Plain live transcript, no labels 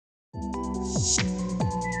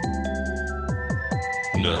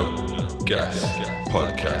No Gas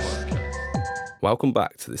Podcast. Welcome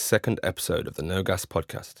back to the second episode of the No Gas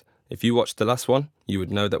Podcast. If you watched the last one, you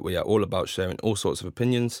would know that we are all about sharing all sorts of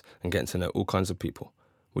opinions and getting to know all kinds of people.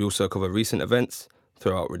 We also cover recent events,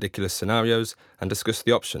 throw out ridiculous scenarios, and discuss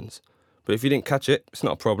the options. But if you didn't catch it, it's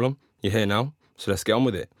not a problem. You're here now, so let's get on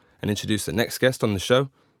with it and introduce the next guest on the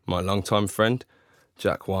show, my longtime friend,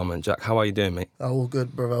 Jack Wileman. Jack, how are you doing, mate? All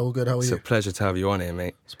good, brother. All good. How are It's you? a pleasure to have you on here,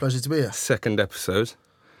 mate. It's a pleasure to be here. Second episode.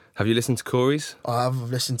 Have you listened to Corey's? I have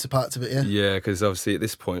listened to parts of it, yeah. Yeah, because obviously at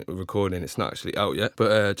this point we're recording, it's not actually out yet.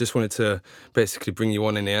 But just wanted to basically bring you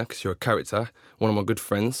on in here because you're a character, one of my good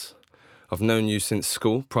friends. I've known you since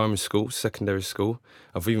school, primary school, secondary school.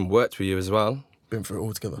 I've even worked with you as well. Been through it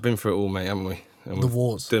all together. Been through it all, mate, haven't we? And The we've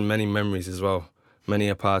wars. done many memories as well, many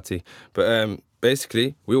a party. But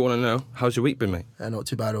basically, we all want to know, how's your week been, mate? Not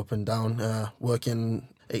too bad, up and down. Working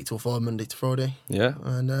 8 till 5, Monday to Friday. Yeah?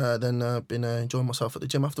 And then been enjoying myself at the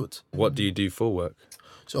gym afterwards. What do you do for work?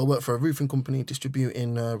 So I work for a roofing company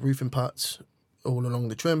distributing roofing parts all along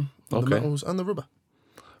the trim, the Okay. metals and the rubber.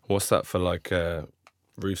 What's that for, like,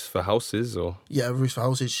 roofs for houses or Yeah, roofs for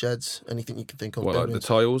houses, sheds, anything you can think of. what, like the buildings.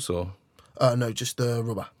 tiles or? No, just the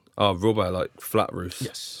rubber. Oh, rubber, like flat roofs?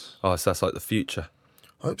 Yes. Oh, so that's like the future.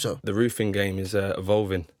 I hope so. The roofing game is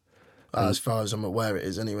evolving. As far as I'm aware it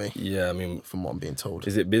is anyway, Yeah, I mean, from what I'm being told.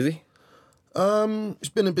 is it busy? It's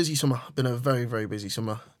been a busy summer. Been a very, very busy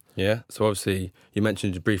summer. Yeah. So obviously, you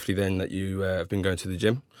mentioned briefly then that you have been going to the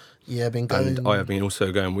gym, Yeah, been going... and I have been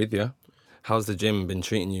also going with you. How's the gym been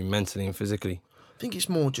treating you mentally and physically? I think it's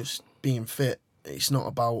more just being fit. It's not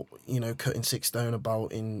about, cutting 6 stone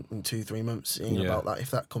about in 2-3 months. It ain't Yeah. about that.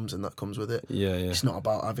 If that comes, then that comes with it. Yeah, yeah. It's not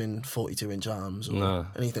about having 42-inch arms or No.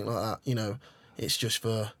 anything like that. It's just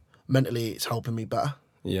for mentally, it's helping me better.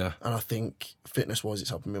 Yeah. And I think fitness-wise, it's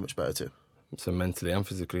helping me much better too. So mentally and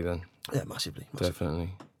physically then, Yeah, massively.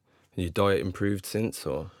 definitely. Your diet improved since,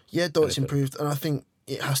 or? Yeah, diet's Benefit. improved. And I think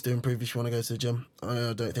it has to improve if you want to go to the gym.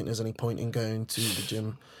 I don't think there's any point in going to the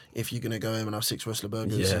gym if you're going to go home and have 6 Whistler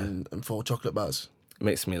burgers Yeah. and 4 chocolate bars. It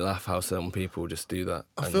makes me laugh how some people just do that.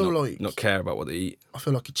 I and feel not, like- not care about what they eat. I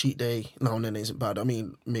feel like a cheat day now and then isn't bad. I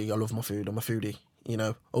mean, me, I love my food. I'm a foodie,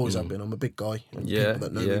 always have been. I'm a big guy. And Yeah, people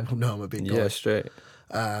that know yeah. me know I'm a big Yeah, guy. straight.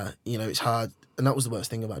 It's hard. And that was the worst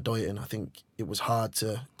thing about dieting. I think it was hard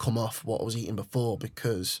to come off what I was eating before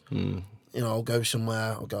because, I'll go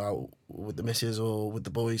somewhere, I'll go out with the missus or with the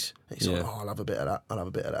boys. It's like, Yeah. I'll have a bit of that, I'll have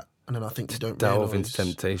a bit of that. And then I think you don't Delve realise... into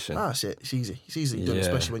temptation. That's it. It's easy. It's easily done, Yeah.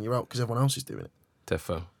 especially when you're out because everyone else is doing it.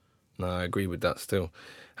 Defo. No, I agree with that still.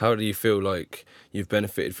 How do you feel like you've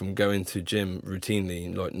benefited from going to gym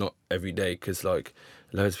routinely, like not every day? Because like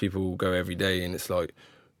loads of people go every day and it's like,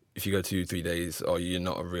 if you go 2-3 days, oh, you're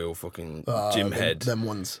not a real fucking gym head. Them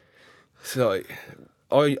ones. So like,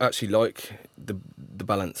 I actually like the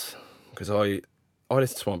balance because I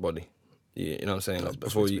listen to my body. You know what I'm saying? Like That's the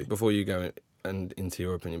best way to be. before you go and into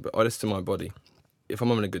your opinion, but I listen to my body. If I'm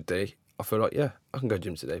having a good day, I feel like, yeah, I can go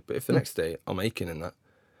gym today. But if the next day I'm aching in that,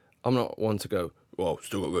 I'm not one to go, well,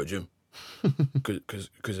 still got to go to gym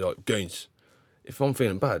because like gains. If I'm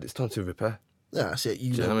feeling bad, it's time to repair. Yeah, that's it.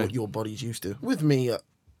 You Do you know know what I what mean? your body's used to. With me,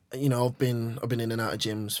 I've been in and out of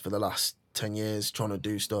gyms for the last 10 years, trying to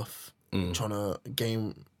do stuff, trying to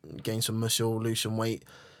gain some muscle, lose some weight,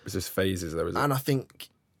 It's just phases, though, is it? and I think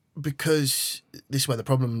because this is where the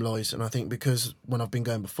problem lies, and I think because when I've been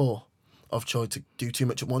going before, I've tried to do too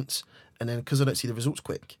much at once, and then because I don't see the results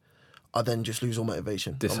quick, I then just lose all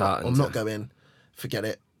motivation. Disheartened. I'm not going, forget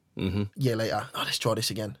it. Year later, let's try this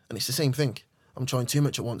again, and it's the same thing. I'm trying too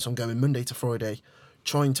much at once. I'm going Monday to Friday,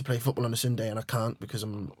 trying to play football on a Sunday, and I can't because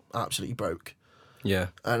I'm absolutely broke. Yeah,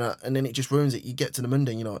 And then it just ruins it. You get to the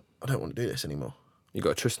Monday, and you're like, I don't want to do this anymore. you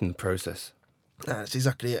got to trust in the process. That's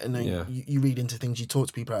exactly it. And then Yeah. you read into things. You talk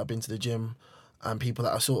to people that have been to the gym, and people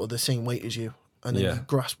that are sort of the same weight as you, and then Yeah. you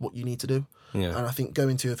grasp what you need to do. Yeah. And I think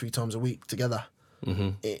going 2 or 3 times a week together,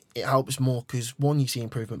 it helps more because one, you see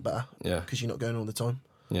improvement better. Yeah. Because you're not going all the time,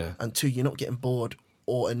 Yeah. and 2, you're not getting bored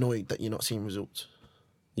or annoyed that you're not seeing results.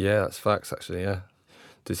 Yeah, that's facts, actually, yeah.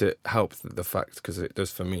 Does it help the fact, because it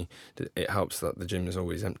does for me, it helps that the gym is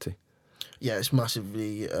always empty? Yeah, it's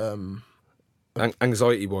massively.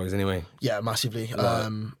 Anxiety-wise, anyway. Yeah, massively.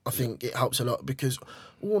 I think it helps a lot because,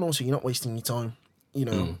 one, also you're not wasting your time.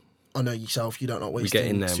 I know yourself. You don't like We wasting. get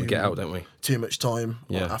in there and we get out, don't we? Too much time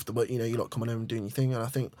Yeah. after work. You're like coming home and doing your thing. And I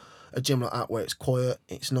think a gym like that where it's quiet,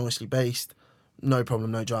 it's nicely based, no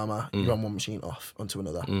problem, no drama. You're on one machine, off onto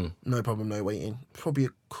another. No problem, no waiting. Probably a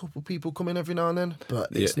couple people come in every now and then, but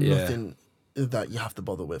it's Yeah. nothing that you have to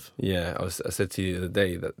bother with. Yeah, I said to you the other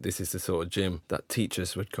day that this is the sort of gym that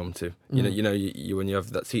teachers would come to. You when you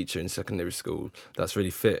have that teacher in secondary school that's really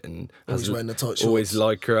fit and Always wearing the tight shorts. always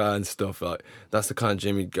lycra and stuff, like that's the kind of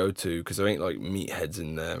gym you'd go to, because there ain't like meatheads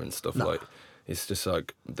in there and stuff. Nah. Like it's just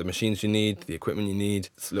like the machines you need, the equipment you need,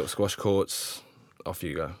 little squash courts, off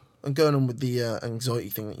you go. And going on with the anxiety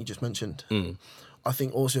thing that you just mentioned, I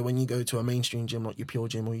think also when you go to a mainstream gym like your Pure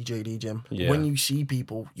Gym or your JD Gym, when you see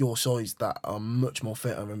people your size that are much more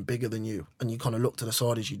fitter and bigger than you, and you kind of look to the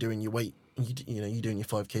side as you're doing your weight, you're doing your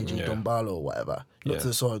 5 kg dumbbell or whatever, you look to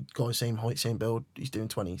the side, guy same height, same build, he's doing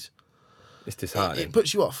 20s. It's disheartening. It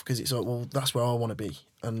puts you off, because it's like, well, that's where I want to be.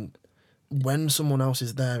 And when someone else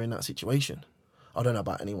is there in that situation, I don't know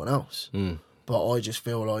about anyone else, but I just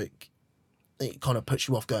feel like it kind of puts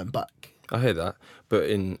you off going back. I hear that, but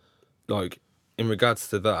in regards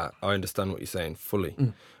to that, I understand what you're saying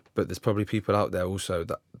fully. But there's probably people out there also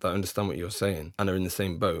that understand what you're saying and are in the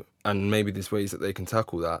same boat. And maybe there's ways that they can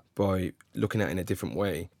tackle that by looking at it in a different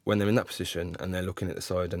way. When they're in that position and they're looking at the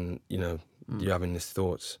side and, you're having these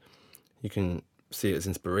thoughts, you can see it as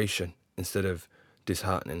inspiration instead of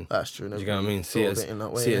disheartening. That's true. Do you know what I mean? See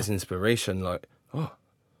it as inspiration, like, oh,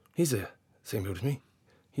 he's the same build as me.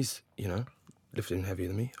 He's, lifting heavier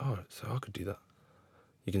than me. Oh, so I could do that.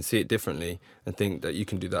 You can see it differently and think that you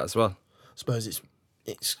can do that as well. I suppose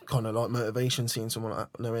it's kind of like motivation, seeing someone like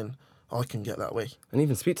that, knowing I can get that way. And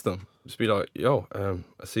even speak to them. Just be like, yo,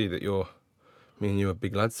 I see that me and you are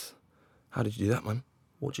big lads. How did you do that, man?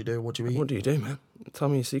 What do you do? What do you eat? What do you do, man? Tell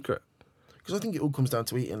me your secret. Because I think it all comes down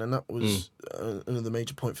to eating, and that was another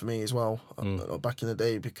major point for me as well, back in the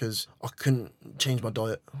day, because I couldn't change my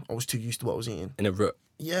diet. I was too used to what I was eating. In a rut.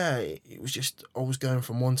 Yeah, it was just, I was going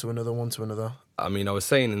from one to another. I mean, I was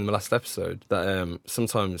saying in the last episode that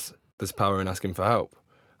sometimes there's power in asking for help.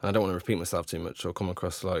 And I don't want to repeat myself too much or come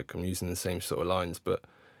across like I'm using the same sort of lines, but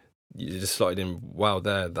you just slotted in wow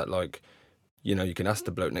there that, like, you can ask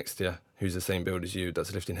the bloke next to you who's the same build as you,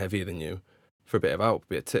 that's lifting heavier than you, for a bit of help, a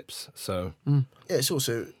bit of tips. So yeah, it's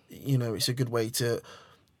also, it's a good way to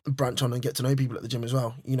branch on and get to know people at the gym as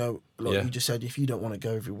well. You just said, if you don't want to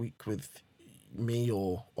go every week with me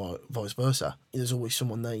or vice versa, there's always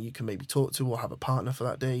someone there you can maybe talk to or have a partner for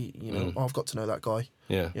that day. I've got to know that guy.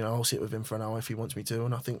 Yeah. I'll sit with him for an hour if he wants me to,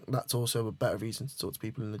 and I think that's also a better reason to talk to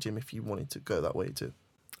people in the gym if you wanted to go that way too.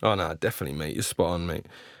 Oh no, definitely, mate. You're spot on, mate.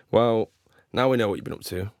 Well, now we know what you've been up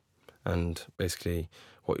to and basically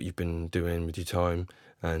what you've been doing with your time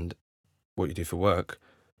and what you do for work.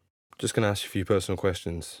 Just going to ask you a few personal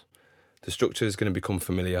questions. The structure is going to become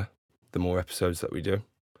familiar the more episodes that we do.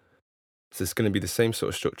 So it's going to be the same sort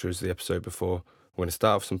of structure as the episode before. We're going to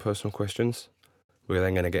start with some personal questions. We're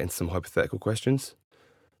then going to get into some hypothetical questions.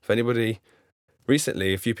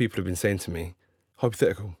 Recently, a few people have been saying to me,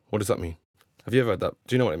 hypothetical, what does that mean? Have you ever heard that?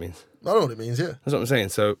 Do you know what it means? I know what it means, yeah. That's what I'm saying.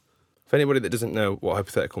 So for anybody that doesn't know what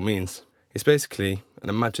hypothetical means, it's basically an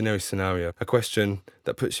imaginary scenario, a question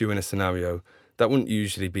that puts you in a scenario that wouldn't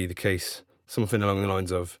usually be the case. Something along the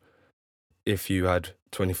lines of, if you had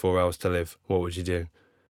 24 hours to live, what would you do?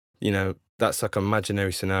 That's like an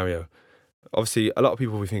imaginary scenario. Obviously, a lot of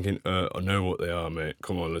people will be thinking, I know what they are, mate.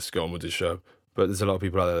 Come on, let's get on with the show. But there's a lot of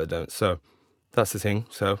people out there that don't. So that's the thing.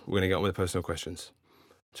 So we're going to get on with the personal questions.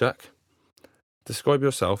 Jack, describe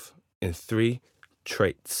yourself in 3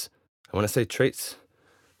 traits. And when I say traits,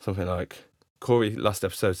 something like Corey last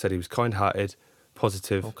episode said he was kind-hearted,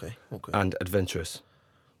 positive, and adventurous.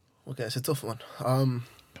 Okay, it's a tough one.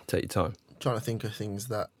 Take your time. I'm trying to think of things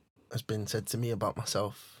that has been said to me about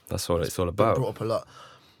myself. That's what it's all about. Brought up a lot.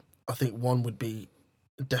 I think one would be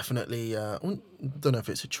definitely, I don't know if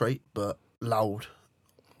it's a trait, but loud.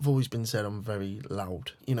 I've always been said I'm very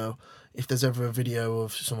loud. If there's ever a video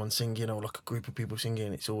of someone singing or like a group of people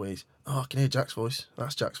singing, it's always, I can hear Jack's voice.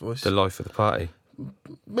 That's Jack's voice. The life of the party.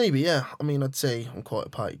 Maybe, yeah. I mean, I'd say I'm quite a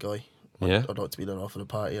party guy. Yeah. I'd like to be the life of the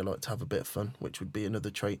party. I like to have a bit of fun, which would be another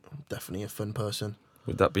trait. I'm definitely a fun person.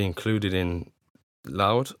 Would that be included in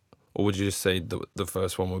loud? Or would you just say the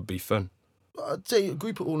first one would be fun? I'd say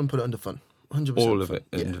group it all and put it under fun. 100% all of fun. it.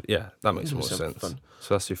 And yeah, that makes more sense. Fun.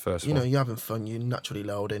 So that's your first one. You're having fun. You're naturally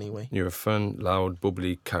loud anyway. You're a fun, loud,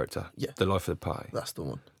 bubbly character. Yeah. The life of the party. That's the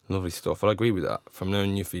one. Lovely stuff. I agree with that. From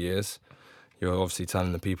knowing you for years, you're obviously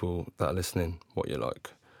telling the people that are listening what you're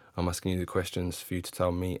like. I'm asking you the questions for you to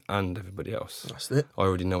tell me and everybody else. That's it. I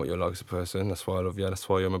already know what you're like as a person. That's why I love you. That's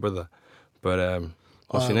why you're my brother. But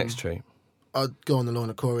what's your next trait? I'd go on the line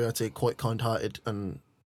of Corey. I'd say quite kind-hearted and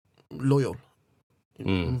loyal.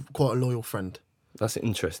 Quite a loyal friend. That's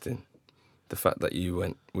interesting. The fact that you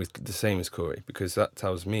went with the same as Corey, because that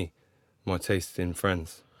tells me my taste in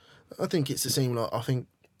friends. I think it's the same. Like, I think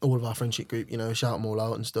all of our friendship group, shout them all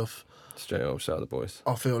out and stuff. Straight up, shout out the boys.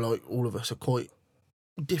 I feel like all of us are quite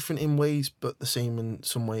different in ways, but the same in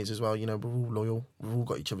some ways as well. We're all loyal. We've all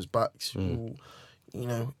got each other's backs. We're all,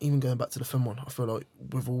 even going back to the fun one, I feel like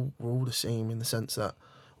we're all the same in the sense that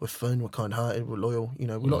we're fun, we're kind-hearted, we're loyal. We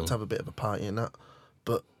like to have a bit of a party and that,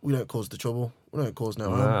 but we don't cause the trouble. We don't cause no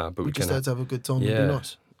harm. But we just there to have a good time and be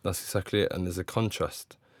nice. That's exactly it. And there's a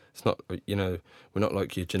contrast. It's not, we're not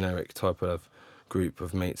like your generic type of group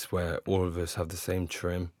of mates where all of us have the same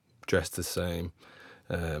trim, dress the same,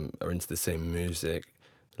 are into the same music.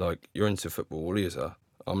 Like, you're into football, all yous are.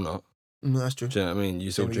 I'm not. That's true. Do you know what I mean? You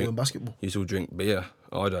still drink basketball. You still drink beer.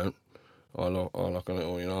 I don't. I like a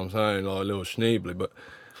little, you know what I'm saying, like a little schneebly, but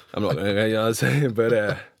I'm not going to, you know what I'm saying? But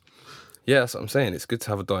yeah, that's what I'm saying. It's good to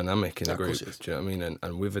have a dynamic in a group. Do you know what I mean?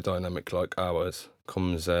 And with a dynamic like ours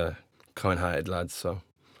comes kind-hearted lads. So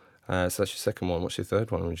that's your second one. What's your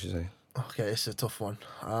third one, would you say? Okay, it's a tough one.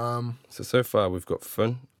 So far we've got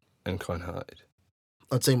fun and kind-hearted.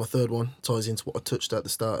 I'd say my third one ties into what I touched at the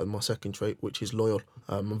start of my second trait, which is loyal.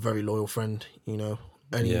 I'm a very loyal friend, you are.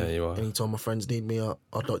 Anytime my friends need me,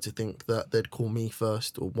 I'd like to think that they'd call me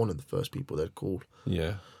first, or one of the first people they'd call.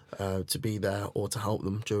 Yeah. To be there or to help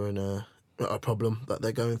them during a problem that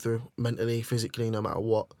they're going through, mentally, physically, no matter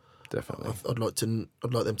what. Definitely. I'd like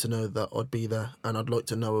them to know that I'd be there, and I'd like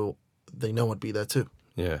to know they know I'd be there too.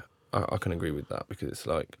 Yeah, I can agree with that, because it's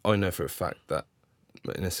like, I know for a fact that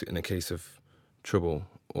in a case of trouble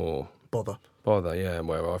or bother, yeah,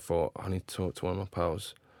 where I thought I need to talk to one of my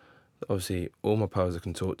pals. Obviously, all my pals I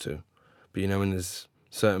can talk to, but when there's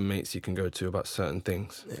certain mates you can go to about certain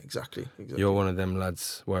things. Yeah, exactly. You're one of them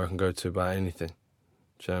lads where I can go to about anything.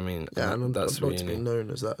 Do you know what I mean? Yeah, and I'd like to be known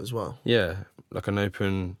as that as well. Yeah, like an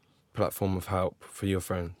open platform of help for your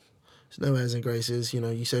friends. There's no airs and graces.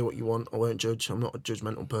 You say what you want. I won't judge. I'm not a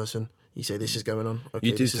judgmental person. You say this is going on. Okay,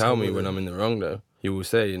 you do tell me when I'm in the wrong, though. You will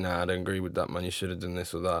say, "Nah, I don't agree with that, man. You should have done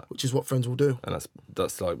this or that." Which is what friends will do. And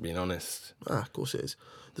that's like being honest. Of course it is.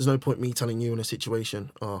 There's no point me telling you in a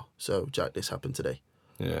situation, so Jack, this happened today.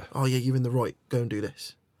 Yeah. Oh yeah, you're in the right. Go and do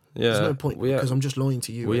this. Yeah. There's no point, because I'm just lying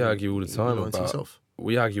to you. We argue all the time about.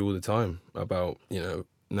 We argue all the time about,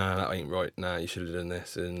 nah, that ain't right. Nah, you should have done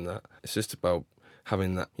this and that. It's just about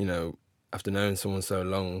having that, after knowing someone so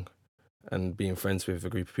long and being friends with a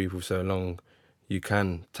group of people so long, you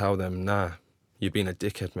can tell them, nah, you're being a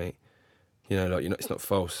dickhead, mate. It's not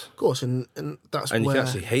false. Of course, and that's and where... you can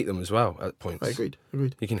actually hate them as well at points. I agreed.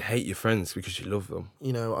 You can hate your friends because you love them.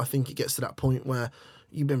 I think it gets to that point where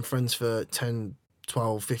you've been friends for 10,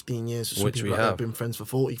 12, 15 years. Some Which people we have been friends for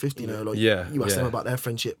 40, 50, You ask them about their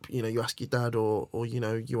friendship, you ask your dad or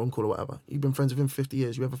your uncle or whatever. You've been friends with him for 50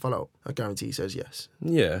 years, you ever fall out? I guarantee he says yes.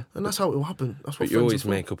 Yeah. And that's how it will happen. That's what but you always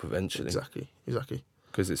make up eventually. Exactly.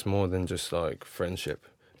 Because it's more than just like friendship.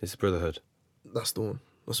 It's brotherhood. That's the one.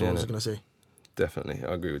 That's what I was going to say. Definitely.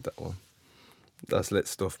 I agree with that one. That's lit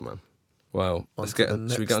stuff, man. Well, should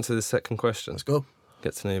we get on to the second question? Let's go.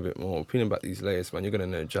 Get to know you a bit more. Peeling back these layers, man. You're going to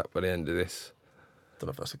know Jack by the end of this. Don't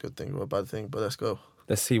know if that's a good thing or a bad thing, but let's go.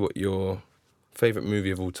 Let's see what your favourite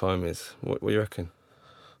movie of all time is. What do you reckon?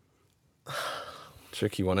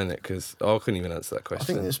 Tricky one, isn't it? Because I couldn't even answer that question. I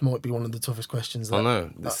think this might be one of the toughest questions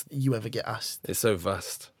that you ever get asked. It's so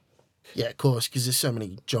vast. Yeah, of course, because there's so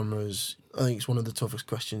many genres. I think it's one of the toughest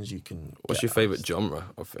questions you can. What's your favourite genre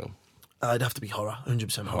of film? It'd have to be horror,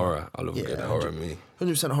 100% horror. I love a good horror movie.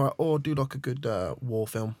 100% horror, or do like a good war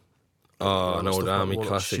film. An old army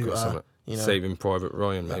classic or something. Saving Private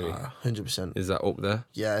Ryan, maybe. 100%. Is that up there?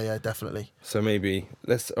 Yeah, definitely. So maybe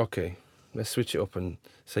let's switch it up and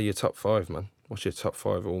say your top 5, man. What's your top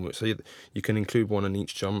 5 almost? So you can include one in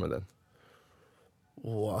each genre then.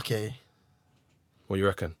 Oh, okay. What do you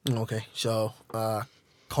reckon? Okay, so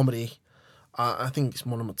comedy. I think it's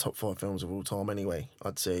one of my top 5 films of all time anyway.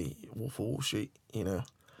 I'd say Wolf of Wall Street,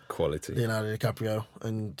 Quality. Leonardo DiCaprio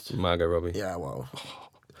and... Margot Robbie. Yeah, well...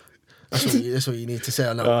 That's what you need to say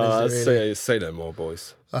on that one, really. Say no more,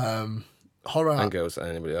 boys. Horror... And girls and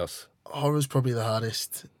anybody else. Horror's probably the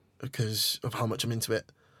hardest because of how much I'm into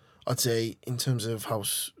it. I'd say in terms of how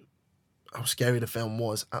scary the film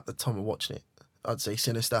was at the time of watching it, I'd say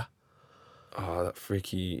Sinister. Oh, that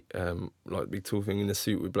freaky, big tall thing in the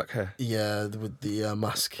suit with black hair. Yeah, with the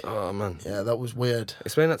mask. Oh, man. Yeah, that was weird.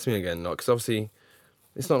 Explain that to me again, because obviously,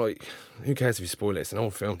 it's not like, who cares if you spoil it? It's an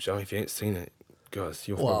old film, Joe. If you ain't seen it, guys,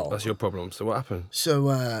 that's your problem. So what happened?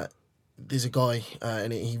 So there's a guy,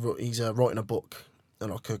 and he's writing a book,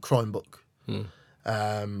 like a crime book.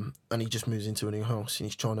 And he just moves into a new house, and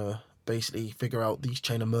he's trying to basically figure out these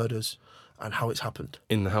chain of murders and how it's happened.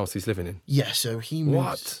 In the house he's living in? Yeah, so he moves.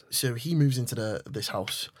 What? So he moves into this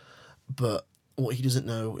house, but what he doesn't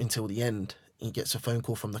know until the end, he gets a phone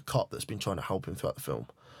call from the cop that's been trying to help him throughout the film.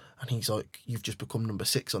 And he's like, you've just become number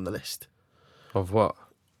 6 on the list Of what?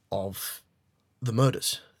 of the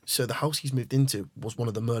murders. So the house he's moved into was one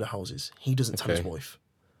of the murder houses. He doesn't tell his Okay. wife.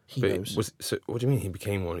 He But knows. so what do you mean he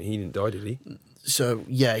became one? He didn't die, did he? So,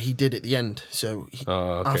 yeah, he did at the end. So Oh,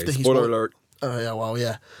 okay. after his Spoiler wife- alert. Oh, yeah, well,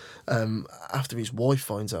 yeah. After his wife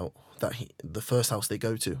finds out that the first house they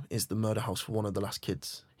go to is the murder house for one of the last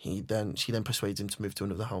kids, she then persuades him to move to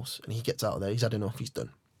another house, and he gets out of there. He's had enough. He's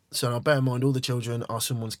done. So now, bear in mind, all the children are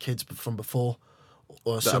someone's kids from before,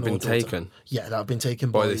 or That son have been or daughter. taken Yeah, that have been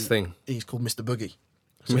taken by by this thing. He's called Mr. Boogie.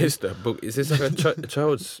 Mr. Boogie. Is this like a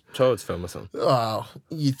child's film or something? Oh,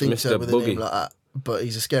 you think so Mr. with a name Boogie. like that, but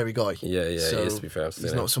he's a scary guy. Yeah, he is, to be fair. I've He's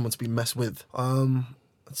seen not it. someone to be messed with. I'd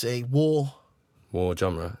say war. War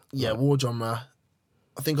genre. Yeah, war genre.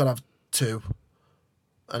 I think I'd have 2,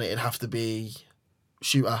 and it'd have to be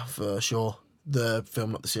Shooter for sure. The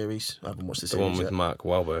film, not the series. I haven't watched the The series one with yet. Mark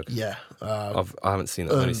Wahlberg. Yeah, I haven't seen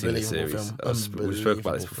it. I've only seen the Unbelievable series. film. We spoke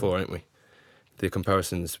about this Unbelievable before, haven't we? The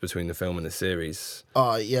comparisons between the film and the series.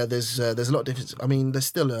 yeah. There's a lot of difference. I mean, there's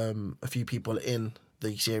still a few people in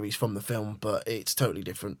the series from the film, but it's totally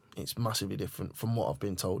different. It's massively different from what I've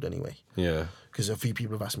been told, anyway. Yeah. Because a few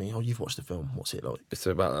people have asked me, "Oh, you've watched the film? What's it like?" It's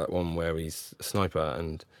about that one where he's a sniper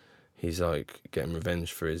and he's like getting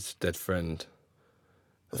revenge for his dead friend.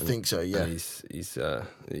 I think so. Yeah.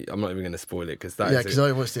 And I'm not even going to spoil it because that Yeah, is because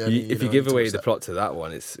I watched it. if you give away the plot to that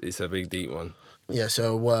one, it's a big deep one. Yeah.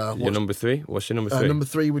 So Your number 3? What's your number 3? number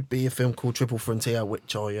 3 would be a film called Triple Frontier,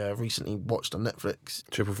 which I recently watched on Netflix.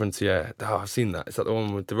 Triple Frontier. Oh, I've seen that. Is that the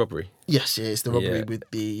one with the robbery? Yes, it's the robbery Yeah. with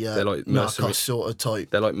the They're like mercenary- Narcos sort of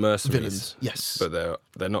type. They're like mercenaries. Villains, yes. But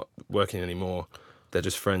they're not working anymore. They're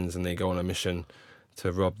just friends and they go on a mission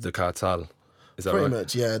to rob the cartel. Is that Pretty right?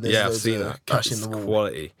 much, yeah. There's Yeah, I've loads seen of that. Cash That's in the wall.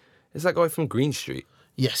 quality. Is that guy from Green Street?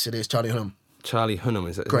 Yes, it is. Charlie Hunnam. Charlie Hunnam,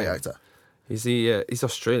 is that his Great name? actor. He's he's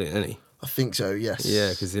Australian, isn't he? I think so, yes.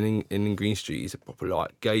 Yeah, because in Green Street he's a proper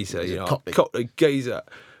like geezer, He's you a know, Cockney. Cockney geezer.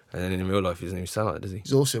 And then in real life he doesn't even sound like it, does he?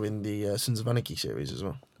 He's also in the Sons of Anarchy series as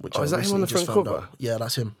well. Which Oh, I is that him on recently the just front found cover? out. Yeah,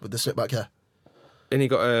 that's him with the slick back hair. And he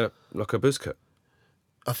got a buzz cut.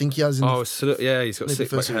 I think he has in Yeah, he's got maybe slick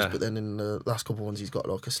the back first series, hair. but then in the last couple of ones he's got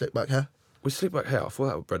like a slick back hair. With slick back hair, I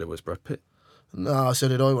thought that brother was Brad Pitt. No, so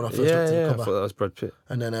did I when I first looked at the I cover. thought that was Brad Pitt.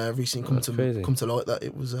 And then recently That's crazy. come to light that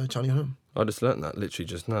it was Charlie Hunnam. I just learnt that literally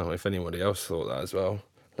just now. If anybody else thought that as well,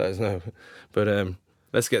 let us know. But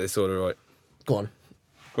let's get this order right. Go on.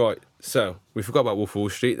 Right, so we forgot about Wolf of Wall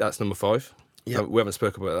Street. That's number 5. Yep. We haven't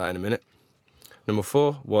spoken about that in a minute. Number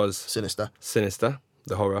 4 was Sinister. Sinister,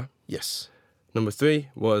 the horror. Yes. Number 3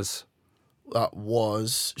 was That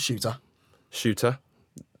was Shooter. Shooter,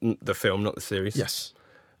 the film, not the series. Yes.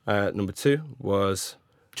 Number 2 was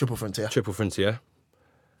Triple Frontier. Triple Frontier.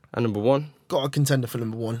 And number 1, Got a contender for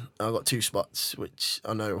number 1. I got 2 spots, which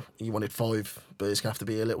I know you wanted 5, but it's going to have to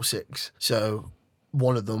be a little 6. So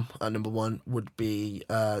one of them at number 1 would be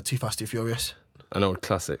Too Fast, Too Furious. an old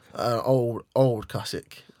classic. Old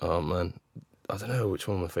classic. Oh man, I don't know which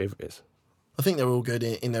one my favourite is. I think they're all good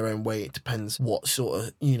in their own way. It depends what sort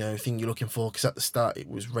of, thing you're looking for. Because at the start it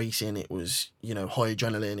was racing, it was, high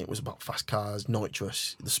adrenaline, it was about fast cars,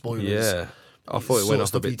 nitrous, the spoilers. Yeah, I thought it went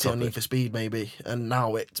off a bit Need topic. for Speed maybe. And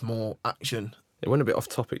now it's more action. It went a bit off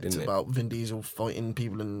topic, It's didn't it? about Vin Diesel fighting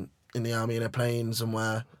people in the army in a plane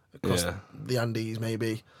somewhere across Yeah. the Andes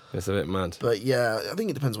maybe. It's a bit mad. But yeah, I think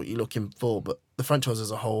it depends what you're looking for. But the franchise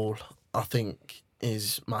as a whole, I think,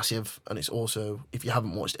 is massive. And it's also, if you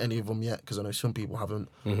haven't watched any of them yet, because I know some people haven't,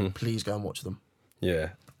 please go and watch them. Yeah,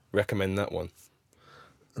 recommend that one.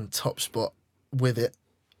 And top spot with it.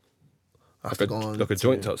 I have to go on Like a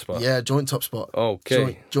joint top spot? Yeah, joint top spot.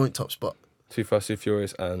 Okay. Joint top spot. Too Fast, Too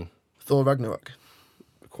Furious, and Thor Ragnarok.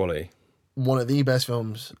 quality. One of the best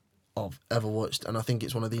films I've ever watched, and I think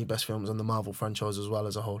it's one of the best films on the Marvel franchise as well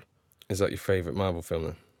as a whole. Is that your favourite Marvel film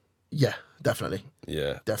then? Yeah, definitely.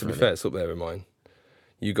 Yeah, To Definitely. be fair, it's up there with mine.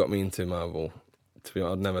 You got me into Marvel. To be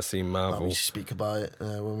honest, I'd never seen We Marvel. used to speak about it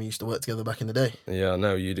when we used to work together back in the day. Yeah, I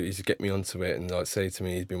know. You used to get me onto it and like say to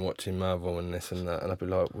me he's been watching Marvel and this and that, and I'd be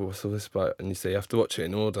like, well, what's all this about? And you say you have to watch it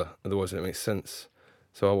in order, otherwise it makes sense.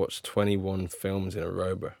 So I watched 21 films in a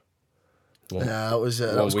row, bro. Yeah, that was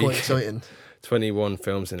one quite week. exciting. 21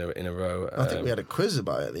 films in a row. I think we had a quiz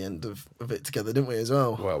about it at the end of it together, didn't we, as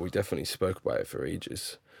well? Well, we definitely spoke about it for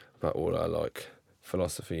ages, about all our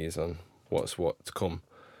philosophies on what's to come.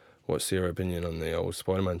 What's your opinion on the old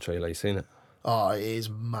Spider-Man trailer? You seen it? Oh, it is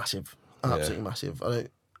massive, absolutely massive.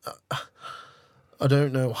 I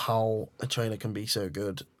don't know how a trailer can be so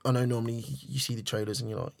good. I know normally you see the trailers and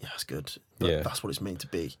you're like, yeah, it's good. That's what it's meant to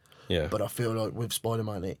be. Yeah. But I feel like with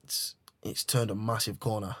Spider-Man, it's turned a massive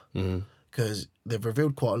corner because they've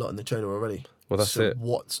revealed quite a lot in the trailer already. Well, that's so it.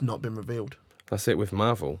 What's not been revealed? That's it with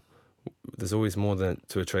Marvel. There's always more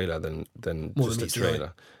to a trailer than just a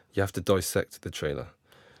trailer. You have to dissect the trailer.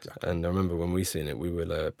 Exactly. And I remember when we seen it, we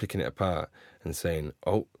were picking it apart and saying,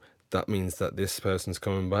 oh, that means that this person's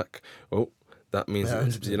coming back. Oh, that means,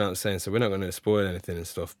 you know what I'm saying? So we're not going to spoil anything and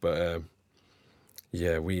stuff, but we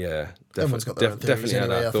definitely had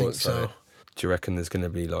our thoughts. So. Do you reckon there's going to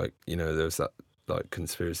be there's that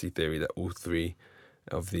conspiracy theory that all three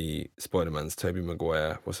of the Spider-Mans, Tobey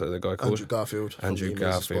Maguire, what's that other guy called? Andrew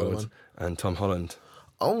Garfield and Tom Holland.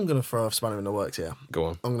 I'm going to throw a spanner in the works here. Go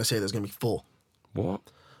on. I'm going to say there's going to be 4. What?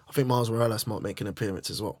 I think Miles Morales might make an appearance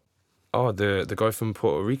as well. Oh, the guy from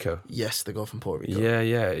Puerto Rico? Yes, the guy from Puerto Rico.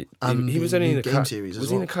 Yeah. He was only in a game series as well. Was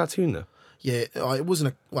he in a cartoon, though? Yeah, it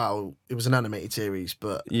wasn't it was an animated series,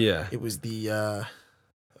 but it was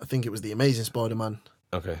I think it was the Amazing Spider-Man.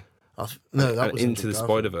 Okay. That was Into the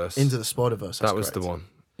Spider-Verse. Into the Spider-Verse. That was correct. The one.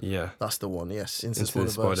 Yeah. That's the one. Yes, Into the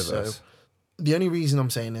Spider-Verse. So the only reason I'm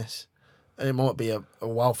saying this, and it might be a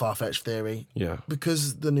wild far-fetched theory,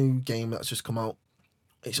 because the new game that's just come out,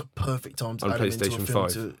 it's a perfect time to on add PlayStation into a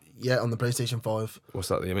film 5. on the PlayStation 5. What's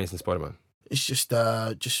that? The Amazing Spider-Man. It's just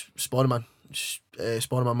Spider-Man.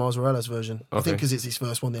 Spider-Man Miles Morales version. Okay. I think because it's his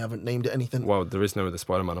first one, they haven't named it anything. Well, there is no other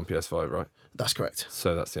Spider-Man on PS5, right? That's correct.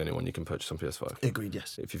 So that's the only one you can purchase on PS5. Agreed,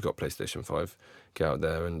 yes. If you've got PlayStation 5, get out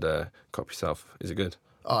there and cop yourself. Is it good?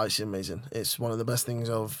 Oh, it's amazing. It's one of the best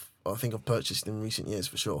things I think I've purchased in recent years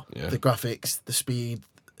for sure. Yeah. The graphics, the speed,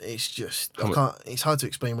 it's just it's hard to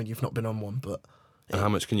explain when you've not been on one, but. And how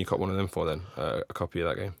much can you cop one of them for then? A copy of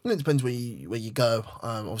that game? It depends where you go.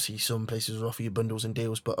 Obviously, some places will offer you bundles and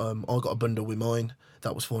deals, but I got a bundle with mine.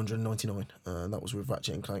 That was $499, and that was with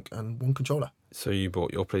Ratchet and Clank and one controller. So you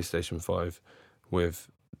bought your PlayStation 5 with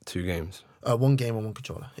 2 games? 1 game and 1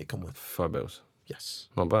 controller. It come with £5. Yes.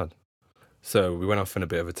 Not bad. So we went off on a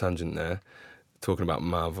bit of a tangent there, talking about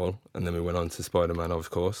Marvel, and then we went on to Spider-Man, of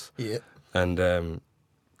course. Yeah. And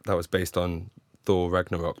that was based on Thor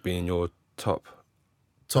Ragnarok being your top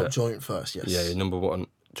joint first, yes. Yeah, your number 1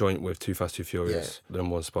 joint with Too Fast, Too Furious. The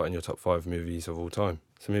number 1 spot in your top 5 movies of all time.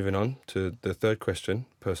 So moving on to the third question,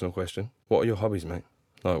 personal question. What are your hobbies, mate?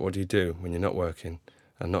 Like, what do you do when you're not working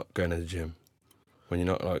and not going to the gym? When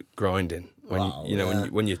you're not, grinding? When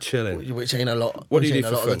when you're chilling? Which ain't a lot. What do you do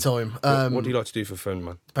for fun? Of the time. What do you like to do for fun,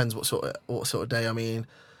 man? Depends what sort of day. I mean,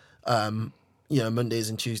 Mondays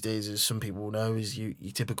and Tuesdays, as some people know, is your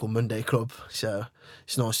typical Monday club. So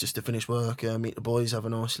it's nice just to finish work, meet the boys, have a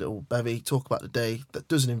nice little bevy, talk about the day that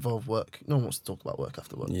doesn't involve work. No one wants to talk about work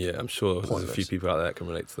after work. Yeah, I'm sure there's a few people out there that can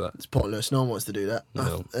relate to that. It's pointless. No one wants to do that.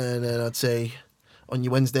 No. And then I'd say on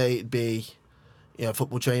your Wednesday it'd be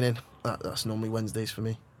football training. That's normally Wednesdays for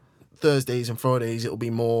me. Thursdays and Fridays it'll be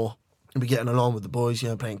getting along with the boys,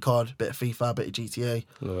 playing COD, bit of FIFA, bit of GTA.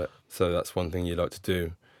 Love it. So that's one thing you like to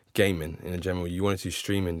do. Gaming in general. You wanted to do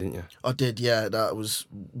streaming, didn't you? I did, yeah. That was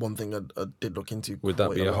one thing I did look into. Would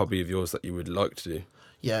that be a hobby of yours that you would like to do?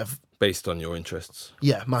 Yeah. Based on your interests?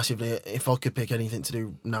 Yeah, massively. If I could pick anything to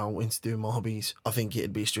do now into doing my hobbies, I think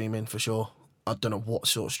it'd be streaming for sure. I don't know what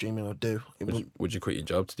sort of streaming I'd do. Would you quit your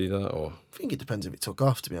job to do that, or? I think it depends if it took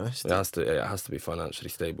off, to be honest. It has to be financially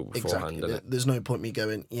stable beforehand. Exactly. There's no point me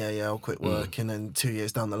going, I'll quit work, and then 2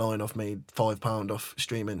 years down the line I've made £5 off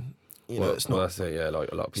streaming. It's not. That's it. Yeah,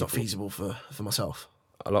 like a lot of people. It's not feasible for myself.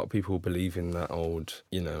 A lot of people believe in that old,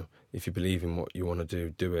 if you believe in what you want to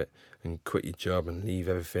do it, and quit your job and leave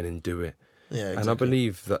everything and do it. Yeah, exactly. And I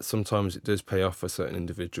believe that sometimes it does pay off for certain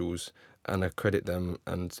individuals, and I credit them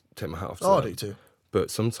and take my hat off to them. I do too.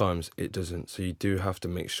 But sometimes it doesn't. So you do have to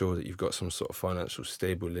make sure that you've got some sort of financial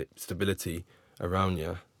stability around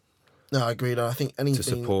you. No, I agree. I think anything to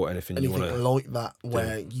support anything you want to like that,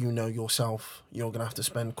 where yourself, you're gonna have to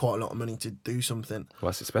spend quite a lot of money to do something. Well,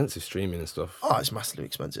 it's expensive streaming and stuff. Oh, it's massively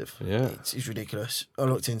expensive. Yeah, it's ridiculous. I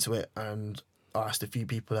looked into it and I asked a few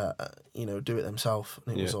people that do it themselves,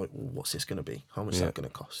 and it was like, well, what's this gonna be? How much is that gonna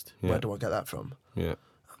cost? Where do I get that from? Yeah,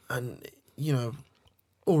 and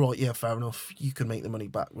all right, yeah, fair enough. You can make the money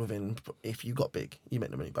back if you got big, you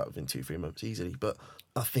make the money back within 2-3 months easily. But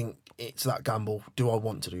I think it's that gamble. Do I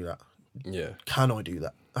want to do that? Yeah. Can I do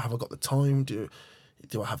that? Have I got the time? Do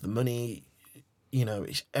I have the money?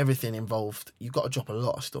 It's everything involved. You've got to drop a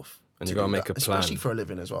lot of stuff. And you've got to make a plan. Especially for a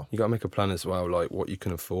living as well. You've got to make a plan as well, like what you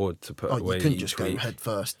can afford to put away you couldn't each just week. go head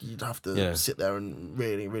first. You'd have to sit there and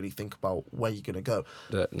really, really think about where you're going to go.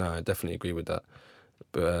 No, I definitely agree with that.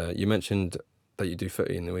 But you mentioned that you do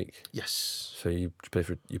footy in the week. Yes. So you play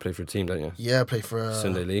for a team, don't you? Yeah, I play for a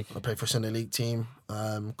Sunday League. I play for a Sunday League team.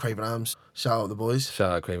 Craven Arms. Shout out the boys.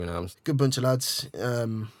 Shout out Craven Arms. Good bunch of lads.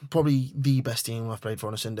 Probably the best team I've played for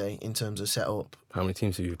on a Sunday in terms of setup. How many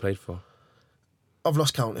teams have you played for? I've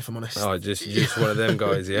lost count, if I'm honest. Oh, just one of them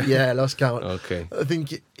guys, yeah? Yeah, lost count. Okay. I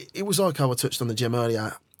think it was like how I touched on the gym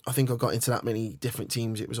earlier. I think I got into that many different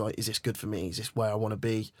teams. It was like, is this good for me? Is this where I want to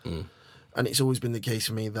be? And it's always been the case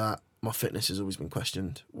for me that my fitness has always been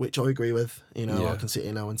questioned, which I agree with. You know, Yeah. I can sit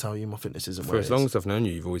here now and tell you my fitness isn't For where as it long is. as I've known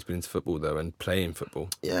you, you've always been into football, though, and playing football.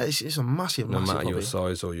 Yeah, it's a massive, No massive matter your hobby.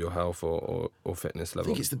 size or your health or fitness I level.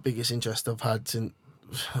 think it's the biggest interest I've had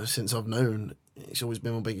since I've known. It's always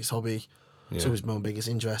been my biggest hobby. It's Yeah. always been my biggest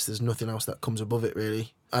interest. There's nothing else that comes above it,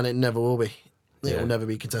 really. And it never will be. It Yeah. will never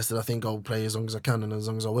be contested. I think I'll play as long as I can and as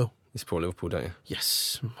long as I will. You support Liverpool, don't you?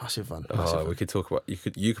 Yes, massive fan. Oh, Massive fan. we could talk about you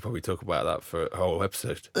could probably talk about that for a whole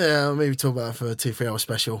episode. Yeah, maybe talk about it for a 2-3 hour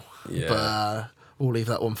special. Yeah. But we'll leave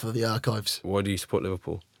that one for the archives. Why do you support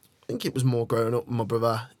Liverpool? I think it was more growing up with my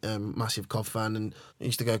brother, massive Cov fan, and I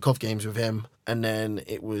used to go Cov games with him. And then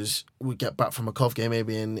we'd get back from a Cov game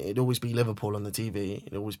maybe, and it'd always be Liverpool on the TV.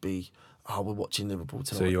 It'd always be, we're watching Liverpool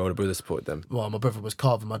tonight. So your older brother supported them? Well, my brother was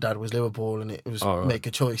Cov and my dad was Liverpool, and it was right. make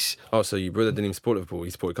a choice. Oh, so your brother didn't even support Liverpool,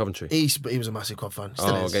 he supported Coventry? But he was a massive Cov fan.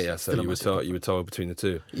 Still Oh, is. okay, yeah. So Still a you were massive Cov told between the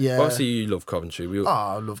two. Yeah. But obviously you love Coventry. I love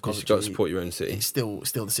You Coventry. just got to support your own city. It's still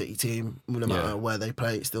the City team. No matter Yeah. where they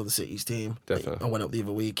play, it's still the City's team. Definitely. I went up the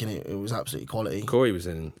other week and it was absolutely quality. Corey was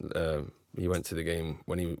in. He went to the game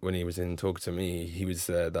when he was in talking to me. He was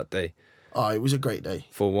there that day. Oh, it was a great day.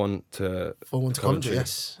 4-1 to 4-1 to Coventry,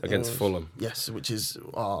 yes. against It was- Fulham. Yes, which is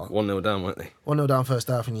 1-0 down, weren't they? 1-0 down first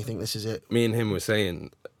half, and you think this is it. Me and him were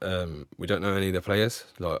saying we don't know any of the players.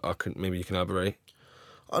 Like maybe you can elaborate.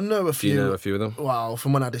 I know a Do few. you know a few of them? Wow,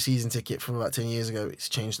 from when I had a season ticket from about 10 years ago, it's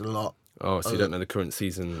changed a lot. Oh, so you don't know the current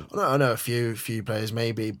season? I know a few players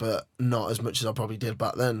maybe, but not as much as I probably did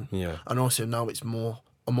back then. Yeah. And also now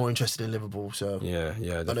I'm more interested in Liverpool, so Yeah, I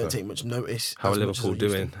definitely. don't take much notice. How are as much as I Liverpool used to.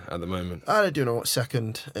 doing at the moment? They're doing all right,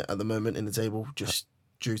 second at the moment in the table, just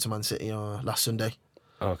drew to Man City last Sunday,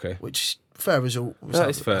 Oh, okay. which fair result. That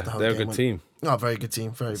is fair. How the They're a game good went. team. Oh, very good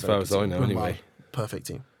team. Very, As very far good as I team. know, Run anyway. well. Perfect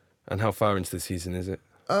team. And how far into the season is it?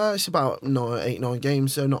 It's about 8-9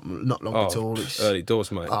 games, so not long at all. It's early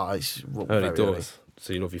doors, mate. It's Early very doors.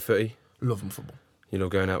 So you love your footy. Love them football. You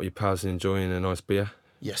love going out with your pals and enjoying a nice beer.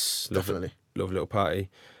 Yes, Love definitely. it. Love a little party.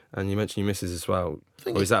 And you mentioned your missus as well.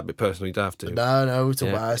 think Or is that a bit personal? You don't have to. No, it's all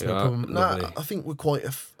Yeah, right. It's no yeah, problem. lovely. I think we're quite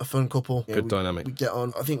a fun couple. Good dynamic. We get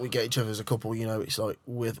on. I think we get each other as a couple. You know, it's like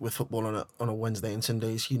with football on a Wednesday and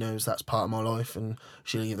Sundays. She knows that's part of my life, and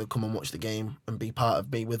she'll either come and watch the game and be part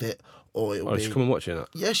of me with it, or it'll Oh, be. she come and watch it?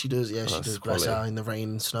 Yeah, she does. Yeah, she that's does. Bless quality. her in the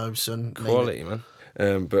rain, snow, sun. name it. Quality,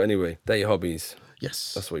 man. But anyway, they're your hobbies.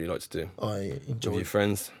 Yes, That's what you like to do. I With enjoy. your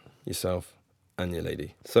friends, yourself, and your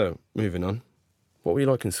lady. So, moving on. What were you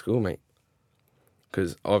like in school, mate?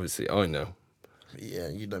 Because obviously I know. Yeah,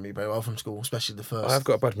 you know me very well from school, especially the first. I've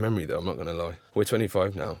got a bad memory though, I'm not going to lie. We're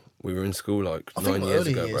 25 now. We were in school like I think 9 my years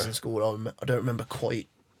early ago, years bro. in school, I don't remember quite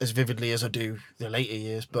as vividly as I do the later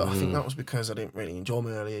years, but I think that was because I didn't really enjoy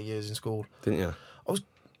my earlier years in school. Didn't you?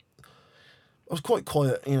 I was quite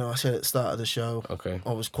quiet, you know. I said at the start of the show, Okay.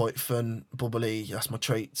 I was quite fun, bubbly. That's my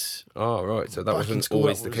traits. Oh, right. So that Back in wasn't school,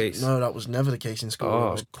 always that the was- case. No, that was never the case in school. Oh.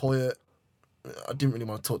 I was quiet. I didn't really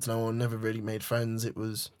want to talk to no one. Never really made friends.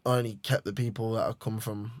 I only kept the people that I come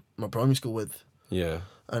from my primary school with, Yeah.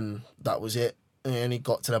 and that was it. I only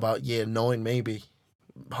got to about year 9, maybe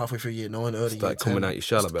halfway through year 9, early Started year 10. coming out your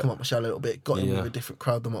shell a Started to bit. Come out my shell a little bit. Got in Yeah. with a different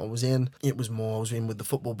crowd than what I was in. It was more, I was in with the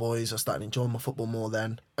football boys. I started enjoying my football more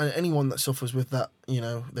then. And anyone that suffers with that, you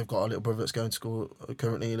know, they've got a little brother that's going to school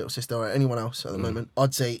currently, a little sister, or anyone else at the moment.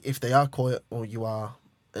 I'd say if they are quiet or you are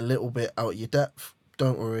a little bit out of your depth,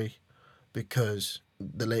 don't worry, because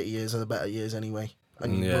the later years are the better years anyway.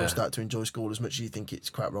 And you Yeah. will start to enjoy school as much as you think it's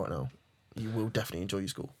crap right now. You will definitely enjoy your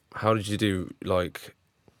school. How did you do, like,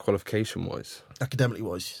 qualification-wise? Academically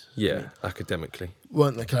wise. Yeah, academically.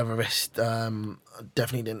 Weren't the cleverest. I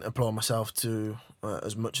definitely didn't apply myself to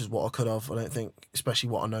as much as what I could have, I don't think, especially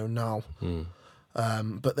what I know now.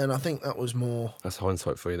 But then I think that was more... That's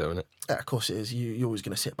hindsight for you, though, isn't it? Yeah, of course it is. You're always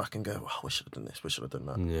going to sit back and go, oh, I wish I'd done this, wish I'd done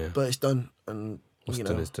that. Yeah. But it's done, and What's you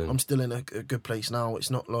done know, is done. I'm still in a good place now. It's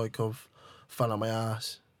not like I've fell on my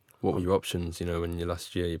ass. What were your options, you know, when your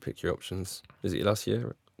last year you picked your options? Is it your last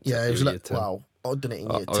year? Yeah, it was year like, 10? wow, I'd done it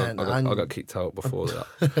in I year 10. I got kicked out before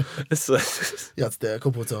that. So, You had to do it a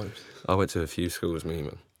couple of times. I went to a few schools, me,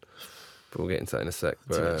 man. But we'll get into that in a sec.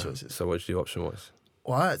 Too many But, choices. so what did your option was?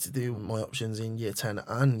 Well, I had to do my options in year 10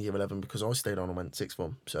 and year 11 because I stayed on and went sixth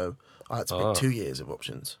form. So I had to pick 2 years of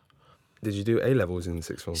options. Did you do A-levels in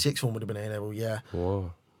sixth form? Sixth form would have been A-level, yeah.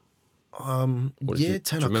 Whoa. Year 10, do you I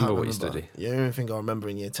can't remember what remember. you studied? The only thing I remember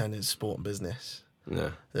in year 10 is sport and business.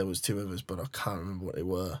 Yeah. There was 2 of us, but I can't remember what they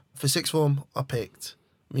were. For sixth form, I picked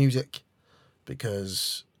music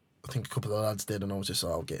because I think a couple of the lads did, and I was just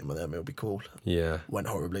like, I'll get in with them, it'll be cool. Yeah. Went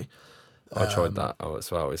horribly. I tried that out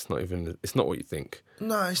as well. It's not what you think.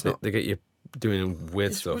 No, it's not. They get you doing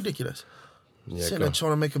weird stuff. It's ridiculous. Yeah, Sitting there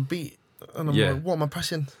trying to make a beat, and I'm like, what am I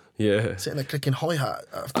pressing? Yeah. Sitting there clicking hi-hat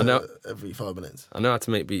after every 5 minutes. I know how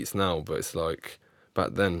to make beats now, but it's like,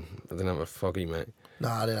 back then, I didn't have a foggy, mate.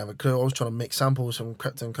 Nah, I didn't have a clue. I was trying to mix samples from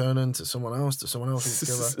Crepton Conan to someone else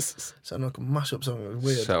together. Sounded like a mashup song. It was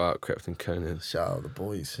weird. Shout out Crepton Conan. Shout out the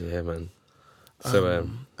boys. Yeah, man. So,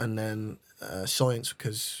 and then science,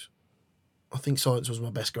 because I think science was my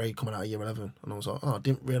best grade coming out of year 11. And I was like, I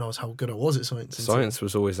didn't realise how good I was at science. Science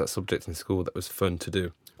was always that subject in school that was fun to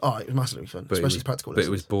do. Oh, it was massively fun, especially practical lessons. But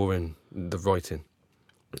it was boring, the writing.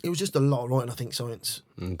 It was just a lot of writing, I think, science.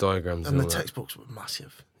 And diagrams and all the that. textbooks were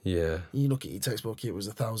massive. Yeah. You look at your textbook, it was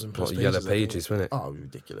 1,000 plus pages. Yellow pages, wasn't it? Oh, it was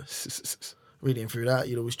ridiculous. Reading through that,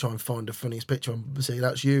 you'd always try and find the funniest picture and say,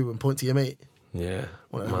 that's you, and point to your mate. Yeah.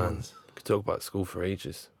 Man, could talk about school for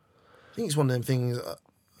ages. I think it's one of them things,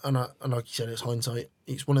 and like you said, it's hindsight.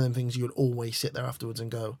 It's one of them things you'd always sit there afterwards and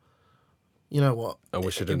go, you know what? I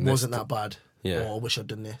wish I'd done this. It wasn't that bad. Yeah. Or I wish I'd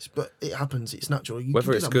done this. But it happens. It's natural.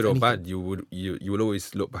 Whether it's good or bad, you would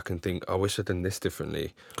always look back and think, I wish I'd done this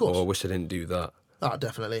differently. Of course. Or I wish I didn't do that. Ah,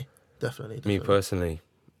 definitely. Me personally,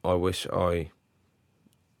 I wish I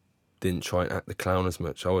didn't try and act the clown as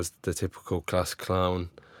much. I was the typical class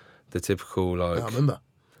clown, the typical like. I remember.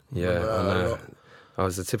 Yeah, I know. I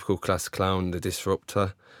was the typical class clown, the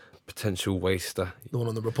disruptor, potential waster. The one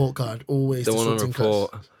on the report card, always the one on the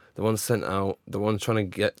report. Class. The one sent out, the one trying to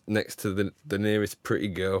get next to the nearest pretty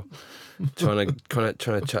girl, trying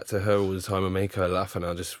to chat to her all the time and make her laugh, and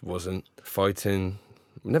I just wasn't. Fighting,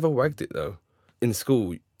 never wagged it though. In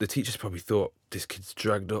school, the teachers probably thought this kid's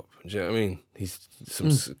dragged up. Do you know what I mean? He's some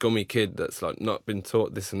scummy kid that's like not been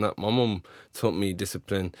taught this and that. My mum taught me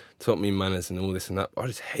discipline, taught me manners and all this and that. But I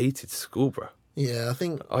just hated school, bro. Yeah,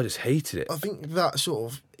 I just hated it. I think that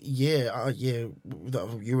sort of year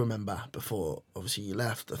that you remember before obviously you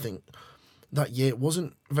left, I think that year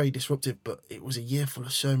wasn't very disruptive, but it was a year full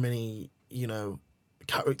of so many,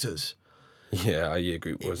 characters. Yeah, our year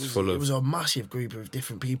group was full of... It was a massive group of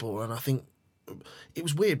different people, and I think it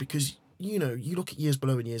was weird because, you look at years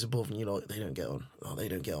below and years above and you're like, they don't get on. Oh, they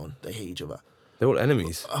don't get on. They hate each other. They're all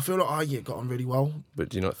enemies. I feel like our year got on really well. But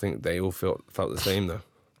do you not think they all felt the same, though?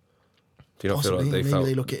 Do you not Possibly, feel like maybe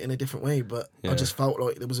they look at it in a different way, but yeah. I just felt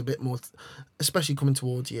like there was a bit more, especially coming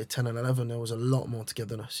towards year 10 and 11, there was a lot more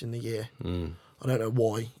togetherness in the year. I don't know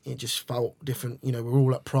why. It just felt different. We're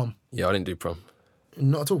all at prom. Yeah, I didn't do prom.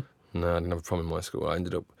 Not at all? No, I didn't have a prom in my school. I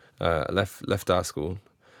ended up, left our school,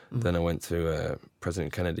 then I went to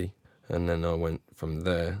President Kennedy, and then I went from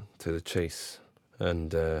there to the Chase. And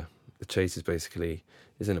the Chase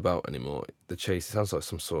isn't about anymore. The Chase sounds like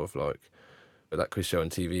some sort of like, that quiz show on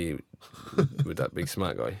TV with that big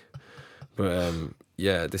smart guy. But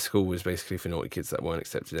this school was basically for naughty kids that weren't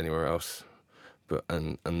accepted anywhere else. But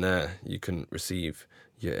and there you couldn't receive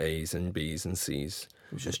your A's and B's and C's.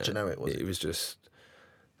 It was just generic, was it? It was just,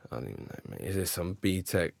 I don't even know, mate. Is this some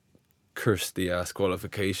B-Tech crusty ass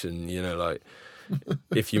qualification? Like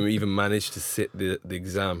if you even managed to sit the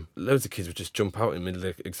exam, loads of kids would just jump out in the middle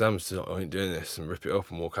of exams to like, I ain't doing this, and rip it up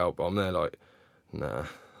and walk out. But I'm there like, nah.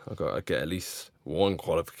 I've got to get at least one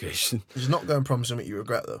qualification. Is not going prom something you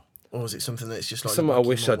regret, though? Or is it something that's just like... Something I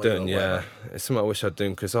wish I'd done, yeah. It's something I wish I'd done,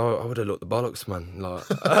 because I would have looked the bollocks, man. Like,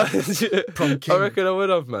 Prom king. I reckon I would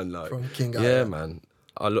have, man. Like, Prom king guy. Yeah, man.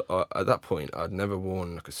 At that point, I'd never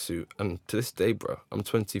worn like a suit. And to this day, bro, I'm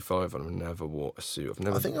 25 and I've never wore a suit.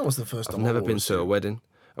 I think that was the first time I've never been to a wedding.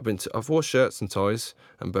 I've wore shirts and ties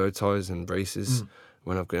and bow ties and braces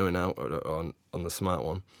when I'm going out on the smart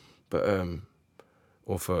one. But...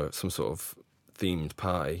 or for some sort of themed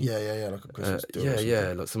party. Yeah, like a Christmas do.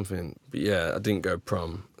 Yeah, like something. But yeah, I didn't go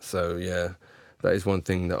prom, so yeah, that is one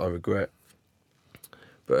thing that I regret.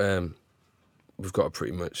 But we've got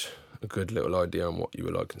pretty much a good little idea on what you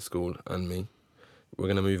were like in school and me. We're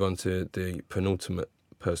going to move on to the penultimate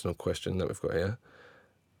personal question that we've got here.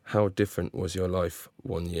 How different was your life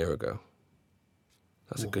 1 year ago?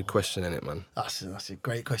 That's a good question, isn't it, man? That's a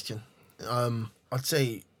great question. I'd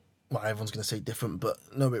say... Well, everyone's going to say different, but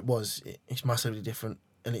no, it was. It's massively different,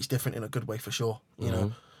 and it's different in a good way for sure.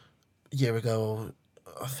 A year ago,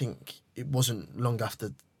 I think it wasn't long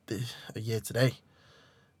after a year today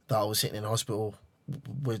that I was sitting in hospital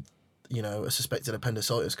with, you know, a suspected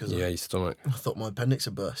appendicitis because Yeah, your stomach. I thought my appendix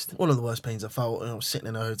had burst. One of the worst pains I felt, and I was sitting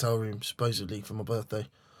in a hotel room supposedly for my birthday.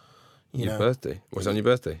 Your birthday? Was it on your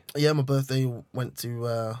birthday? Yeah, my birthday. Went to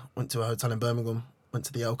a hotel in Birmingham. Went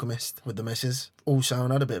to the Alchemist with the missus. All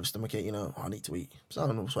sound had a bit of stomachache, you know. I need to eat.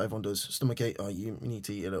 Sound, that's what everyone does. Stomachache, you need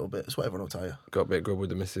to eat a little bit. That's what everyone will tell you. Got a bit of grub with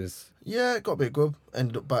the missus. Yeah, got a bit of grub.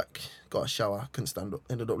 Ended up back, got a shower, couldn't stand up.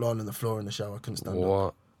 Ended up lying on the floor in the shower, couldn't stand up.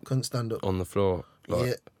 What? Couldn't stand up. On the floor? Like,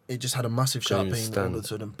 Yeah, it just had a massive sharp even pain. stand? All of a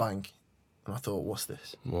sudden, bang. And I thought, what's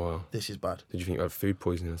this? Wow. This is bad. Did you think you had food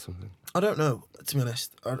poisoning or something? I don't know, to be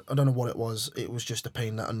honest. I don't know what it was. It was just a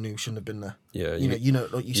pain that I knew shouldn't have been there. Yeah. You know,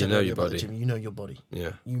 like you said know earlier your about the body. gym, you know your body.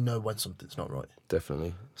 Yeah, You know when something's not right.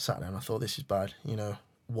 definitely. Sat there and I thought, this is bad. You know,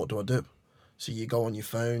 what do I do? So you go on your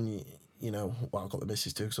phone, you know, well, I got the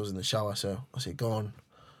missus too because I was in the shower. So I said, go on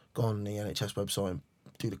the NHS website and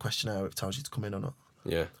do the questionnaire. It tells you to come in or not.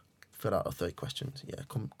 Yeah. Fill out the 30 questions. Yeah,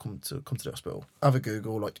 come to the hospital. Have a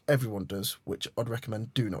Google like everyone does, which I'd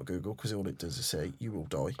recommend do not Google because all it does is say you will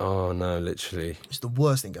die. Oh no, literally. It's the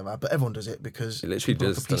worst thing ever, but everyone does it because It literally people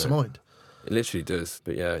does, have a peace of doesn't it? mind. It literally does.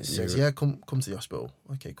 But yeah, It says, yeah, come to the hospital.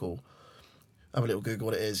 Okay, cool. Have a little Google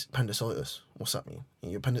what it is. Appendicitis. What's that mean?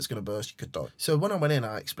 Your appendix is going to burst, you could die. So when I went in,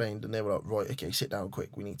 I explained, and they were like, right, okay, sit down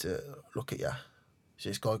quick. We need to look at you. So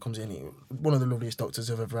this guy comes in, one of the loveliest doctors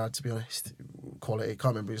I've ever had, to be honest. Quality,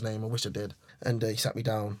 can't remember his name, I wish I did. And he sat me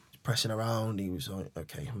down, pressing around. He was like,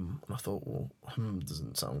 okay, And I thought, well,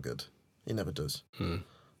 doesn't sound good. It never does.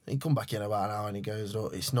 He come back in about an hour and he goes,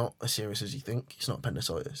 look, it's not as serious as you think. It's not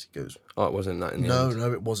appendicitis. He goes, Oh, it wasn't that in the end?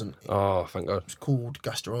 no, it wasn't. Oh, thank God. It's called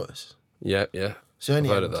gastritis. Yeah. So in I've the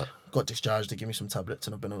heard end, of that. got discharged, they gave me some tablets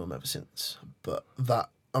and I've been on them ever since. But that,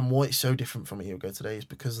 and why it's so different from a year ago today is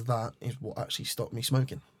because that is what actually stopped me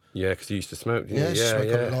smoking. Yeah, because you used to smoke, didn't Yeah, you?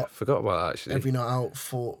 smoke a lot. Forgot about that, actually. Every night out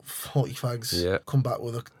for 40 fags, Yeah. come back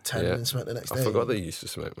with a 10 Yeah. and smoke the next day. I forgot that you used to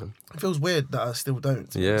smoke, man. It feels weird that I still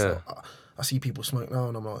don't. Yeah. It's like, I see people smoke now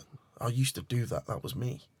and I'm like, I used to do that. That was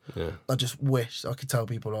me. Yeah. I just wish I could tell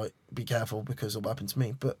people, like, be careful because of what happened to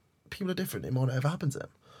me. But people are different. It might not ever happen to them.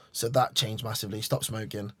 So that changed massively. Stop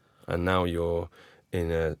smoking. And now you're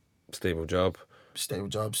in a stable job, Stable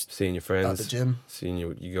jobs. seeing your friends, At the gym. seeing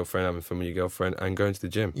your girlfriend, having fun with your girlfriend, and going to the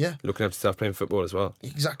gym. Yeah. Looking after yourself, playing football as well.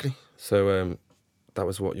 Exactly. So that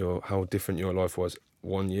was how different your life was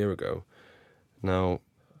 1 year ago. Now,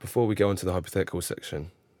 before we go into the hypothetical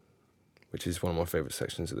section, which is one of my favourite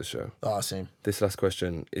sections of the show, Same. this last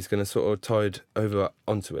question is going to sort of tide over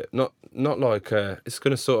onto it. Not like it's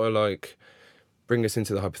going to sort of like bring us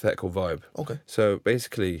into the hypothetical vibe. Okay. So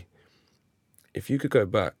basically, if you could go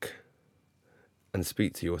back and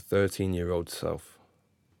speak to your 13-year-old self,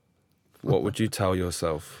 what would you tell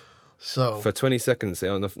yourself? So, For 20 seconds,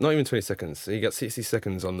 not even 20 seconds, so you get 60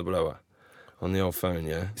 seconds on the blower, on the old phone,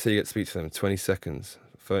 yeah? So you get to speak to them 20 seconds,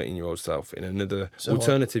 13-year-old self, in another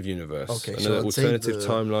alternative universe, okay, another so I'd say alternative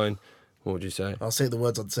timeline. What would you say? I'll say the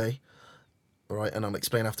words I'd say, all right, and I'll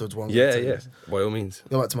explain afterwards what I'm Yeah, gonna tell yeah, you. by all means.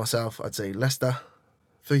 Go back to myself, I'd say Leicester,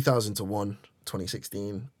 3,000 to 1,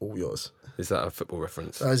 2016, all yours. Is that a football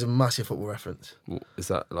reference? That is a massive football reference. Is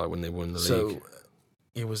that like when they won the So, league?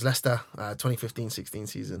 it was Leicester, 2015-16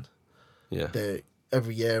 season. Yeah.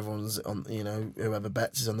 Every year, everyone's on, you know, whoever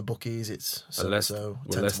bets is on the bookies. It's so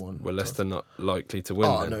 10 to 1. Were Leicester not likely to win?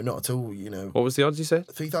 Oh, then? no, not at all, you know. What was the odds you said?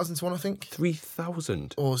 3,000 to 1, I think.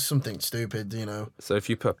 3,000. Or something stupid, you know. So if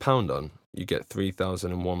you put £1 on, you get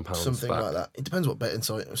 £3,001 Something back. like that. It depends what betting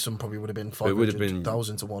site. Some probably would have been It would have been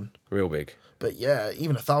 500,000 to 1. real big. But yeah,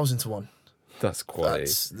 even 1,000 to 1. That's quality.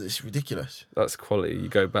 It's ridiculous. That's quality. You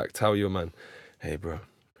go back, tell your man, hey bro,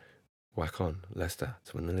 whack on Leicester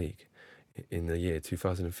to win the league in the year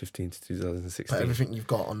 2015 to 2016. But everything you've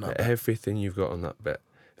got on that bet. Everything you've got on that bet,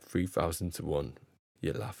 3,000 to 1.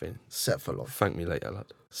 You're laughing. Set for life. Thank me later, lad.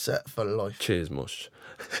 Set for life. Cheers, mush.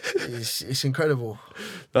 It's incredible.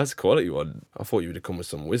 That's a quality one. I thought you would have come with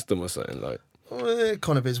some wisdom or something like. Well, it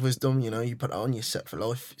kind of is wisdom, you know. You put it on, you're set for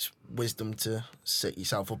life. It's wisdom to set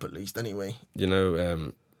yourself up at least, anyway. You know,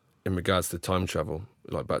 in regards to time travel,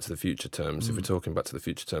 like Back to the Future terms, if we're talking Back to the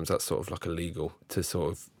Future terms, that's sort of like illegal to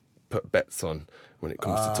sort of put bets on when it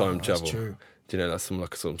comes to time travel. That's true. Do you know, that's some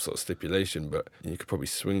sort of stipulation, but you could probably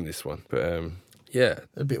swing this one. But yeah. There's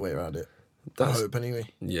a bit way around it. I That's, hope, anyway.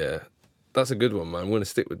 yeah. That's a good one, man. We're going to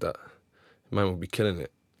stick with that. Man will be killing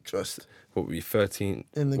it. Trust. What would be 13?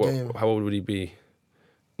 In the game. How old would he be?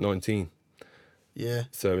 19. Yeah.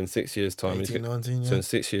 So in 6 years' time, 18, 19, yeah. So in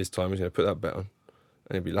 6 years' time, he's going to put that bet on,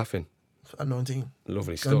 and he'll be laughing. At 19.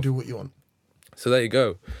 Lovely Go stuff. and do what you want. So there you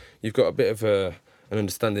go. You've got a bit of an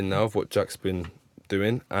understanding now of what Jack's been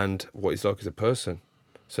doing and what he's like as a person.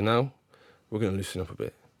 So now we're going to loosen up a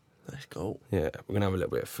bit. Let's go. Yeah, we're going to have a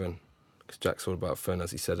little bit of fun. Because Jack's all about fun,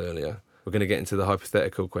 as he said earlier. We're going to get into the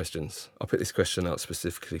hypothetical questions. I'll put this question out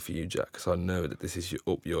specifically for you, Jack, because I know that this is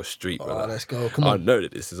up your street, brother. Oh, let's go. Come on. I know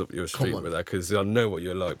that this is up your street, brother, because I know what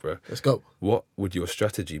you're like, bro. Let's go. What would your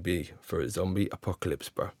strategy be for a zombie apocalypse,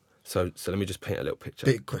 bro? So let me just paint a little picture.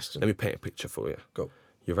 Big question. Let me paint a picture for you. Go.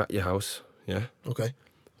 You're at your house, yeah? Okay.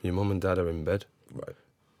 Your mum and dad are in bed. Right.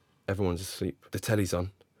 Everyone's asleep. The telly's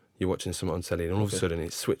on. You're watching something on telly, and all of a sudden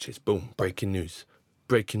it switches. Boom. Breaking news.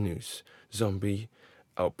 Breaking news. Zombie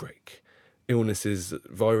outbreak. Illnesses,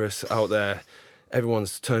 virus out there.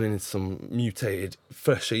 Everyone's turning into some mutated,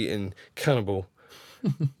 flesh-eating cannibal.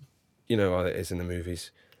 You know how it is in the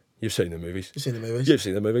movies. You've seen the movies. You've seen the movies? You've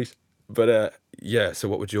seen the movies. But, yeah, so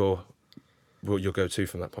what would your go-to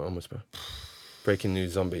from that point onwards, bro? Breaking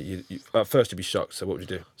news zombie. You, at first you'd be shocked, so what would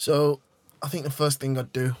you do? So, I think the first thing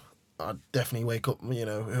I'd do, I'd definitely wake up, you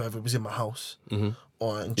know, whoever was in my house. Mm-hmm.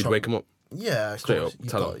 And You'd wake them up? Yeah, straight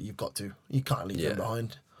course. up, You've got to. You can't leave them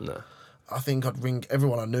behind. No. I think I'd ring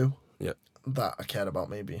everyone I knew. Yeah. That I cared about,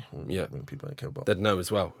 maybe. Yeah. Ring people I care about. They'd know as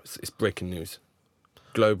well. It's breaking news.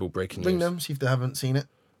 Global breaking Ring news. them, see if they haven't seen it.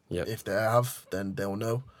 Yeah. If they have, then they'll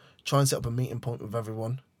know. Try and set up a meeting point with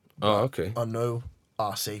everyone. Oh, okay. I know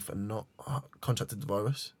are safe and not contracted the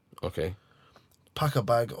virus. Okay. Pack a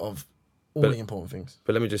bag of all the important things.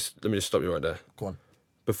 But let me just stop you right there. Go on.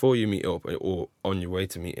 Before you meet up or on your way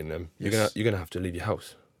to meeting them, Yes. you're gonna have to leave your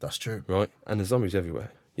house, That's true. right? And there's zombies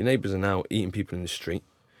everywhere. Your neighbours are now eating people in the street.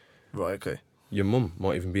 Right, okay. Your mum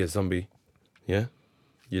might even be a zombie. Yeah.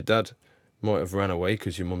 Your dad might have ran away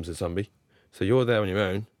because your mum's a zombie. So you're there on your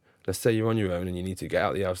own. Let's say you're on your own and you need to get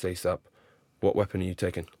out of the house ASAP. What weapon are you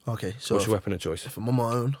taking? Okay, so What's your weapon of choice? if I'm on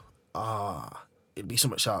my own, it'd be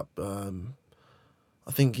something sharp.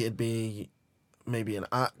 I think it'd be maybe an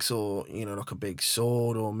axe or, you know, like a big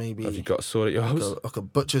sword or maybe Have you got a sword at your house? like a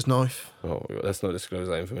butcher's knife. Oh, let's not disclose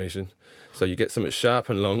that information. So you get something sharp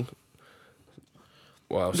and long.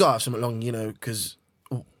 What else? You gotta have something long, you know, because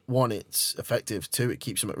one, it's effective. Two, it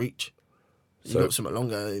keeps them at reach. You So, got something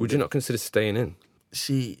longer. Would you not consider staying in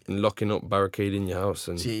See, and locking up, barricading your house,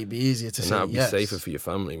 and it'd be easier to say that would be yes. safer for your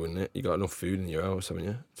family, wouldn't it? You got enough food in your house, haven't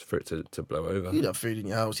you, for it to blow over? You'd have food in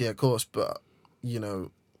your house, yeah, of course, but you know,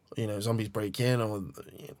 zombies break in or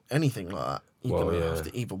anything like that. You're gonna have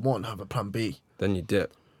to either one have a plan B. Then you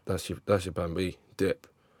dip. That's your plan B. Dip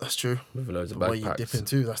That's true. with loads of Where you backpacks. dip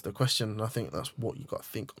into, that's the question. And I think that's what you got to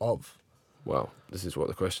think of. Wow, this is what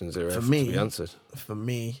the questions are For to me, be answered. For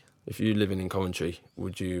me, If you're living in Coventry,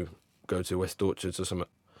 would you go to West Orchards or something?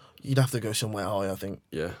 you'd have to go somewhere high, I think.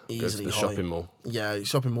 Yeah, Easily go to the high. shopping mall. Yeah,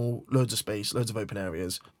 shopping mall, loads of space, loads of open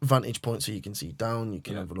areas, vantage points so you can see down, you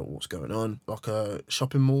can have a look what's going on. Like a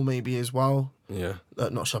shopping mall maybe as well. Yeah,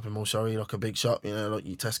 Not shopping mall, sorry, like a big shop, you know, like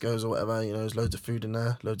your Tesco's or whatever, you know, there's loads of food in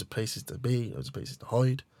there, loads of places to be, loads of places to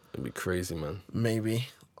hide. it'd be crazy, man. Maybe,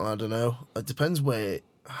 I don't know. It depends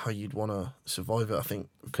how you'd want to survive it, I think.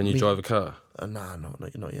 Can you drive a car? Nah, not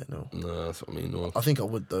yet, no. No, that's what I mean. No. I think I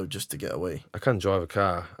would though, just to get away. I can drive a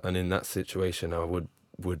car, and in that situation, I would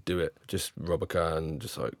do it. Just rob a car and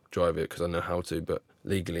just like drive it because I know how to. But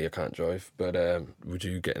legally, I can't drive. But would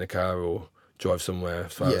you get in a car or drive somewhere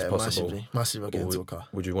as far as possible? Massively, I'd get Or into a car.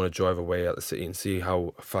 Would you want to drive away out the city and see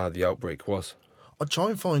how far the outbreak was? I'd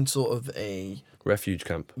try and find sort of a Refuge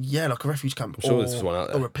camp. like a refuge camp. I'm sure there's one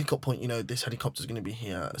out there. Or a pickup point, you know, this helicopter's going to be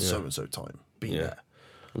here at so and so time. Be there.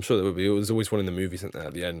 I'm sure there would be. There's always one in the movies, isn't there?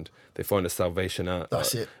 At the end, they find a Salvation Army.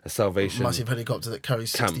 That's it. A Salvation Massive helicopter that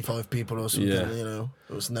carries camp. 65 people or something, you know.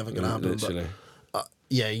 It was never going to happen. Literally. But,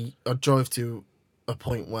 I'd drive to a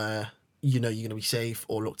point where, you know, you're going to be safe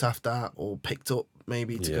or looked after or picked up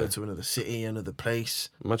maybe to go to another city, another place.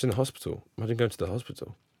 Imagine the hospital. Imagine going to the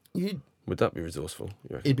hospital. Would that be resourceful?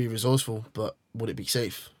 You reckon? It'd be resourceful, but would it be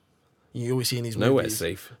safe? You always see in these Nowhere's movies.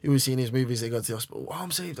 safe. You always see in these movies they go to the hospital. Oh,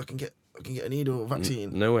 I'm saved. I can get a needle or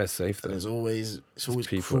vaccine. Nowhere's safe. And Though. it's always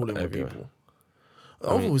people crawling with everywhere. people.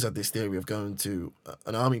 I've always had this theory of going to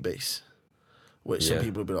an army base, which some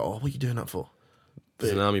people would be like, "Oh, what are you doing that for?"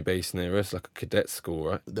 There's an army base near us, like a cadet school,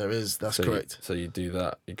 right? There is. That's So correct. So you do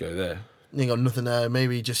that. You go there. You got nothing there.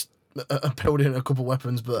 Maybe just build in a couple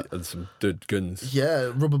weapons, but And some good guns.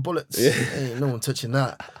 yeah, rubber bullets. Ain't no one touching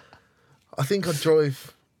that. I think I'd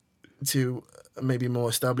drive to maybe more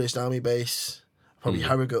established army base, probably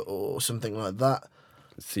Harrogate or something like that.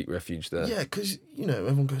 Seek refuge there. Yeah, because, you know,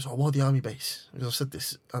 everyone goes, "Oh, why the army base?" Because I've said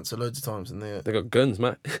this answer loads of times, and They got guns,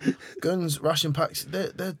 mate. guns, ration packs,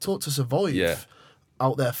 they're taught to survive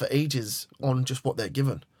out there for ages on just what they're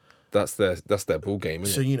given. That's their ball game,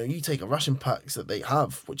 isn't So, it? you take a ration packs that they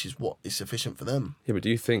have, which is what is sufficient for them. Yeah, but do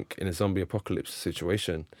you think in a zombie apocalypse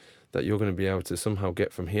situation that you're going to be able to somehow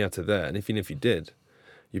get from here to there? And even if you did,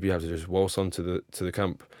 you'd be able to just waltz onto the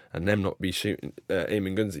camp and them not be shooting,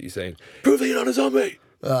 aiming guns at you saying, "Prove that you're not a zombie."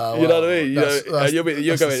 You know what I mean? And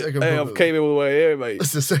you're going, "Hey, I've came all the way here, mate.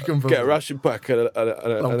 That's the second problem. Get a ration pack and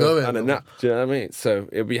a nap." Do you know what I mean? So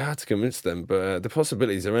it'll be hard to convince them, but the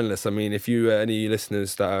possibilities are endless. I mean, if you any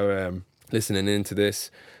listeners that are listening into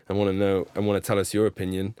this and want to tell us your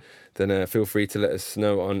opinion, then feel free to let us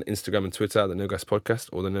know on Instagram and Twitter, the No Gas Podcast,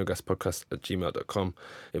 or the nogaspodcast@gmail.com.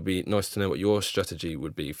 It'd be nice to know what your strategy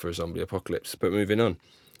would be for a zombie apocalypse. But moving on,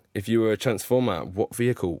 if you were a Transformer, what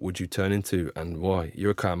vehicle would you turn into and why?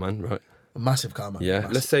 You're a car man, right? A massive car, man. Yeah.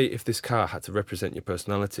 Massive. Let's say if this car had to represent your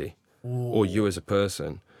personality or you as a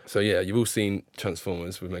person. So yeah, you've all seen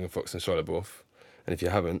Transformers with Megan Fox and Shia LaBeouf, and if you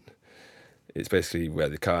haven't, it's basically where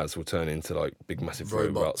the cars will turn into like big, massive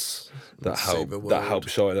robots that help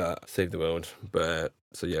Shia save the world. But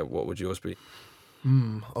so yeah, what would yours be?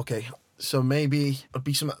 Okay, so maybe I'd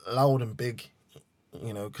be something loud and big,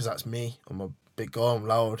 because that's me. I'm a big guy. I'm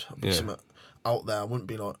loud. I'd be something out there. I wouldn't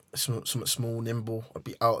be like something small, nimble. I'd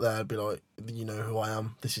be out there. I'd be like, you know who I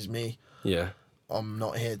am. This is me. Yeah. I'm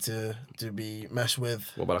not here to be messed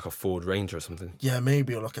with. What about like a Ford Ranger or something? Yeah,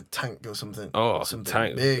 maybe, or like a tank or something. Oh, something a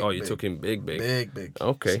tank. Big, you're talking big. Big.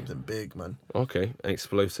 Okay. Something big, man. Okay,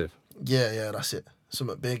 explosive. Yeah, that's it.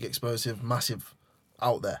 Something big, explosive, massive,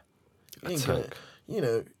 out there. A tank. You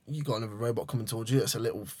got another robot coming towards you. That's a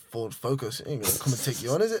little Ford Focus. It ain't gonna come and take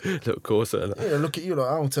you on, is it? Little Corsair. Look at you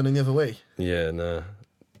like I'm turning the other way. Yeah, no,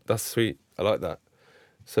 that's sweet. I like that.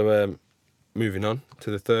 So, moving on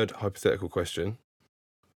to the third hypothetical question,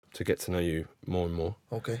 to get to know you more and more.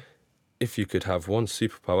 Okay. If you could have one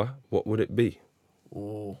superpower, what would it be?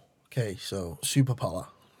 Oh, okay. So superpower.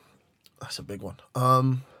 That's a big one.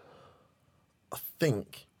 I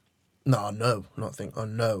think. No, not think. I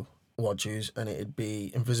know what I'd choose, and it'd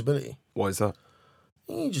be invisibility. Why is that?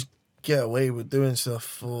 You just get away with doing stuff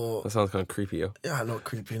for. That sounds kind of creepy, yo. Yeah, not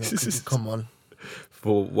creepy. Come on.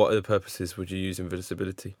 For what other purposes would you use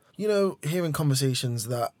invisibility? Hearing conversations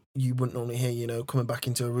that you wouldn't normally hear, coming back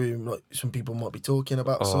into a room, like some people might be talking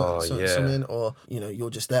about something, or, you're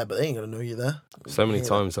just there, but they ain't going to know you're there. So many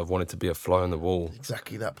times I've wanted to be a fly on the wall.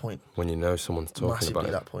 Exactly that point. When you know someone's talking Massively about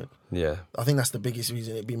it. that point. Yeah. I think that's the biggest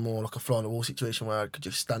reason. It'd be more like a fly on the wall situation where I could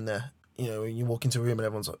just stand there. When you walk into a room and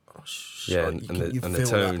everyone's like, oh, shit. Yeah, like, and the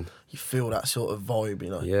tone. You feel that sort of vibe,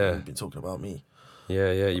 Yeah. You've been talking about me.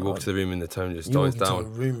 Yeah. You walk to the room and the tone just dies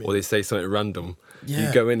down. Or they say something random. Yeah.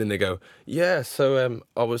 You go in and they go, yeah, so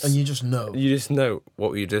I was... And you just know. You just know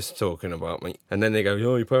what were you just talking about, mate. And then they go,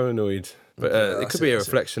 oh, you're paranoid. But it could be a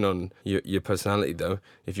reflection on your personality, though.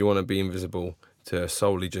 If you want to be invisible to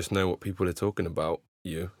solely just know what people are talking about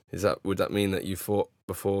you, would that mean that you thought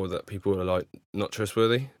before that people are, like, not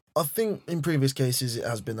trustworthy? I think in previous cases it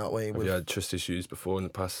has been that way. Have you had trust issues before in the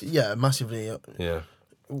past? Yeah, massively. Yeah.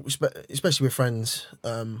 Especially with friends,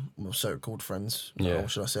 so-called friends, yeah. Or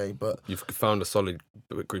should I say? But you've found a solid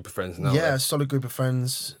group of friends now. Yeah, a solid group of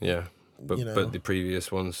friends. Yeah, but the previous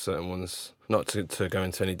ones, certain ones, not to go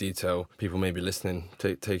into any detail. People may be listening.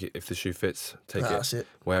 Take it if the shoe fits. That's it.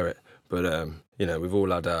 Wear it. But we've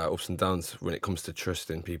all had our ups and downs when it comes to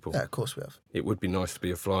trusting people. Yeah, of course we have. It would be nice to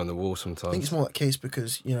be a fly on the wall sometimes. I think it's more that case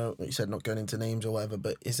because like you said, not going into names or whatever,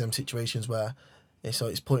 but it's them situations where. It's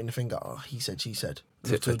like it's pointing the finger. Oh, he said, she said.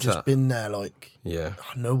 To have just been there, like. Yeah.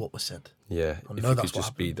 I know what was said. Yeah. I know if that's you what could just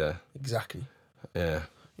happened. be there. Exactly. Yeah.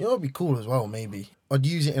 It'd be cool as well. Maybe I'd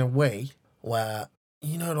use it in a way where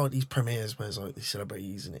like these premieres where it's like these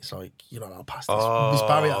celebrities and it's like I'll pass this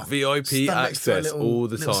barrier. VIP access all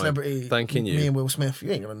the time. Celebrity, thanking you. Me and Will Smith. You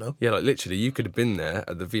ain't gonna know. Yeah, like literally, you could have been there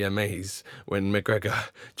at the VMAs when McGregor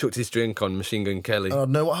chucked his drink on Machine Gun Kelly. I'd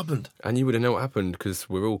know what happened. And you would have known what happened because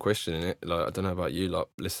we're all questioning it. Like I don't know about you, like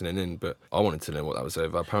listening in, but I wanted to know what that was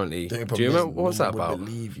over. Apparently, do you remember what was that about? I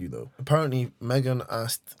believe you though. Apparently, Megan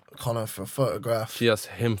asked Connor for a photograph. She asked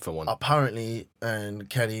him for one. Apparently, and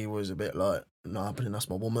Kelly was a bit like, "Not happening. That's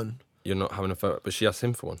my woman." You're not having a photo, but she asked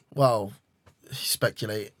him for one. Well,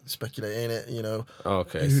 speculating it, Oh,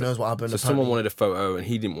 okay. Who knows what happened? So someone wanted a photo and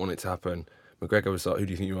he didn't want it to happen. McGregor was like, "Who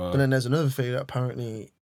do you think you are?" But then there's another thing that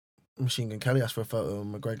apparently Machine Gun Kelly asked for a photo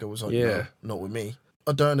and McGregor was like, "No, not with me."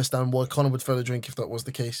 I don't understand why Conor would throw the drink if that was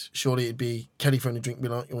the case. Surely it'd be Kelly throwing the drink and be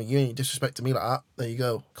like, well, you ain't disrespecting me like that. There you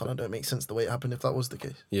go. Conor don't make sense the way it happened if that was the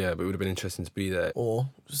case. Yeah, but it would have been interesting to be there. Or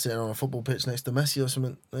sitting on a football pitch next to Messi or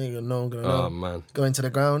something. There you go. No one gonna know. Oh, man. Go into the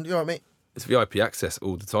ground. You all right, mate? It's VIP access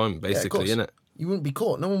all the time, basically, isn't it? You wouldn't be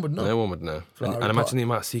caught. No one would know. No one would know. For like And Harry imagine Potter. the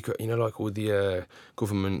amount of secret, like all the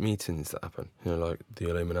government meetings that happen, like the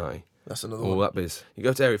Illuminati, That's another all one. that biz. You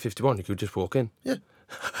go to Area 51, you could just walk in. Yeah.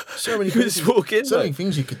 So many You could things. just walk in, So many mate.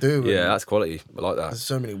 things you could do. Yeah, and that's quality. I like that. There's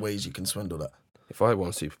so many ways you can swindle that. If I had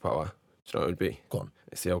one superpower, do you know what it would be? Go on.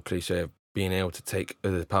 It's the old cliche of being able to take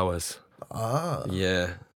other powers. Ah.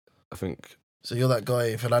 Yeah, I think So you're that guy,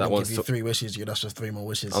 if Aladdin one's give you 3 wishes, you'd ask for 3 more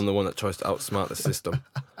wishes. I'm the one that tries to outsmart the system.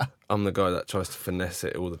 I'm the guy that tries to finesse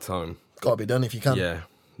it all the time. Gotta be done if you can. Yeah.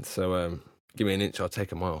 So give me an inch, I'll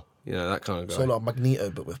take a mile. That kind of guy. So like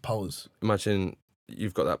Magneto, but with powers. Imagine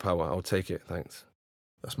you've got that power. I'll take it. Thanks.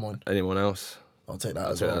 That's mine. Anyone else? I'll take that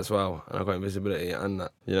I'll as take well. that as well. And I've got invisibility and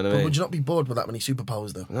that. You know what I But mean? would you not be bored with that many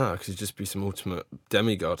superpowers though? No, because you'd just be some ultimate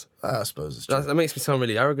demigod. I suppose it's true. That makes me sound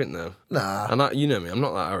really arrogant though. Nah. And you know me, I'm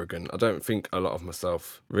not that arrogant. I don't think a lot of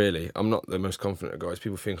myself, really. I'm not the most confident of guys.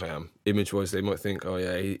 People think I am. Image-wise, they might think, oh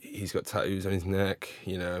yeah, he's got tattoos on his neck,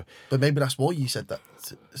 But maybe that's why you said that.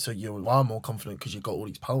 So you are more confident because you've got all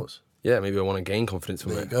these powers. Yeah, maybe I want to gain confidence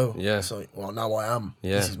from There it. you go. Yeah, So, well, now I am.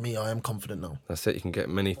 Yeah. This is me. I am confident now. that's it. You can get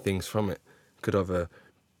many things from it. Could either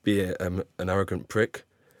be an arrogant prick,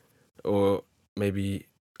 or maybe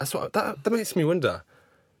that makes me wonder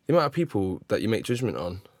the amount of people that you make judgment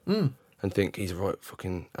on and think he's a right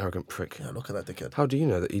fucking arrogant prick. Yeah, look at that dickhead. How do you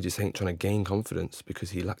know that he just ain't trying to gain confidence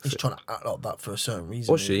because he lacks He's it? trying to act like that for a certain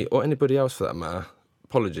reason. Or she, or anybody else for that matter.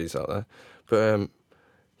 Apologies out there. But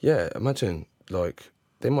yeah, imagine like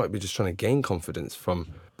they might be just trying to gain confidence from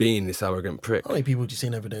being this arrogant prick. How many people do you see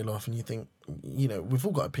in everyday life and you think, we've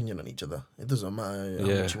all got opinion on each other. It doesn't matter how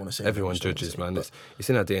much you want to say. Everyone how much you want to judges, say, man. but It's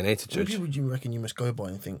in our DNA to how many judge. people do you reckon you must go by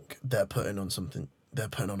and think they're putting on something? They're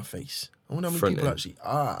putting on a face. I wonder how many Fronting. people actually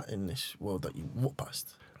are in this world that you walk past.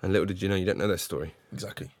 And little did you know, you don't know their story.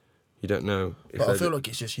 Exactly. You don't know. But I feel like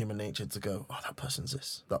it's just human nature to go, oh, that person's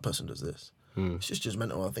this. That person does this. It's just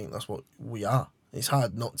judgmental. I think that's what we are. It's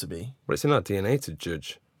hard not to be. Well, it's in our DNA to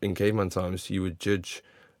judge. In caveman times, you would judge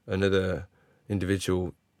another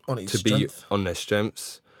individual On its to strength. be on their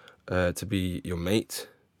strengths, to be your mate.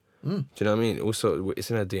 Do you know what I mean? Also,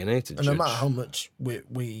 it's in our DNA to And judge. no matter how much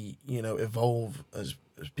we evolve as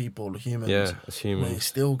people, humans, Yeah, as humans. we're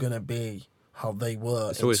still going to be how they were.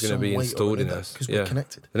 It's always going to be installed in us. because we're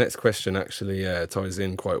connected. The next question actually ties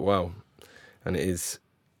in quite well, and it is,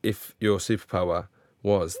 if your superpower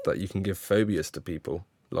was that you can give phobias to people,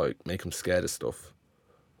 like make them scared of stuff,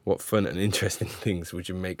 what fun and interesting things would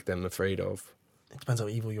you make them afraid of? It depends how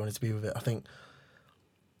evil you wanted to be with it. I think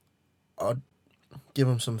I'd give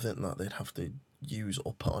them something that they'd have to use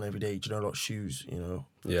or put on every day. Do you know, like shoes,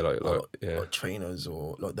 Yeah, like trainers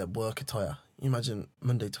or like their work attire. You imagine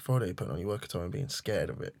Monday to Friday putting on your work attire and being scared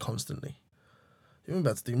of it constantly. You wouldn't be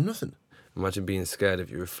able to do nothing. Imagine being scared of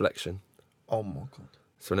your reflection. Oh my God.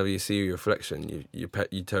 So whenever you see your reflection, you're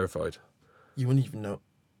terrified. You wouldn't even know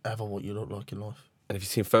ever what you look like in life. And if you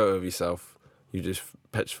see a photo of yourself, you just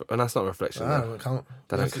petrified. And that's not a reflection. Nah, though. it can't.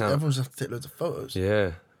 That don't count. Everyone's have to take loads of photos.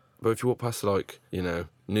 Yeah. But if you walk past, like,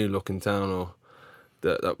 New Look in town or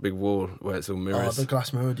that big wall where it's all Oh, mirrors. the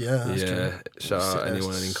glass mirrored, yeah. That's Yeah. true. Shout Sit out there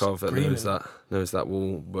anyone in Cov that screaming. knows that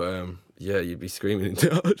wall. But yeah, you'd be screaming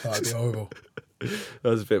into it. That'd be horrible. That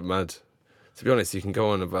was a bit mad. To be honest, you can go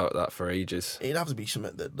on about that for ages. It'd have to be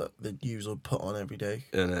something that they'd use or put on every day,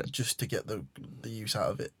 Innit? just to get the use out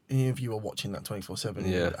of it. Even if you were watching that 24/7,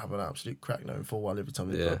 Yeah. you'd have an absolute crack knowing full well every time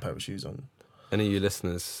they put Yeah. a pair of shoes on. Any of you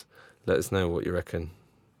listeners, let us know what you reckon.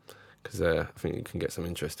 Because I think you can get some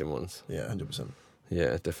interesting ones. Yeah, 100%.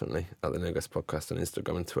 Yeah, definitely. At the No Gas Podcast on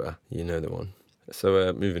Instagram and Twitter. You know the one.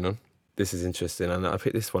 So moving on. This is interesting. And I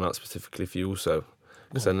picked this one out specifically for you also.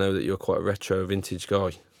 Because I know that you're quite a retro vintage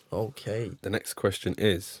guy. Okay. The next question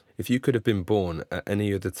is, if you could have been born at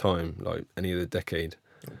any other time, like any other decade,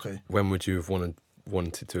 Okay. when would you have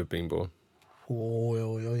wanted to have been born?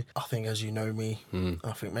 Oi. I think, as you know me,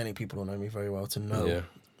 I think many people will know me very well to know. Yeah.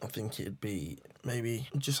 I think it'd be maybe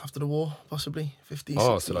just after the war, possibly 50s.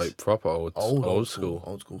 Oh, 60s. so like proper old school.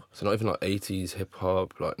 Old school. So not even like 80s hip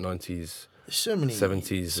hop, like 90s. There's so many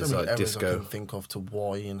 70s so is many like eras disco. I can think of to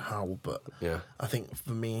why and how, but Yeah, I think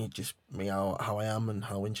for me, just me how I am and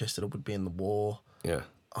how interested I would be in the war. yeah.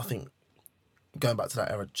 I think going back to that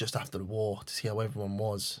era just after the war to see how everyone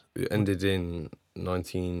was. It ended in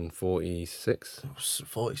 1946. It was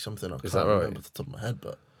 40 something. I Is can't that right? remember off the top of my head,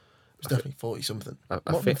 but it was definitely 40 something. I Might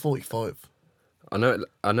have been think 45. I know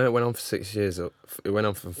it went on for 6 years. It went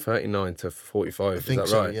on from 39 to 45. I think Is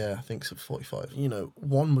that so, right? yeah, I think so, 45.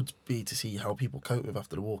 One would be to see how people cope with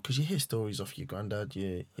after the war, because you hear stories of your granddad,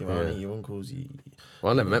 your auntie, your uncles,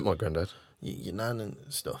 Well, I never met my granddad. your nan and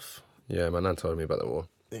stuff. Yeah, my nan told me about the war.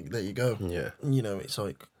 There you go. Yeah. It's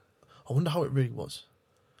like, I wonder how it really was.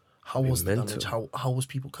 How was the damage? mental. How was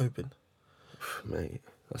people coping? Mate,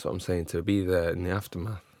 that's what I'm saying, to be there in the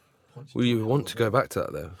aftermath. Will you want to go back to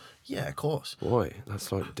that, though? Yeah, of course. Why?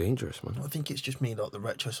 That's, like, dangerous, man. I think it's just me, like the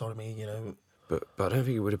retro side of me, you know. But I don't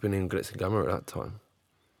think it would have been in glitz and glamour at that time.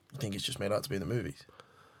 I think it's just made out to be in the movies.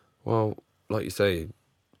 Well, like you say,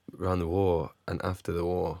 around the war and after the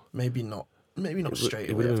war, Maybe not straight away.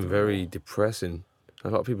 it would have after been the war. very depressing. A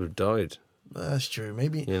lot of people have died, That's true.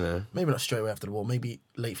 Maybe not straight away after the war. Maybe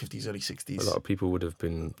late 50s, early 60s. A lot of people would have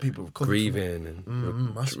been people grieving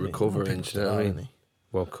and recovering. Do you know what I mean?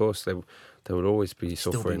 Well, of course, they would always be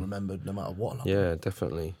Still suffering. be remembered no matter what. Yeah,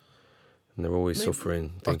 definitely. And they're always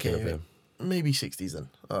suffering, thinking of him. Maybe 60s then.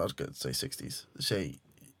 I was going to say 60s. Say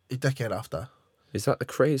a decade after. Is that the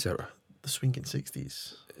craze era? The swinging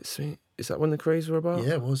 60s. Is that when the craze were about?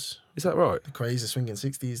 Yeah, it was. Is that right? The craze, the swinging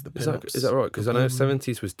 60s, the Is pin-ups. that right? Because I know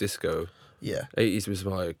 70s was disco. Yeah. 80s was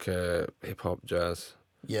like hip-hop, jazz.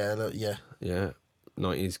 Yeah. Yeah.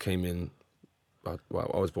 90s came in. I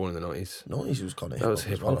was born in the 90s. 90s was kind of hip-hop. That was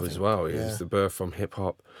hip-hop as well. It Yeah. was the birth from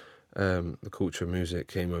hip-hop. The culture of music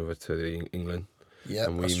came over to England. Yeah,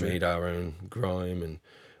 and we made our own grime and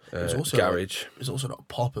garage. It was also not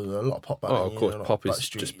pop. There was a lot of pop back Oh, then, of course, like pop is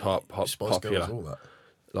Backstreet, just popular. Girls, all that.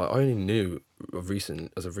 Like, I only knew of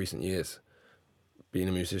recent years, being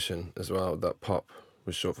a musician as well, that pop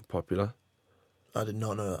was short for popular. I did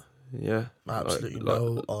not know that. Yeah. Absolutely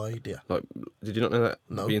no idea. Like, did you not know that?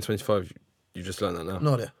 No. Being 25, you just learned that now?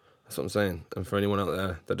 No idea. That's what I'm saying. And for anyone out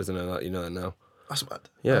there that doesn't know that, you know that now. That's mad.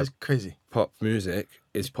 Yeah. That is crazy. Pop music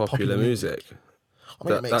is popular music. I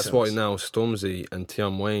mean, it makes That's sense. why now Stormzy and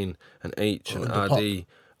Tion Wayne and H and and the RD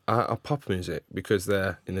are pop music, because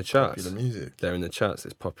they're in the charts. Popular music. They're in the charts.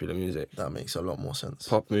 It's popular music. That makes a lot more sense.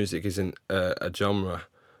 Pop music isn't a genre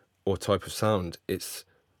or type of sound. It's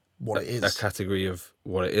What it is. a category of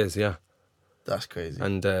what it is, yeah. That's crazy.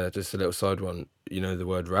 And just a little side one, you know the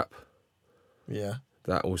word rap? Yeah.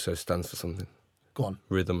 That also stands for something. Go on.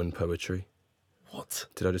 Rhythm and poetry. What?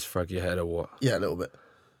 Did I just frag your head or what? Yeah, a little bit.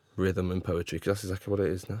 Rhythm and poetry, because that's exactly what it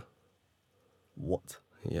is now. What?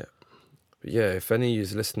 Yeah. But yeah, if any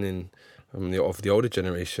is listening of the older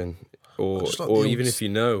generation, or even if you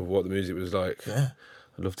know what the music was like, Yeah.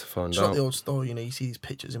 I'd love to find Just out. like the old story, you know, you see these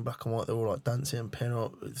pictures in black and white, they're all like dancing, pin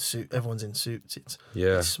up, suit, everyone's in suits, it's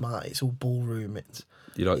smart, it's all ballroom,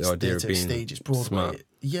 You like the idea of being stage, it's Broadway. smart.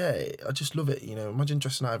 Yeah, I just love it, you know, imagine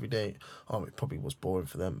dressing out every day. Oh, it probably was boring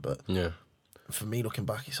for them, but Yeah. for me looking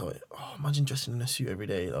back, it's like, imagine dressing in a suit every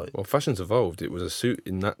day. Like, Well, fashion's evolved. It was a suit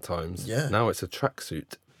in that times. Yeah. Now it's a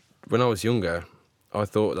tracksuit. When I was younger, I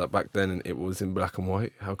thought that back then it was in black and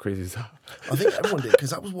white. How crazy is that? I think everyone did,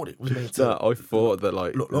 because that was what it was made to. No, I thought that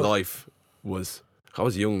look. life was. I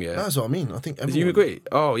was young, yeah. That's what I mean. I think Do everyone. you agree?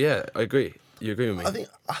 Oh yeah, I agree. You agree with me?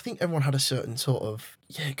 I think everyone had a certain sort of,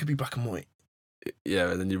 it could be black and white.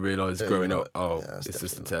 Yeah, and then you realise Yeah, growing you know, up, oh, yeah, it's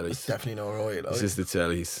just the definitely It's tellies. definitely not right. Like, It's just the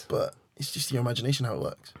tellies. but it's just your imagination how it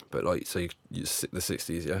works. But like, so you the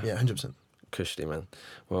 60s, yeah? Yeah, 100%. Cushy, man.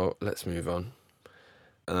 Well, let's move on.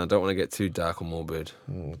 And I don't want to get too dark or morbid,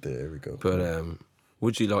 Oh, there we go. but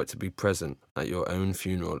would you like to be present at your own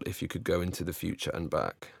funeral if you could go into the future and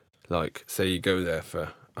back? Like, say you go there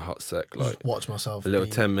for a hot sec, like Just watch myself a little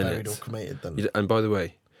be 10 buried minutes. or cremated then. And by the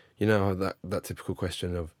way, you know how that typical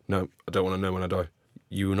question of, no, I don't want to know when I die.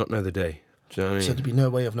 You will not know the day. Do you know what I So mean? there'd be no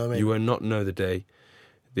way of knowing. You will not know the day.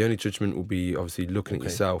 The only judgment will be obviously looking at Okay.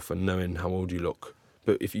 yourself and knowing how old you look.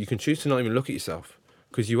 But if you can choose to not even look at yourself,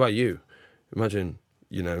 because you are you. Imagine,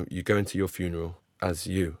 you know, you go into your funeral as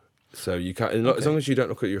you. So you can't, as long as you don't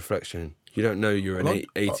look at your reflection, you don't know you're an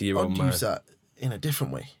 80-year-old I'd man. use that in a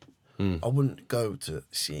different way. Mm. I wouldn't go to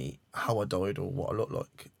see how I died or what I look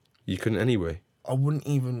like. You couldn't anyway. I wouldn't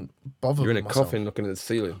even bother You're in with a myself. coffin looking at the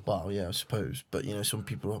ceiling. Well, yeah, I suppose. But, you know, some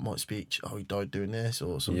people might speak, he died doing this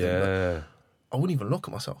or something. Yeah. But I wouldn't even look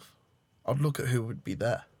at myself. I'd look at who would be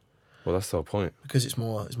there. Well, that's the whole point. Because it's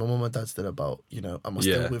my mum and dad still about, you know, am I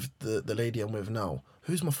still with the lady I'm with now?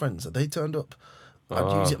 Who's my friends? Have they turned up?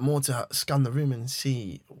 I'd use it more to scan the room and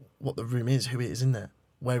see what the room is, who it is in there.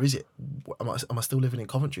 Where is it? Am I still living in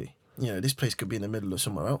Coventry? You know, this place could be in the middle of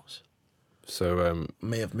somewhere else. So,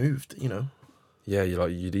 May have moved, you know. yeah,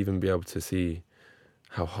 you'd even be able to see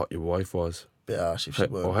how hot your wife was. Bit harsh if she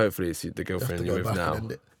were. Or hopefully it's the You have girlfriend to you're go with back now. and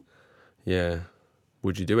end it. Yeah.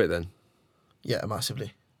 Would you do it then? Yeah,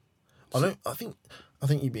 massively. I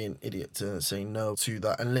think you'd be an idiot to say no to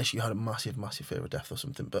that unless you had a massive, massive fear of death or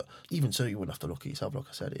something. But even so, you wouldn't have to look at yourself. Like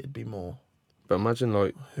I said, it'd be more But imagine,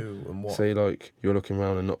 like, who and what. say, like, you're looking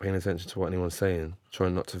around and not paying attention to what anyone's saying,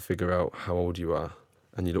 trying not to figure out how old you are.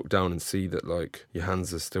 and you look down and see that like your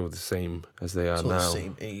hands are still the same as they are sort now. of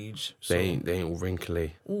same age. They ain't all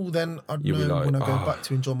wrinkly. Oh, then I'd You'll be know like, when I go "Oh." back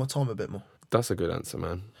to enjoy my time a bit more. That's a good answer,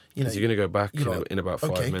 man. You know, Because you're going to go back you're like, in about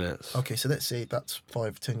 5 minutes. Okay, so let's say that's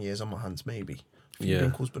 5-10 years on my hands, maybe. A few Yeah.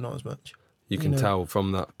 wrinkles, but not as much. You can tell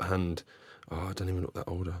from that hand, I don't even look that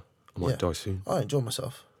older. I might die soon. I enjoy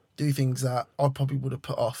myself. Do things that I probably would have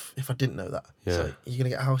put off if I didn't know that. Yeah. So, you're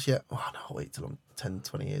going to get a house yet? Oh, no, I'll wait till I'm 10,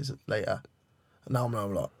 20 years later. And now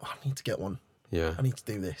I'm like, I need to get one. Yeah. I need to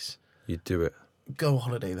do this. You'd do it. Go on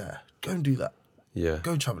holiday there. Go and do that. Yeah.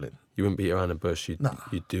 Go travelling. You wouldn't beat around a bush.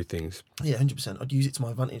 You'd do things. Yeah, 100%. I'd use it to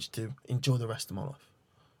my advantage to enjoy the rest of my life.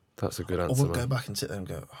 That's a good answer, I wouldn't man. go back and sit there and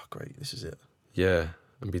go, oh, great, this is it. Yeah,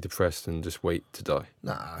 and be depressed and just wait to die.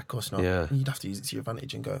 Nah, of course not. Yeah. You'd have to use it to your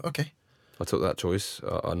advantage and go, okay, I took that choice.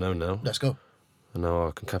 I know now. let's go. And now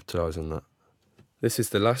I can capitalise on that. This is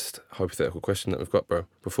the last hypothetical question that we've got, bro,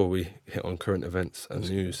 before we hit on current events and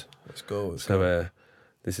news. Let's go. So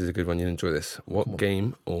this is a good one. You'll enjoy this. What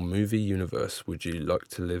game or movie universe would you like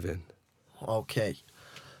to live in? Okay.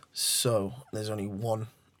 So, there's only one.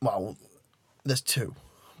 Well, there's two.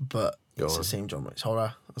 But it's the same genre. It's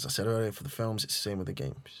horror. As I said earlier, for the films, it's the same with the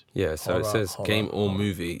games. Yeah, so it says horror, game or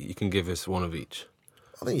movie. You can give us one of each.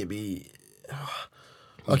 I think it'd be...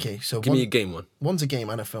 Okay, so Give me a game one. One's a game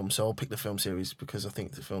and a film, so I'll pick the film series because I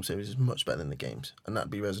think the film series is much better than the games, and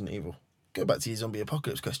that'd be Resident Evil. Go back to your zombie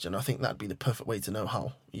apocalypse question. I think that'd be the perfect way to know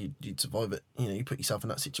how you'd survive it. You know, you put yourself in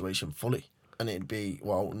that situation fully, and it'd be,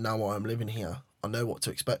 well, now I'm living here, I know what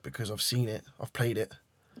to expect because I've seen it, I've played it.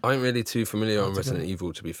 I ain't really too familiar on Resident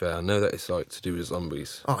Evil, to be fair. I know that it's like to do with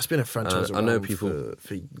zombies. Oh, it's been a franchise I around know people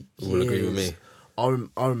for years. will agree with me.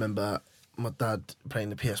 I remember my dad playing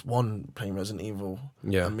the PS1, playing Resident Evil,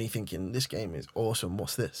 and me thinking, this game is awesome,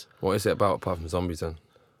 what's this? What is it about apart from zombies then?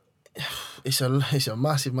 It's a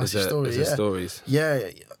massive story. Is it stories? Yeah,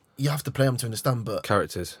 you have to play them to understand, but...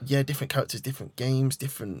 Characters? Yeah, different characters, different games,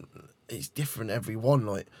 it's different every one,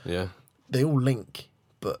 like... Yeah. They all link,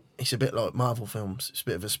 but it's a bit like Marvel films. It's a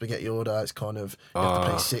bit of a spaghetti order. It's kind of, you have to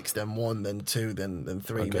play 6, then 1, then 2, then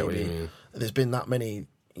 3, get what you maybe. mean. There's been that many,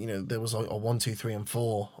 you know, there was like a 1, 2, 3 and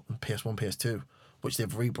 4 on PS1, PS2, which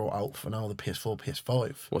they've re-brought out for now the PS4,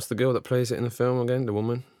 PS5. What's the girl that plays it in the film again? The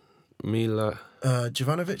woman? Mila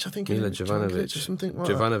Jovanovic, I think. Mila Jovanovic. Or something like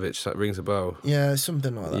Jovanovic, that rings a bell. Yeah,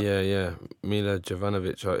 something like that. Yeah. Mila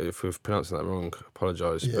Jovanovic. If we've pronounced that wrong,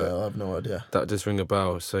 apologise. Yeah, but I have no idea. that does ring a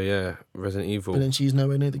bell. So yeah, Resident Evil. But then she's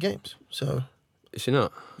nowhere near the games, so Is she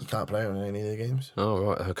not? you can't play her in any of the games. Oh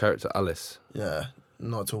right, her character Alice. Yeah,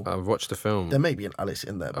 not at all. I've watched the film. There may be an Alice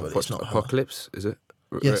in there, but I've it's watched not her. Apocalypse. Is it?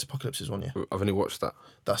 Yes, Apocalypse is one, yeah. I've only watched that.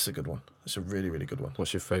 That's a good one. It's a really, really good one.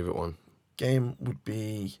 What's your favourite one? Game would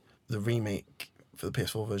be the remake for the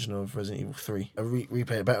PS4 version of Resident Evil 3. I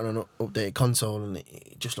replayed it better on an updated console, and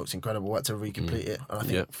it just looks incredible. I had to recomplete it, and I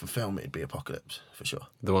think for film it'd be Apocalypse for sure.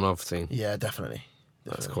 The one I've seen. Yeah, definitely.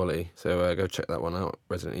 That's quality. So go check that one out.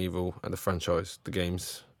 Resident Evil and the franchise, the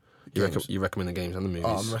games. You recommend the games and the movies?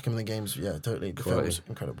 Oh, I'm recommending the games. Yeah, totally. The film's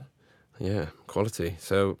incredible. Yeah, quality.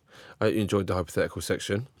 So I hope you enjoyed the hypothetical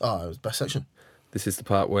section. Oh, it was best section. This is the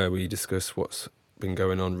part where we discuss what's been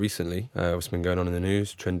going on recently, what's been going on in the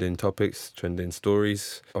news, trending topics, trending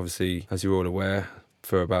stories. Obviously, as you're all aware,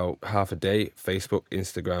 for about half a day, Facebook,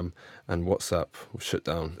 Instagram and WhatsApp were shut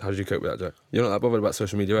down. How did you cope with that, Jack? You're not that bothered about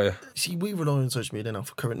social media, are you? See, we rely on social media now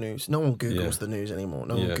for current news. No one Googles the news anymore.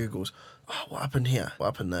 No one Googles, oh, what happened here? What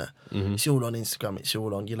happened there? Mm-hmm. It's all on Instagram. It's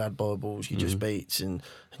all on your lad Bibles, your Just Baits, and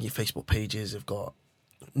your Facebook pages have got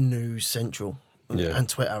News Central. And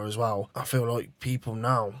Twitter as well. I feel like people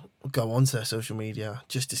now go onto their social media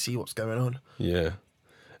just to see what's going on. Yeah.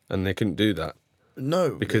 And they couldn't do that.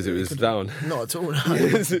 No. Because it was down. Not at all.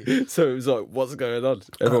 No. So it was like, what's going on?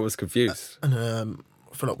 Everyone was confused. And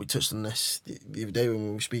I feel like we touched on this the other day when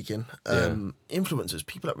we were speaking. Influencers,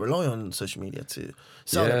 people that rely on social media to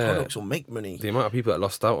sell their products or make money. The amount of people that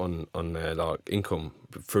lost out on their like income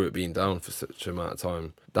through it being down for such an amount of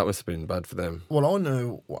time, that must have been bad for them. Well,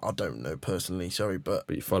 I don't know personally, sorry, but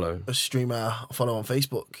you follow a streamer I follow on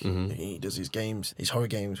Facebook. Mm-hmm. He does his games, his horror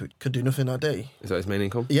games, which could do nothing that day. Is that his main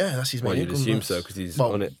income? Yeah, that's his main income. You'd assume so because he's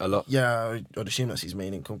on it a lot. Yeah, I'd assume that's his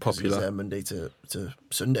main income because he's there Monday to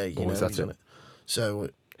Sunday. He's on it. So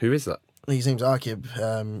who is that? His name's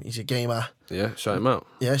Arkib. He's a gamer. Yeah, shout him out.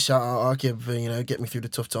 Yeah, shout out Arkib. Get me through the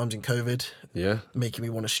tough times in COVID. Yeah, making me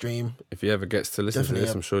want to stream. If he ever gets to listen to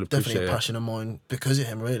this, I'm sure he'll appreciate it. Definitely a passion of mine because of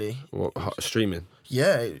him, really. What, streaming?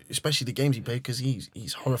 Yeah, especially the games he played because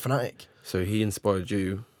he's horror fanatic. So he inspired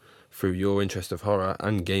you through your interest of horror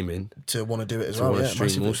and gaming to want to do it as well. To want to stream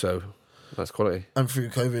massively. also. That's quality. And through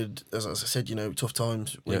COVID, as I said, tough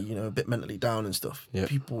times where, a bit mentally down and stuff.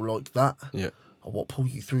 People like that are what pull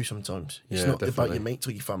you through sometimes. It's not definitely about your mates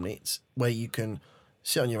or your family. It's where you can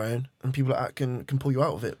sit on your own and people like that can pull you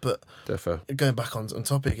out of it. But going back on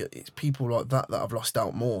topic, it's people like that have lost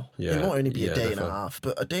out more. Yeah, it might only be a day definitely. and a half,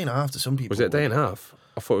 but a day and a half to some people. Was it a day and a half?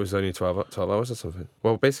 I thought it was only 12 hours or something.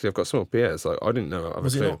 Well, basically, I've got some up here. It's like, I didn't know.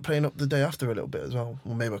 Was it not playing up the day after a little bit as well?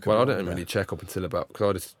 Well, maybe I could. Well, I didn't really check up until about,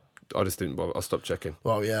 because I just didn't bother. I stopped checking.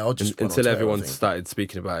 Well, yeah, I'll just until everyone started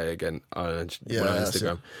speaking about it again on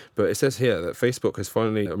Instagram. But it says here that Facebook has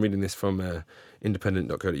finally, I'm reading this from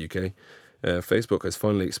independent.co.uk, Facebook has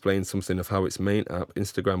finally explained something of how its main app,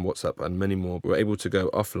 Instagram, WhatsApp and many more were able to go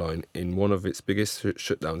offline in one of its biggest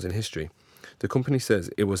shutdowns in history. The company says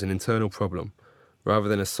it was an internal problem rather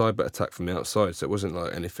than a cyber attack from the outside, so it wasn't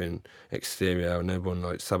like anything exterior or no one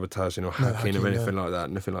like sabotaging or hacking or anything like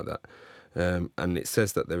that, nothing like that. And it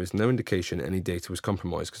says that there is no indication any data was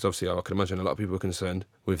compromised, because obviously I can imagine a lot of people are concerned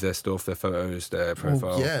with their stuff, their photos, their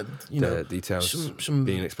profile, their details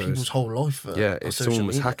being exposed. People's whole life. If someone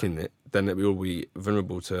was hacking it, then it will be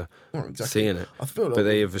vulnerable to seeing it. But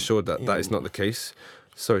they have assured that is not the case.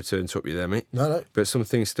 Sorry to interrupt you there, mate. No. But some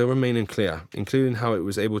things still remain unclear, including how it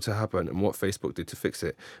was able to happen and what Facebook did to fix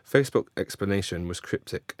it. Facebook's explanation was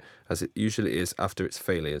cryptic, as it usually is after its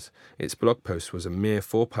failures. Its blog post was a mere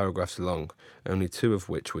 4 paragraphs long, only 2 of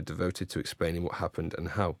which were devoted to explaining what happened and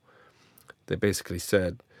how. They basically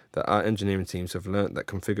said that our engineering teams have learnt that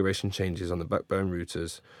configuration changes on the backbone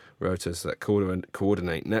routers that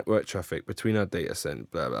coordinate network traffic between our data centers,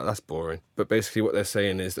 blah, blah, that's boring. But basically what they're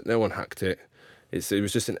saying is that no one hacked it. It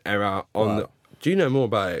was just an error on the... Do you know more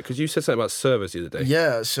about it? Because you said something about servers the other day.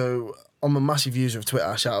 Yeah, so I'm a massive user of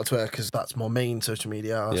Twitter. Shout out Twitter, because that's my main social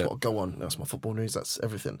media. That's what I go on. That's my football news. That's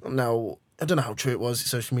everything. Now, I don't know how true it was.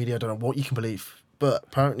 Social media, I don't know what you can believe. But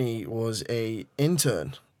apparently it was a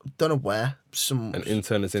intern. Don't know where. An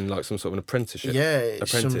intern is in like some sort of an apprenticeship? Yeah,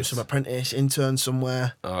 apprentice. Some apprentice, intern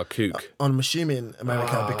somewhere. Kook. I'm assuming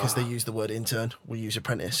America, because they use the word intern, we use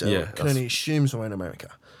apprentice. So I can only assume somewhere in America.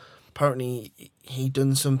 Apparently, he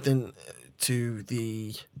done something to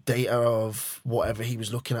the data of whatever he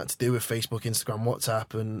was looking at to do with Facebook, Instagram,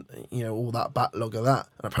 WhatsApp, and all that backlog of that.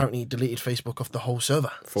 And apparently, he deleted Facebook off the whole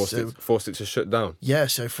server. Forced it to shut down. Yeah,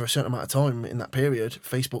 so for a certain amount of time in that period,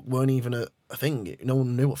 Facebook weren't even a thing. No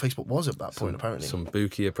one knew what Facebook was at that point. Apparently, some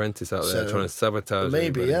bookie apprentice out there trying to sabotage.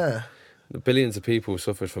 Maybe, everybody. Billions of people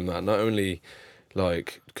suffered from that. Not only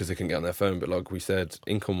like because they couldn't get on their phone, but like we said,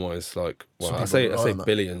 income-wise, like I say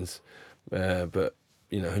billions, but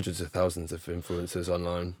hundreds of thousands of influencers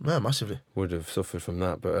online, massively would have suffered from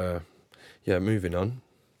that. But moving on.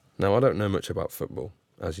 Now I don't know much about football,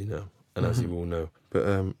 as you know, and as you all know, but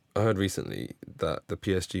I heard recently that the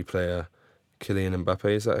PSG player Kylian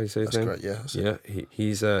Mbappe, is that how you say his name? That's correct, yeah.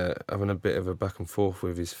 He's having a bit of a back and forth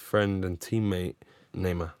with his friend and teammate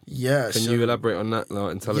Neymar. Yeah. Can you elaborate on that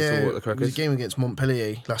and tell us all what the crack is? It was a game against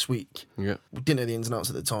Montpellier last week. Yeah. We didn't know the ins and outs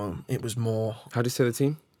at the time. It was more... How do you say the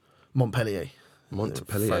team? Montpellier.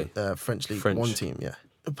 French League One team, yeah.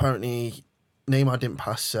 Apparently, Neymar didn't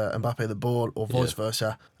pass Mbappe the ball or vice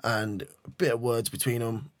versa, and a bit of words between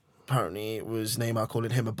them. Apparently, it was Neymar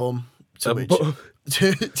calling him a bum. To which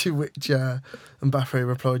Mbappe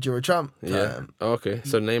replied, "You're a tramp." Yeah. Okay.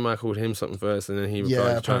 So Neymar called him something first, and then he replied,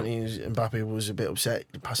 "Yeah." Apparently, Mbappe was a bit upset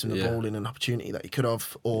passing the ball in an opportunity that he could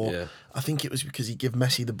have, or I think it was because he gave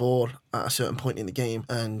Messi the ball at a certain point in the game,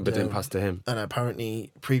 and but didn't pass to him. And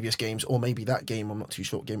apparently, previous games, or maybe that game, I'm not too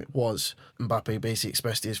sure what game it was. Mbappe basically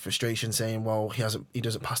expressed his frustration, saying, "Well, he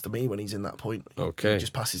doesn't pass to me when he's in that point. Okay, he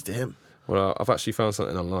just passes to him." Well, I've actually found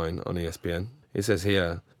something online on ESPN. It says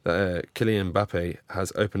here that Kylian Mbappe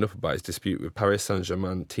has opened up about his dispute with Paris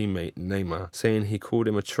Saint-Germain teammate Neymar, saying he called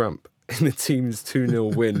him a tramp in the team's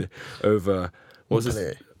 2-0 win over...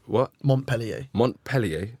 Montpellier. What?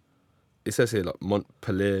 Montpellier. It says here like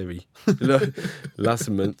Montpellier. Last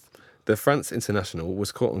month, the France international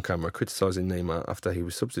was caught on camera criticising Neymar after he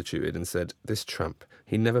was substituted and said, "This tramp,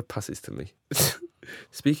 he never passes to me."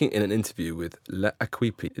 Speaking in an interview with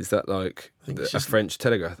L'Equipe, is that like a French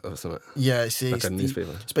Telegraph or something? Yeah, like a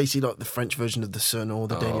newspaper. It's basically like the French version of the Sun or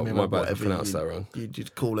the Daily Mirror, whatever. Pronounced that wrong.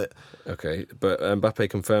 You'd call it. Okay, but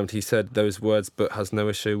Mbappe confirmed he said those words, but has no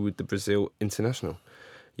issue with the Brazil international.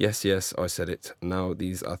 Yes, I said it. Now,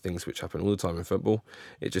 these are things which happen all the time in football.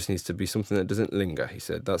 It just needs to be something that doesn't linger, he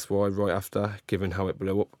said. That's why right after, given how it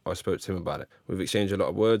blew up, I spoke to him about it. We've exchanged a lot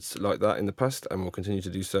of words like that in the past, and we'll continue to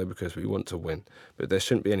do so because we want to win. But there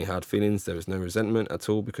shouldn't be any hard feelings. There is no resentment at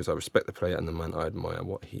all because I respect the player and the man. I admire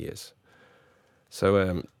what he is.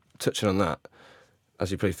 So, touching on that, as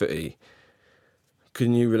you play footy,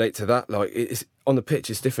 Can you relate to that? Like, it's on the pitch,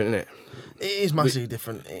 it's different, isn't it? It is massively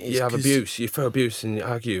different. It's You have 'cause abuse, you throw abuse and you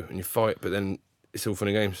argue and you fight, but then it's all fun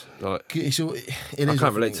and games. Like, It's all, it is I all can't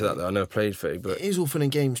fun relate and to that though. I never played footy, It but is all fun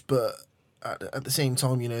and games, but at the same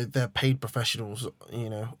time, you know, they're paid professionals. You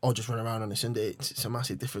know, I'll just run around on a Sunday. It's a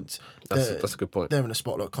massive difference. that's a good point. They're in a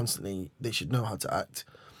spotlight constantly. They should know how to act.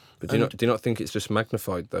 But do you not think it's just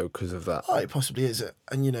magnified though because of that? Oh, it possibly is.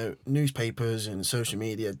 And, you know, newspapers and social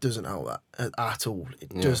media doesn't help that at all. It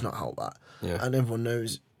does not help that. Yeah. And everyone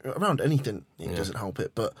knows around anything, it doesn't help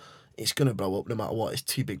it. But it's going to blow up no matter what. It's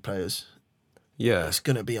two big players. Yeah. It's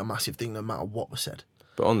going to be a massive thing no matter what was said.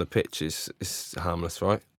 But on the pitch, it's harmless,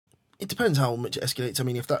 right? It depends how much it escalates. I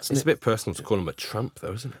mean, if that's... It's a bit personal to call him a tramp,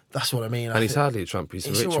 though, isn't it? That's what I mean. And he's hardly a tramp. He's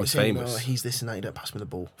rich and famous. He's this and that. You don't pass me the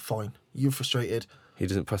ball. Fine. You're frustrated. He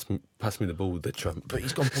doesn't pass me the ball with the tramp. But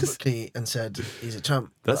he's gone publicly and said he's a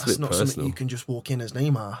tramp. That's a bit not personal. something you can just walk in as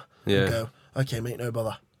Neymar and go, okay, mate, no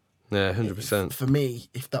bother. Yeah, 100%. For me,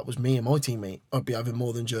 if that was me and my teammate, I'd be having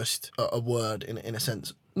more than just a word in a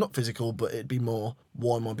sense. Not physical, but it'd be more,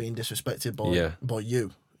 why am I being disrespected by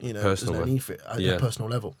you? You know, Personal, there's no need for it at a personal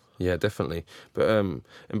level. Yeah, definitely. But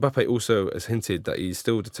Mbappe also has hinted that he's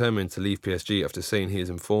still determined to leave PSG after saying he has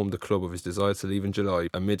informed the club of his desire to leave in July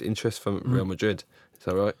amid interest from Real Madrid. Is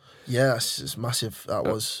that right? Yeah, it's massive. That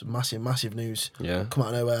was massive news. Yeah. Come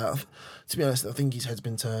out of nowhere. To be honest, I think his head's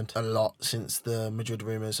been turned a lot since the Madrid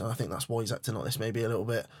rumours, and I think that's why he's acting like this maybe a little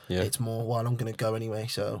bit. Yeah. It's more, well, I'm going to go anyway,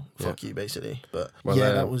 so fuck you, basically. But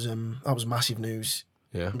that was massive news.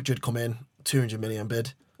 Yeah. Madrid come in, 200 million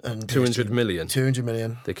bid. And 200 million? 200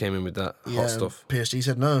 million. They came in with that hot stuff. PSG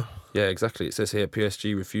said no. Yeah, exactly. It says here,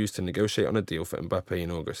 PSG refused to negotiate on a deal for Mbappe in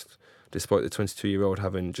August, despite the 22-year-old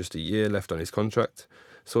having just a year left on his contract.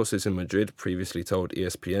 Sources in Madrid previously told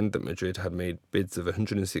ESPN that Madrid had made bids of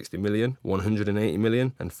 160 million, 180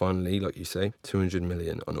 million, and finally, like you say, 200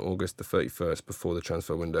 million on August the 31st before the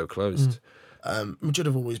transfer window closed. Madrid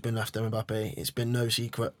have always been after Mbappe. It's been no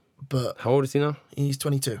secret. But how old is he now? He's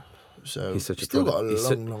 22. So he's still got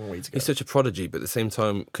a long way to go. He's such a prodigy, but at the same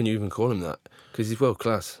time, can you even call him that? Because he's world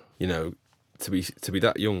class. You know, to be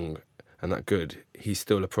that young and that good, he's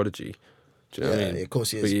still a prodigy. Do you know what I mean? Of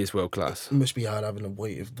course he is. But he is world class. It must be hard having the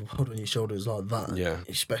weight of the world on your shoulders like that. Yeah.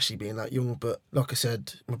 Especially being that young. But like I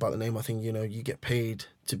said about the name, I think, you know, you get paid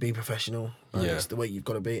to be professional. And it's the way you've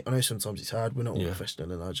got to be. I know sometimes it's hard. We're not all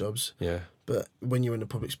professional in our jobs. Yeah. But when you're in the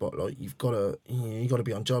public spotlight, you've got to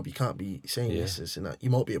be on job. You can't be saying this and that. You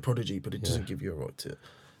might be a prodigy, but it doesn't give you a right to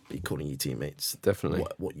be calling your teammates definitely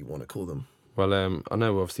what you want to call them. Well, I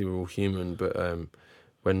know obviously we're all human, but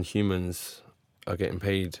when humans are getting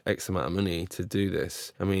paid X amount of money to do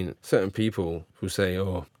this, I mean, certain people will say,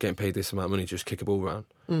 oh, getting paid this amount of money, just kick a ball round.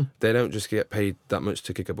 They don't just get paid that much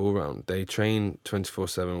to kick a ball round. They train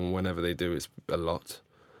 24/7. Whenever they do, it's a lot.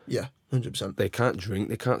 Yeah, 100%. They can't drink,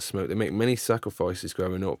 they can't smoke, they make many sacrifices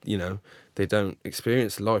growing up, you know. They don't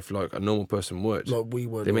experience life like a normal person would. Like we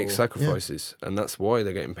would. They make sacrifices, and that's why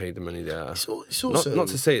they're getting paid the money they are. It's also, not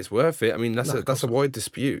to say it's worth it. I mean, that's a wide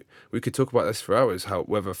dispute. We could talk about this for hours,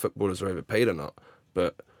 whether footballers are overpaid or not.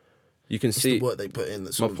 But you can see the work they put in.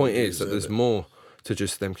 My point is that there's more to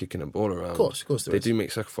just them kicking a ball around. Of course there is. They do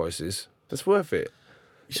make sacrifices. That's worth it.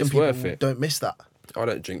 Some people don't miss that. I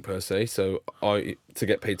don't drink per se, so to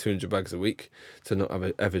get paid 200 bags a week to not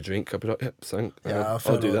ever drink, I'd be like, yep, thank. Yeah,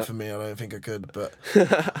 I'll do that. For me, I don't think I could, but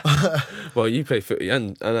well, you play footy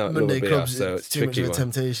and Monday clubs, so it's too much tricky of a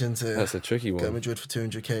temptation to. That's a tricky one. Go Madrid for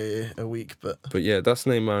 200k a week, but yeah, that's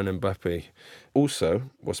Neymar and Mbappe. Also,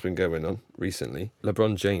 what's been going on recently?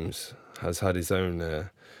 LeBron James has had his own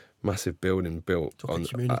massive building built on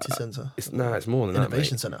community centre. It's more than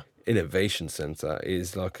Innovation that. Centre. Innovation Centre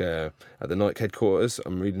is like at the Nike headquarters.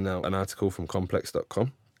 I'm reading out an article from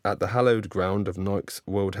complex.com. At the hallowed ground of Nike's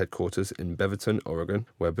world headquarters in Beaverton, Oregon,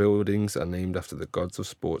 where buildings are named after the gods of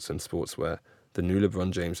sports and sportswear, the new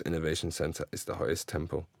LeBron James Innovation Centre is the highest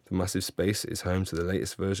temple. The massive space is home to the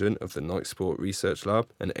latest version of the Nike Sport Research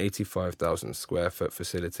Lab, an 85,000 square foot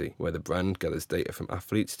facility where the brand gathers data from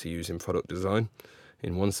athletes to use in product design.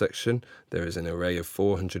 In one section, there is an array of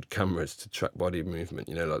 400 cameras to track body movement,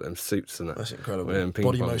 you know, like them suits and that. That's incredible.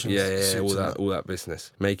 Body motion. Yeah, all that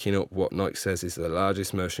business. Making up what Nike says is the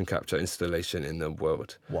largest motion capture installation in the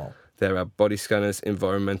world. Wow. There are body scanners,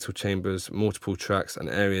 environmental chambers, multiple tracks, and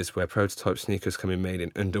areas where prototype sneakers can be made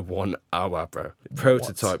in under 1 hour, bro.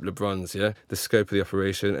 Prototype LeBron's, yeah? The scope of the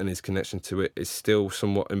operation and his connection to it is still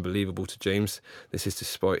somewhat unbelievable to James. This is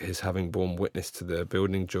despite his having borne witness to the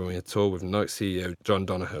building during a tour with Nike CEO John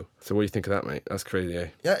Donahoe. So what do you think of that, mate? That's crazy, eh?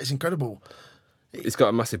 Yeah, it's incredible. He's got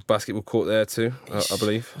a massive basketball court there too, I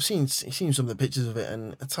believe. I've seen some of the pictures of it,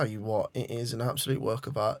 and I tell you what, it is an absolute work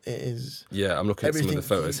of art. It is. Yeah, I'm looking at some of the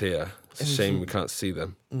everything photos here. It's a shame we can't see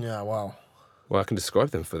them. Yeah, wow. Well, I can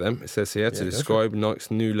describe them for them. It says here, to describe Nike's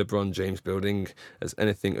new LeBron James building as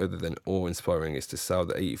anything other than awe-inspiring is to sell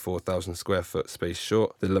the 84,000 square foot space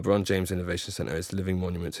short. The LeBron James Innovation Center is a living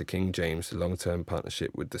monument to King James' long-term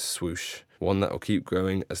partnership with the swoosh, one that will keep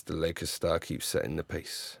growing as the Lakers star keeps setting the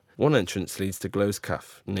pace. One entrance leads to Glow's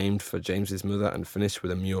Cafe, named for James's mother and finished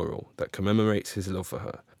with a mural that commemorates his love for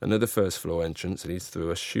her. Another first floor entrance leads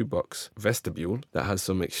through a shoebox vestibule that has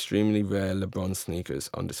some extremely rare LeBron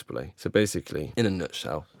sneakers on display. So basically, in a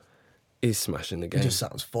nutshell, he's smashing the game. He just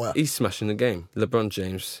sounds fire. He's smashing the game. LeBron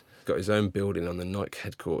James got his own building on the Nike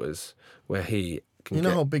headquarters where he can You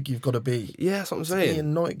know how big you've got to be. Yeah, that's what I'm saying. Be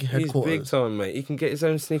in Nike headquarters. He's big time, mate. He can get his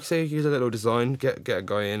own sneakers. Say he use a little design, get a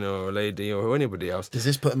guy in or a lady or anybody else. Does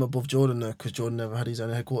this put him above Jordan though? Because Jordan never had his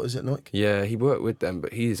own headquarters at Nike. Yeah, he worked with them,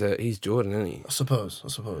 but he's Jordan, isn't he? I suppose.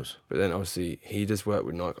 But then obviously he does work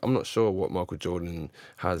with Nike. I'm not sure what Michael Jordan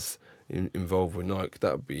has involved with Nike.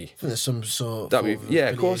 That would be. I think there's some sort. That'd be, yeah,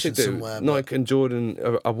 of course they do. Nike and Jordan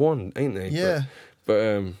are one, ain't they? Yeah.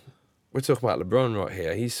 But we're talking about LeBron right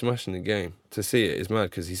here. He's smashing the game. To see it is mad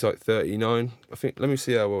because he's like 39. I think. Let me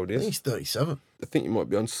see how old he I is. think he's 37. I think you might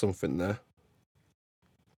be onto something there.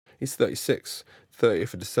 He's 36.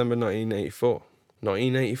 30th of December 1984.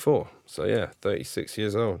 1984. So yeah, 36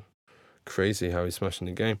 years old. Crazy how he's smashing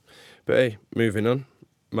the game. But hey, moving on.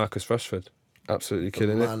 Marcus Rashford. Absolutely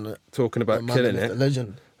killing it. Talking about killing it. The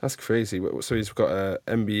legend. That's crazy. So he's got a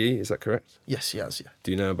MBE, is that correct? Yes, he has, yeah.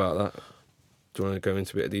 Do you know about that? Do you want to go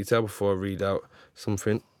into a bit of detail before I read out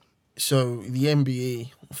something? So the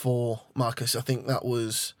MBE for Marcus, I think that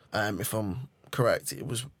was, if I'm correct, it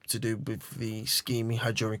was to do with the scheme he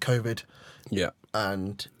had during COVID. Yeah.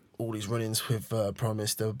 And all these run-ins with Prime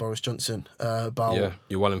Minister Boris Johnson about... Yeah,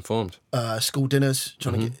 you're well informed. School dinners,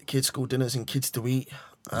 trying to get kids school dinners and kids to eat.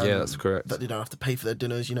 Yeah, that's correct. That they don't have to pay for their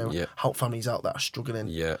dinners, help families out that are struggling.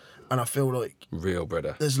 Yeah. And I feel like real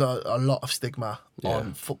brother. There's a lot of stigma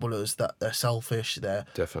on footballers that they're selfish.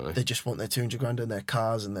 They just want their 200 grand in their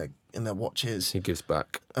cars and their watches. He gives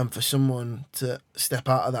back. And for someone to step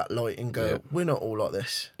out of that light and go, we're not all like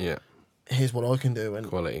this. Yeah. Here's what I can do. And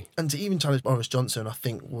quality. And to even challenge Boris Johnson, I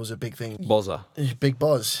think was a big thing. Bozza. Big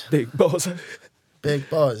Boz. Big Boz. Big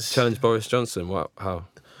Boz. Challenge Boris Johnson. What? How?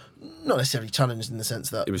 Not necessarily challenged in the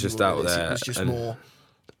sense that it was just out there. It was just more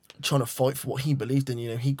trying to fight for what he believed in.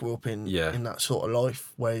 He grew up in that sort of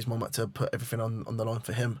life where his mum had to put everything on the line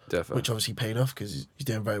for him. Definitely. Which obviously paid off because he's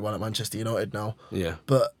doing very well at Manchester United now. Yeah.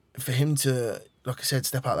 But for him to, like I said,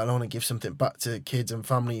 step out that line and give something back to kids and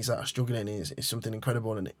families that are struggling is something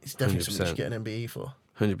incredible, and it's definitely 100%. Something you should get an MBE for.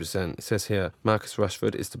 100%. It says here, Marcus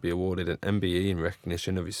Rashford is to be awarded an MBE in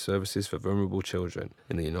recognition of his services for vulnerable children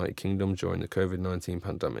in the United Kingdom during the COVID-19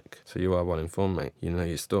 pandemic. So you are well informed, mate. You know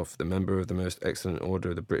your stuff. The member of the Most Excellent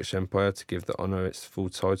Order of the British Empire, to give the honour its full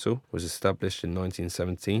title, was established in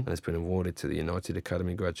 1917 and has been awarded to the United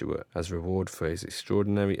Academy graduate as reward for his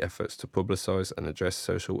extraordinary efforts to publicise and address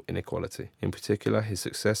social inequality. In particular, his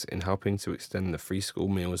success in helping to extend the free school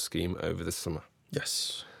meals scheme over the summer.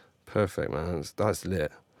 Yes. Perfect, man. That's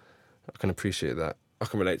lit. I can appreciate that. I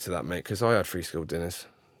can relate to that, mate, because I had free school dinners.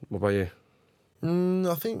 What about you?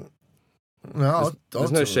 I think... No,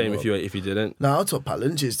 there's no shame if you didn't. No, I took packed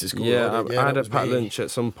lunches to school. Yeah, I had a packed lunch at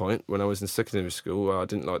some point when I was in secondary school. I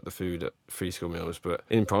didn't like the food at free school meals, but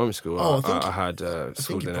in primary school, I had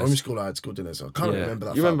school dinners. In primary school, I had school dinners. I can't remember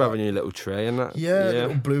that. You remember having your little tray and that? Yeah, the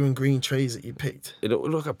little blue and green trays that you picked. It looked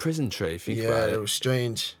like a prison tray, if you think about it. Yeah, it was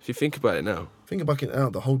strange. If you think about it now. Thinking back now,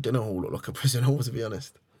 the whole dinner hall looked like a prison hall, to be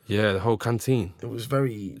honest. Yeah, the whole canteen. It was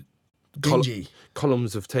very dingy.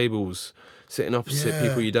 Columns of tables sitting opposite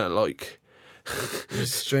people you don't like. It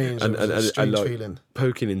was strange. and a strange like feeling.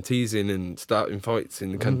 Poking and teasing and starting fights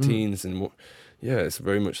in the canteens and what. Yeah, it's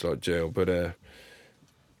very much like jail. But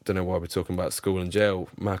don't know why we're talking about school and jail.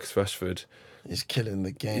 Marcus Rashford. He's killing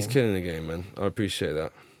the game. He's killing the game, man. I appreciate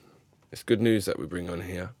that. It's good news that we bring on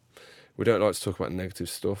here. We don't like to talk about negative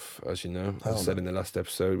stuff, as you know. As I said in the last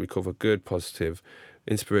episode, we cover good, positive,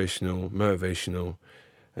 inspirational, motivational,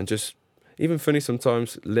 and just even funny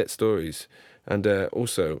sometimes, lit stories. And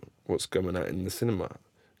also what's going out in the cinema.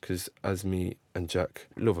 Because as me and Jack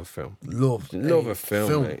love a film. Love a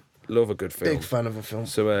film, mate. Love a good film. Big fan of a film.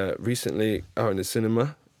 So recently out in the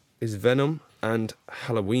cinema is Venom and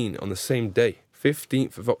Halloween on the same day,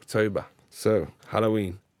 15th of October. So,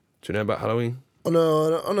 Halloween. Do you know about Halloween? I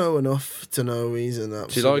know enough to know he's an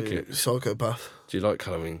absolute Do you like it? psychopath. Do you like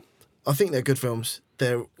Halloween? I think they're good films.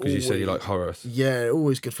 They're Because you say you like horror. Yeah,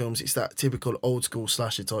 always good films. It's that typical old school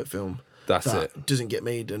slasher type film. That's that it. Doesn't get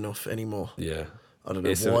made enough anymore. Yeah. I don't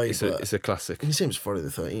know It's why, it's but a classic. it seems Friday the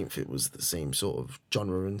 13th. It was the same sort of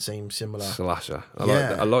genre and same similar. Slasher.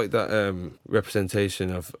 Yeah. I like that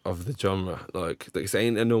representation of the genre. Like it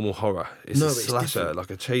ain't a normal horror. It's No, a but it's slasher, different.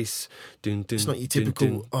 like a chase. Dun, dun, It's not your dun, typical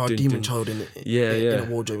dun, dun, demon dun. child in Yeah, in yeah. a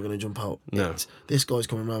wardrobe going to jump out. No. This guy's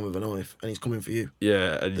coming around with a knife and he's coming for you.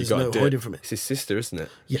 Yeah, and There's you got no to hiding from it. It's his sister, isn't it?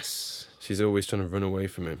 Yes. She's always trying to run away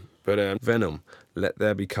from him. But Venom, Let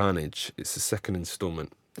There Be Carnage. It's the second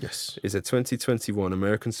instalment. Yes. Is a 2021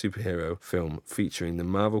 American superhero film featuring the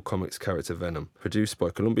Marvel Comics character Venom, produced by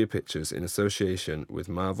Columbia Pictures in association with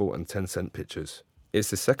Marvel and Tencent Pictures. It's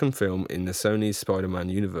the second film in the Sony's Spider-Man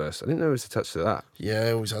universe. I didn't know it was attached to that. Yeah,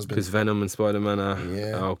 it always has been. Because Venom and Spider-Man are...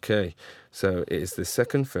 Yeah. Okay. So it is the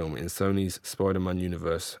second film in Sony's Spider-Man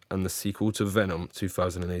universe and the sequel to Venom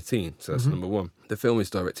 2018. So that's number one. The film is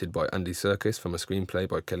directed by Andy Serkis from a screenplay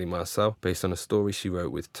by Kelly Marcel based on a story she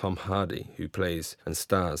wrote with Tom Hardy, who plays and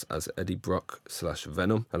stars as Eddie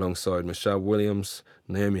Brock/Venom, alongside Michelle Williams,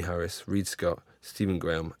 Naomi Harris, Reed Scott, Stephen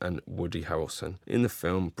Graham and Woody Harrelson. In the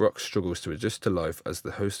film, Brock struggles to adjust to life as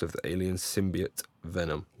the host of the alien symbiote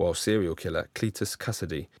Venom, while serial killer Cletus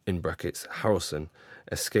Cassidy, in brackets Harrelson,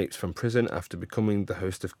 escapes from prison after becoming the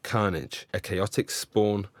host of Carnage, a chaotic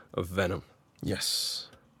spawn of Venom. Yes.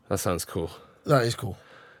 That sounds cool. That is cool.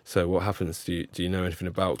 So what happens? Do you know anything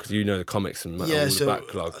about? Because you know the comics and all the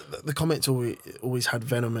backlog. The comics always had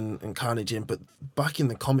Venom and Carnage in, but back in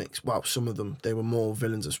the comics, wow, some of them, they were more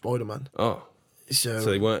villains of Spider-Man. Oh. So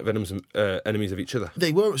they weren't Venom's enemies of each other?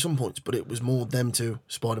 They were at some points, but it was more them two,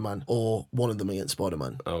 Spider-Man, or one of them against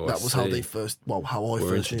Spider-Man. Oh, that was how they first, how I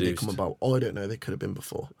first knew they'd come about. I don't know, they could have been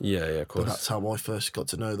before. Yeah, of course. But that's how I first got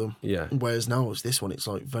to know them. Yeah. Whereas now, it's this one, it's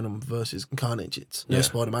like Venom versus Carnage. It's no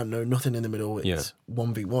Spider-Man, no nothing in the middle. It's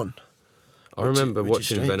 1v1. I remember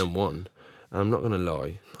watching Venom 1, and I'm not going to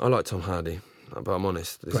lie, I like Tom Hardy, but I'm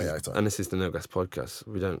honest. Great actor. And this is the No Gas podcast.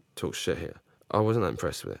 We don't talk shit here. I wasn't that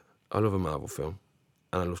impressed with it. I love a Marvel film,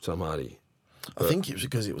 and I love Tom Hardy. I think it was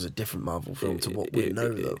because it was a different Marvel film to what we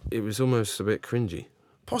know, though. It was almost a bit cringy.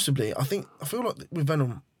 Possibly. I feel like with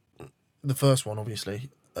Venom, the first one, obviously,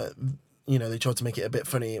 they tried to make it a bit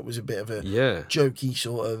funny. It was a bit of a jokey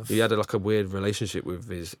sort of... He had a weird relationship with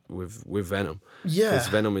Venom. Yeah. Because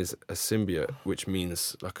Venom is a symbiote, which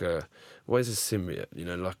means what is a symbiote?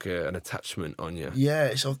 Like an attachment on you. Yeah,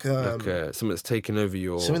 it's like something that's taken over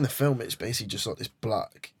your... So in the film, it's basically just like this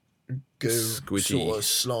black goo squidgy sort of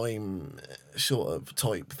slime sort of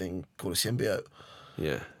type thing called a symbiote.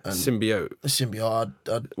 Yeah, and symbiote. A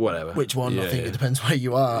symbiote. Whatever. Which one? I think it depends where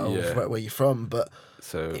you are or where you're from. But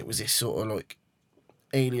so it was this sort of like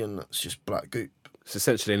alien that's just black goop. It's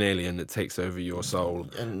essentially an alien that takes over your soul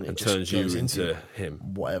and turns you into him.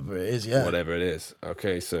 Whatever it is, yeah. Whatever it is.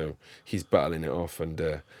 Okay, so he's battling it off,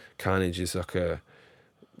 and Carnage is like a...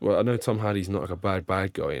 Well, I know Tom Hardy's not like a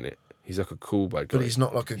bad guy in it. He's like a cool bad guy. But he's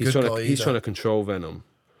not like a good guy He's trying to control Venom.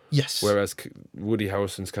 Yes. Whereas Woody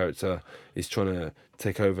Harrelson's character is trying to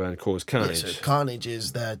take over and cause carnage. Yeah, so carnage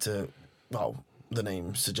is there to, well, the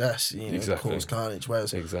name suggests, cause carnage.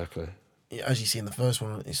 Whereas, as you see in the first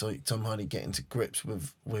one, it's like Tom Hardy getting to grips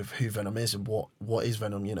with who Venom is and what is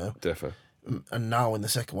Venom, Defo. And now in the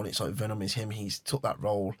second one, it's like Venom is him. He's took that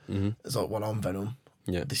role. Mm-hmm. It's like, well, I'm Venom.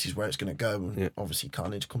 Yeah. This is where it's going to go. And obviously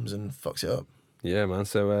Carnage comes and fucks it up. Yeah, man.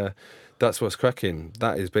 So that's what's cracking.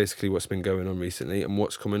 That is basically what's been going on recently and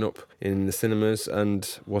what's coming up in the cinemas and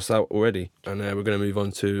what's out already. And we're going to move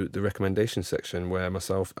on to the recommendation section where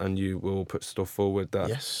myself and you will put stuff forward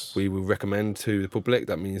that we will recommend to the public.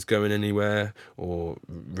 That means going anywhere or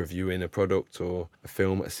reviewing a product or a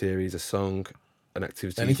film, a series, a song, an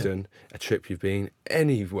activity you've done, a trip you've been,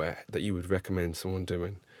 anywhere that you would recommend someone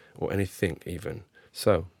doing or anything even.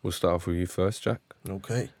 So we'll start off with you first, Jack.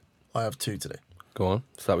 Okay. I have two today. Go on,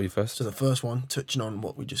 start with you first. So the first one, touching on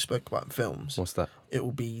what we just spoke about in films. What's that? It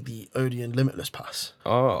will be the Odeon Limitless Pass.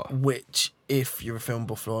 Oh. Which, if you're a film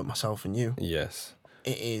buff like myself and you... Yes.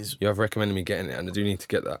 It is... You have recommended me getting it, and I do need to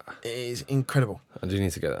get that. It is incredible. I do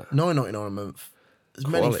need to get that. $9.99 a month. As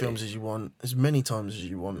many films as you want, as many times as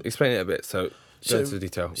you want. Explain it a bit, so go into the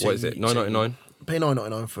detail. What is it, $9.99? Pay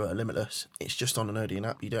 $9.99 for a Limitless. It's just on an Odeon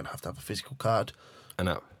app. You don't have to have a physical card. An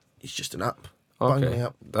app? It's just an app. Okay,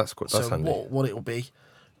 that's handy. So what it'll be,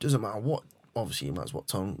 doesn't matter what, obviously it matters what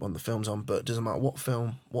time on the film's on, but it doesn't matter what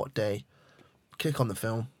film, what day, click on the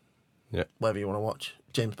film, whatever you want to watch.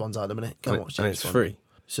 James Bond's out in a minute, go and watch James Bond. And it's free.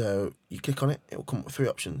 So you click on it, it'll come up with three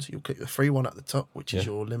options. You'll click the free one at the top, which is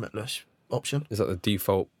your Limitless option. Is that the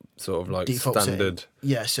default sort of like default standard. setting.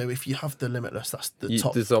 Yeah, so if you have the limitless, that's the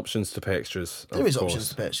top. There's options to pay extras. There is course. options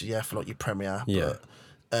to pay extras, yeah, for like your Premiere. Yeah.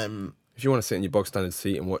 But If you want to sit in your bog standard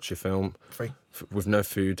seat and watch your film free. With no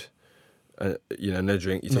food, no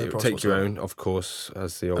drink, you No take price your whatsoever. own, of course,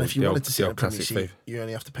 as the old, And if you the wanted old, to sit the in a old Premier classic seat, faith. you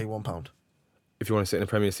only have to pay £1. If you want to sit in a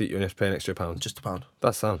Premier seat, you only have to pay an extra £1. Just £1.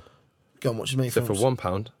 That's sound. Go and watch as many So films. for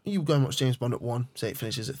 £1, You go and watch James Bond at 1, say it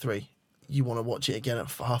finishes at 3. You want to watch it again at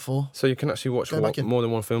 4:30. so you can actually watch Go back in. more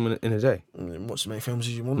than one film in a day. And watch as many films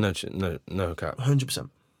as you want. No cap. 100%.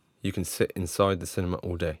 You can sit inside the cinema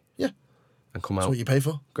all day. Yeah. And come That's out, what you pay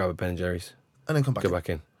for. grab a Ben and Jerry's, And then come back go in. back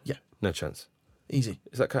in. Yeah. No chance. Easy.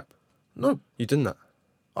 Is that cap? No, You done that?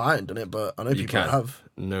 I ain't done it, but I know You people can. that have.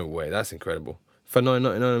 No way. That's incredible. For $9.99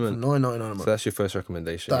 a For month. $9.99 a month. So that's your first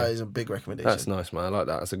recommendation. That yeah? is a big recommendation. That's nice, man. I like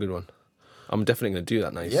that. That's a good one. I'm definitely going to do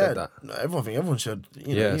that now you yeah, said that. no, everyone should.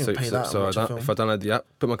 You know, Yeah, you so, pay so, that so and I watch a film. if I download the app,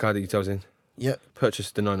 put my card details in, Yeah,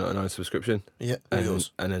 purchase the $9.99 subscription, yeah, all and,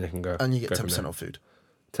 yours. and then you can go. And you get go from 10% there. off food.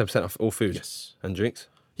 10% off all food? Yes. And drinks?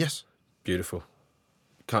 Yes. Beautiful.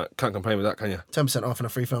 Can't complain with that, can you? 10% off and a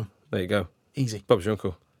free film. There you go. Easy. Bob's your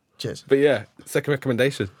uncle. Cheers. But yeah, second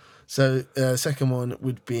recommendation. So, second one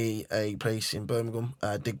would be a place in Birmingham,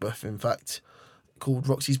 Digbeth, in fact, called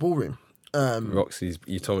Roxy's Ballroom. Roxy's,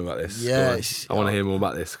 you told me about this. Yeah, Go on. it's- I want to hear more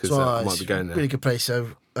about this because So, I might it's be going there. Really good place.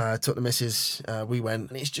 So, took the missus, we went,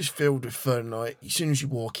 and it's just filled with fun. Like, as soon as you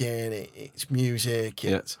walk in, it's music,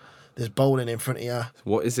 there's bowling in front of you.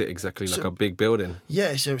 What is it exactly? Like So- a big building?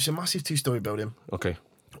 Yeah, so it's a massive 2-story building. Okay.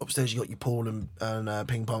 Upstairs, you got your pool and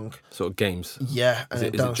ping pong. Sort of games. Yeah. Is And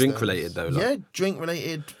it downstairs- drink related though? Like? Yeah, drink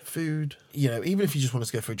related, food. You know, even if you just want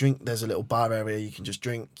to go for a drink, there's a little bar area you can just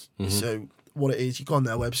drink. Mm-hmm. So what it is, you go on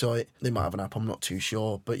their website. They might have an app, I'm not too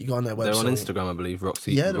sure, but you go on their website. They're on Instagram, I believe.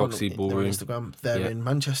 Roxy. Yeah, they're Roxy on Ballroom. Instagram. They're Yeah. in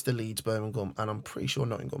Manchester, Leeds, Birmingham, and I'm pretty sure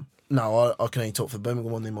Nottingham. Now, I can only talk for the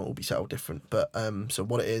Birmingham one. They might all be settled different. But so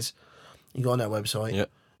what it is, you go on their website. Yeah.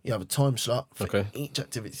 You have a time slot for Okay. each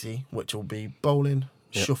activity, which will be bowling,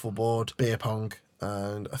 Yeah. shuffleboard, beer pong,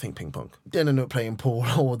 and I think ping pong. Didn't end up playing pool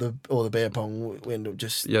or the beer pong. We ended up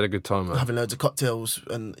just You had a good time, man. having loads of cocktails,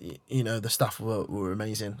 and you know the staff were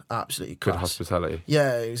amazing, absolutely Good class. hospitality.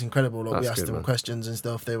 Yeah, it was incredible. Like, we That's asked good, them man. questions and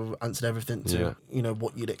stuff. They answered everything to Yeah.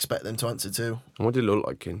 what you'd expect them to answer to. And what did it look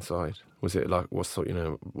like inside? Was it like what sort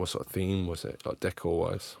of theme was it? Like decor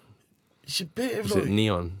wise? It's a bit of Was like it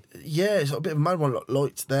neon? yeah, it's like a bit of a mad one. Like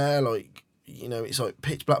lights there, like it's like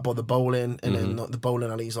pitch black by the bowling, and then like the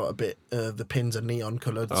bowling alley's like a bit. The pins are neon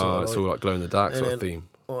coloured. Oh, it's all like glow in the dark sort and of then- theme.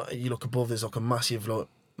 You look above. There's like a massive like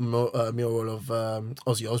mural of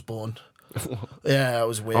Ozzy Osbourne. Yeah, that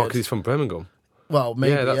was weird. Oh, because he's from Birmingham. Well,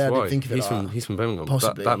 maybe yeah, that's I why. didn't think of it He's like from that. he's from Birmingham.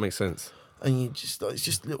 Possibly. That makes sense. And you just it's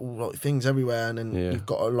just little like things everywhere, and then Yeah. you've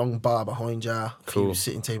got a long bar behind you, a few Cool.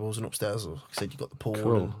 sitting tables, and upstairs, like I said, you've got the pool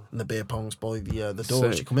Cool. and the beer pongs by the door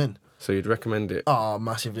as Sick. you come in. So you'd recommend it Oh,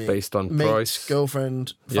 massively. based on Mates, price?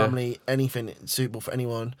 girlfriend, Yeah. family, anything suitable for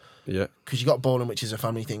anyone. Yeah, Because you got bowling, which is a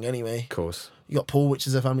family thing anyway. of course. You got pool, which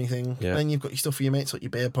is a family thing. Yeah. Then you've got your stuff for your mates, like your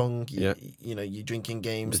beer pong, Yeah. your drinking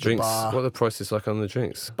games, The the, drinks. bar. What are the prices like on the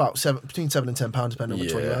drinks? About between £7 and £10, depending on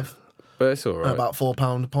which one you Yeah. have. But it's all And right. about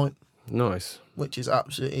 £4 a pint, Nice. which is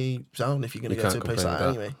absolutely sound if you're going You to go to a can't place like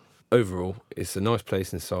complain that with anyway. Overall, it's a nice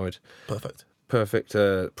place inside. Perfect. Perfect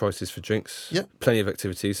prices for drinks. Yeah. Plenty of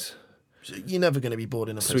activities. So you're never going to be bored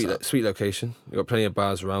in a place like that. Sweet location. You've got plenty of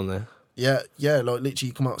bars around there. Yeah, like literally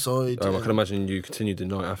you come outside. I and- can imagine you continued the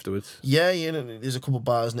night afterwards. Yeah, there's a couple of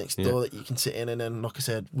bars next Yeah. door that you can sit in, and then, like I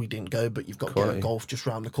said, we didn't go, but you've got Quality. golf just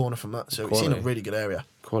round the corner from that, so it's in a Quality. really good area.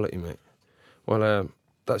 Quality, mate. Well,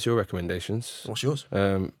 that's your recommendations. What's yours?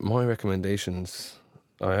 My recommendations,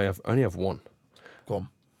 I only have one. Go on.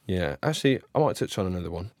 Yeah, actually, I might touch on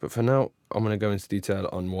another one, but for now, I'm going to go into detail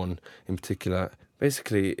on one in particular.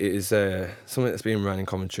 Basically, it is something that's being run in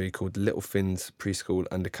Coventry called Little Finn's Preschool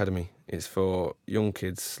and Academy. It's for young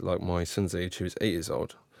kids like my son's age, who is 8 years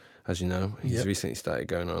old. As you know, he's Yep. recently started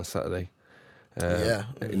going on Saturday. Yeah,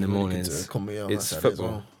 in the mornings. It's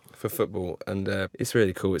football. For football, and it's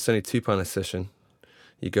really cool. It's only £2 a session.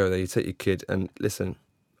 You go there, you take your kid, and listen,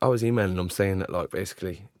 I was emailing him saying that, like,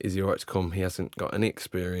 basically, is he alright to come? He hasn't got any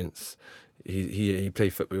experience. He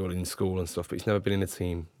played football in school and stuff, but he's never been in a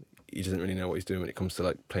team. He doesn't really know what he's doing when it comes to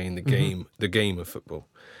like playing the game of football.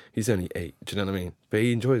 He's only 8, do you know what I mean? But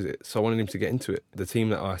he enjoys it, so I wanted him to get into it. The team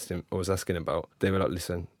that I was asking about, they were like,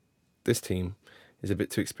 listen, this team is a bit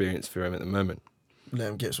too experienced for him at the moment. Let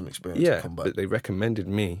him get some experience Yeah, and come back. but they recommended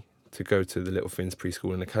me to go to the Little Finn's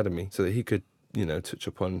Preschool and Academy so that he could, touch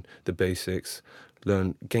upon the basics,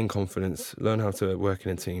 gain confidence, learn how to work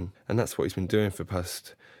in a team. And that's what he's been doing for the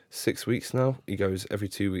past 6 weeks now. He goes every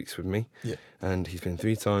 2 weeks with me. Yeah. And he's been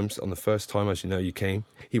 3 times. On the first time, as you know, you came.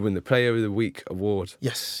 He won the Player of the Week award.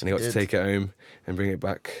 Yes, And he got did. to take it home and bring it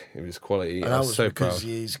back. It was quality. And I that was was so because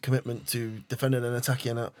proud. his commitment to defending and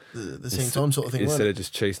attacking at the same time, sort of thing. Instead Wasn't of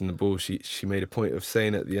just chasing the ball, she made a point of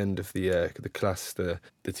saying at the end of the class, the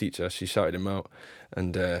teacher, she shouted him out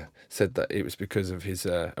and said that it was because of his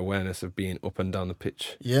awareness of being up and down the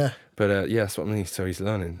pitch. it? Yeah, But yeah, that's what I mean. So he's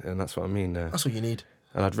learning, and that's what I mean. that's what you need.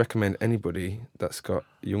 And I'd recommend anybody that's got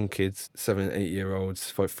young kids, 7 and 8 year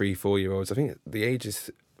olds, 3, 4 year olds. I think the age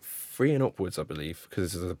is 3 and upwards, I believe,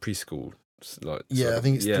 because it's a preschool. Like, Yeah, so, I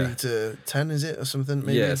think it's yeah. 3 to 10, is it, or something?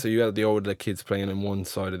 Maybe? Yeah, so you had the older kids playing on one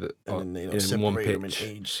side of the and then, in one separate them in pitch.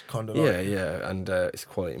 age, kind of. Yeah, like, yeah, and it's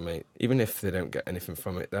quality, mate. Even if they don't get anything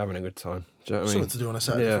from it, they're having a good time. Do you know what I mean? something to do on a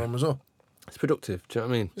Saturday Yeah. for them as well. It's productive. Do you know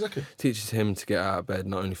what I mean? Exactly. Teaches him to get out of bed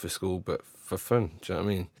not only for school but for fun. Do you know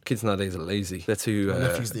what I mean? Kids nowadays are lazy. They're too. My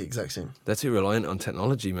nephew's the exact same. They're too reliant on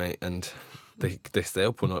technology, mate, and they stay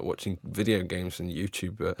up all night watching video games and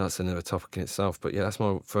YouTube, but that's another topic in itself. But yeah, that's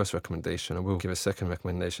my first recommendation. I will give a second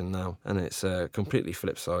recommendation now, and it's completely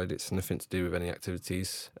flip side. It's nothing to do with any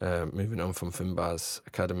activities. Moving on from Finbar's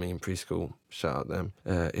Academy and preschool, shout out them.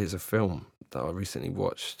 It's a film that I recently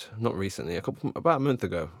watched. Not recently, about a month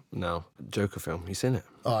ago now. Joker film. You seen it?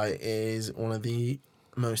 It is one of the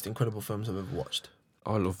most incredible films I've ever watched.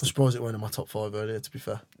 I love I'm surprised it weren't in my top 5 earlier, to be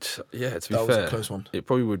fair. Yeah, to be That fair, was a close one. it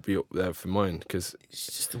probably would be up there for mine because It's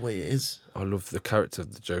just the way it is. I love the character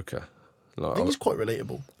of the Joker. Like, I think it's quite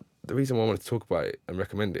relatable. the reason why I wanted to talk about it and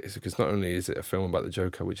recommend it is because not only is it a film about the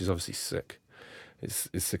Joker, which is obviously sick, it's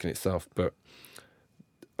sick in itself, but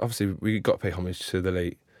obviously we got to pay homage to the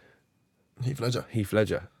late Heath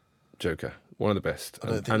Ledger. Joker, one of the best. I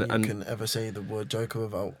don't think you can ever say the word Joker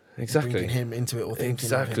without bringing him into it or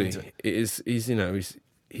thinking of him into it. It is.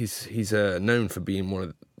 He's known for being one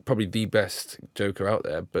of probably the best Joker out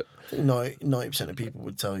there. But I think 90% of people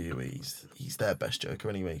would tell you he's their best Joker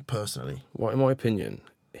anyway, personally. well, in my opinion,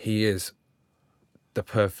 he is the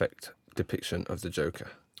perfect depiction of the Joker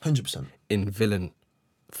 100%. in villain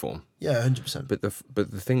form. Yeah, 100%. But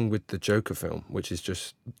the thing with the Joker film, which is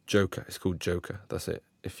just Joker, it's called Joker. That's it.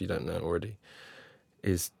 If you don't know already,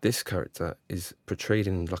 is this character is portrayed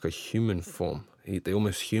in like a human form. They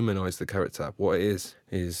almost humanize the character. What it is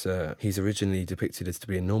he's originally depicted as to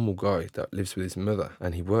be a normal guy that lives with his mother,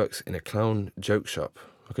 and he works in a clown joke shop,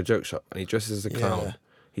 and he dresses as a clown. Yeah.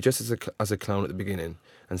 He dresses as a clown at the beginning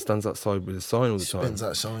and stands outside with a sign all the time. Spins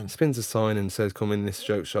that sign. Spins a sign and says, "Come in this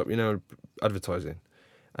joke shop," advertising.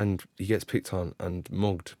 And he gets picked on and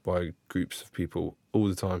mugged by groups of people all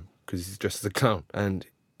the time because he's dressed as a clown. And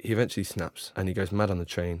he eventually snaps and he goes mad on the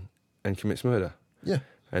train and commits murder. Yeah.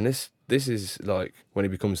 And this is like when he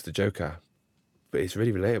becomes the Joker, but it's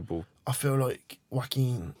really relatable. I feel like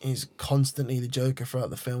Joaquin is constantly the Joker throughout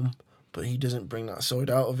the film, but he doesn't bring that side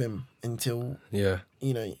out of him until, Yeah,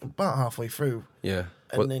 about halfway through. yeah.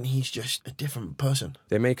 And Well, then he's just a different person.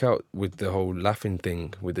 they make out with the whole laughing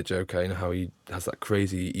thing with the Joker, how he has that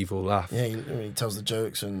crazy evil laugh. Yeah, he tells the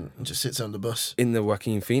jokes and just sits on the bus. In the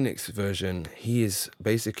Joaquin Phoenix version, he's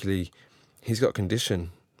got a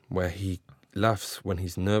condition where he laughs when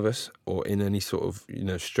he's nervous or in any sort of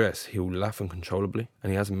stress. He'll laugh uncontrollably,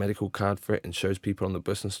 and he has a medical card for it and shows people on the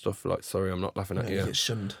bus and stuff like, "Sorry, I'm not laughing at He you. gets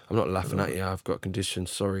shunned. I'm not laughing at you. I've got a condition.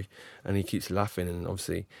 Sorry." And he keeps laughing, and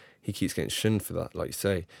obviously he keeps getting shunned for that, like you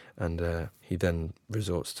say. And he then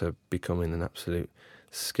resorts to becoming an absolute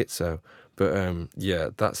schizo. But yeah,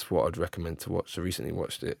 that's what I'd recommend to watch. I recently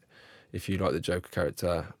watched it. If you like the Joker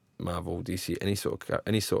character, Marvel, DC, any sort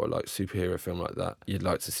of like superhero film like that, you'd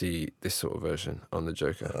like to see this sort of version on the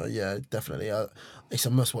Joker. Yeah, definitely. It's a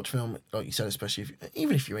must-watch film, like you said, especially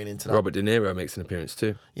even if you're into that. Robert De Niro makes an appearance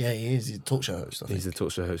too. Yeah, he is. He's a talk show host, I think. He's the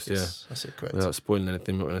talk show host, Yes, that's it, correct. Without spoiling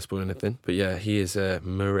anything, not going to spoil anything. But yeah, he is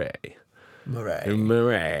Murray.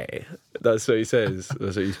 Murray. That's what he says.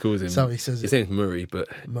 That's what he calls him. That's how he says His it. name's Murray, but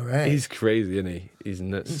Murray. he's crazy, isn't he? He's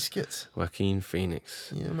nuts. He's skits. Joaquin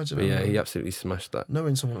Phoenix. Yeah, imagine But yeah, that. he absolutely smashed that.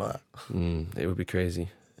 Knowing someone like that. It would be crazy.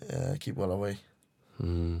 Yeah, keep well away.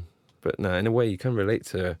 But no, in a way, you can relate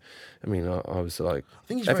to. I mean, I was like, I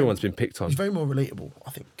think everyone's been picked on. He's very more relatable, I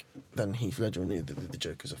think, than Heath Ledger and the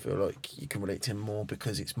Jokers. I feel like you can relate to him more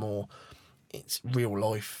because it's real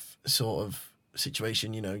life sort of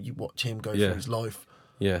situation. You watch him go Yeah. through his life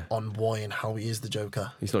Yeah, on why and how he is the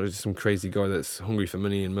Joker he's not just some crazy guy that's hungry for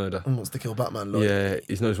money and murder. and wants to kill Batman. Yeah,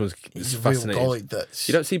 he's not someone he's that's a real fascinated. guy that's.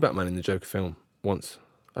 You don't see Batman in the Joker film once.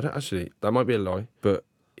 I don't actually. That might be a lie, but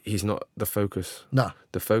he's not the focus. Nah.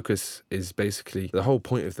 The focus is basically, the whole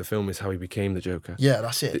point of the film is how he became the Joker. Yeah,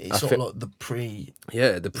 that's it. It's sort of like the pre...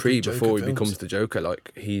 Yeah, the pre Joker before he films. becomes the Joker.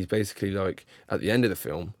 Like, he's basically like, at the end of the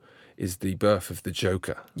film, is the birth of the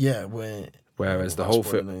Joker. Yeah, Whereas the not whole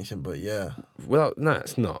spoiling film... anything, but yeah. Well, no,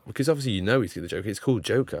 it's not. Because obviously you know he's the Joker. It's called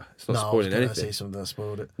Joker. It's not spoiling I was anything. say something that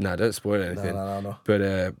spoiled it. No, don't spoil anything. No.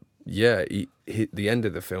 But yeah, the end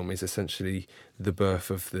of the film is essentially the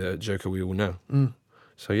birth of the Joker we all know.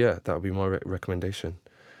 So yeah, that would be my recommendation.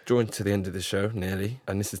 Drawing to the end of the show, nearly,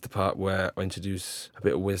 and this is the part where I introduce a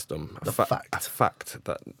bit of wisdom, a fact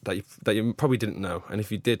that you probably didn't know, and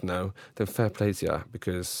if you did know, then fair play to you,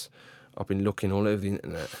 because I've been looking all over the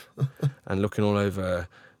internet and looking all over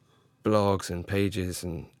blogs and pages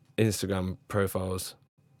and Instagram profiles.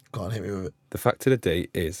 Can't hit me with it. The fact of the day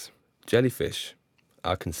is, jellyfish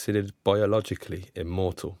are considered biologically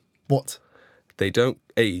immortal. What? They don't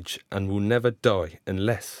age and will never die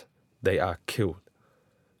unless they are killed.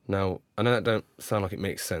 Now, I know that don't sound like it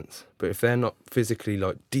makes sense, but if they're not physically,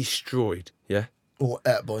 like, destroyed, yeah? Or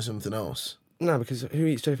ate by something else. No, because who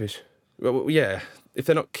eats jellyfish? Well, yeah, if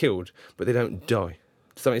they're not killed, but they don't die.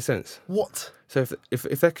 Does that make sense? What? So if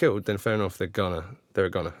they're killed, then fair enough, they're a goner.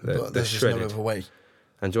 But They're there's shredded. just no other way.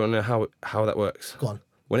 And do you want to know how that works? Go on.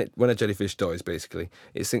 When a jellyfish dies, basically,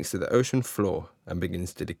 it sinks to the ocean floor and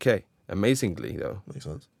begins to decay. Amazingly, though, Makes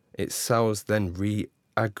sense. its cells then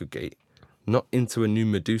re-aggregate, not into a new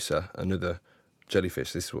medusa, another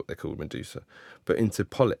jellyfish, this is what they're called, medusa, but into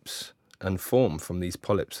polyps, and from these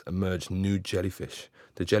polyps emerge new jellyfish.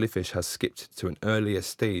 The jellyfish has skipped to an earlier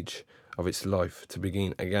stage of its life to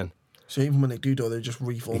begin again. So even when they do die, they just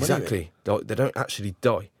reform Exactly. anyway? They don't actually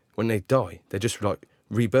die. When they die, they're just like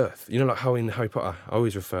rebirth. You know, like how in Harry Potter, I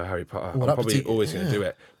always refer Harry Potter. Well, I'm probably always going to do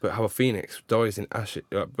it. But how a phoenix dies in ashes,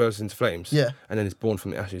 bursts into flames, Yeah. and then is born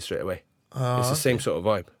from the ashes straight away. It's the same sort of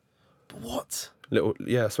vibe. But what?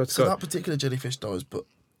 I swear to So God. that particular jellyfish dies, but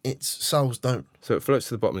its cells don't. So it floats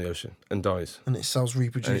to the bottom of the ocean and dies. And its cells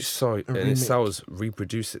reproduce. And its remake. cells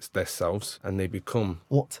reproduce their selves and they become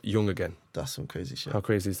What? young again. That's some crazy shit. How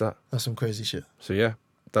crazy is that? That's some crazy shit. So yeah,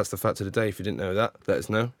 that's the fact of the day. If you didn't know that, let us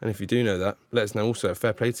know. And if you do know that, let us know also.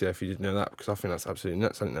 Fair play to you if you didn't know that, because I think that's absolutely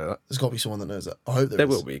nuts. I didn't know that. There's got to be someone that knows that. I hope There is.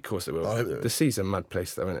 will be, of course there will. I hope there is. The sea's a mad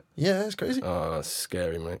place though, isn't it? Yeah, it's crazy. Oh, that's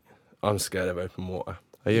scary, mate. I'm scared of open water.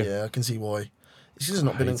 Are you? Yeah, I can see why. It's just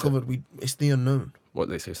not been hate it. uncovered. It's the unknown. What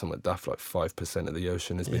they say, something daft, like 5% of the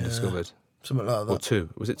ocean has been Yeah. discovered. Something like that. Or 2.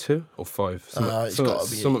 Was it 2 or 5? It's gotta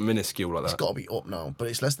be- something minuscule like It's that. got to be up now, but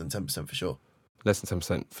it's less than 10% for sure. Less than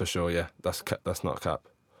 10% for sure, yeah. That's not a cap.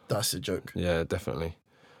 That's a joke. Yeah, definitely.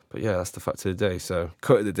 But yeah, that's the fact of the day. So,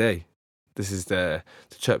 cut of the day. This is there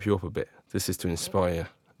to chirp you up a bit. This is to inspire you,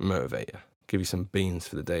 motivate you, give you some beans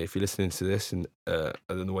for the day. If you're listening to this on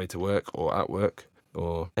the way to work or at work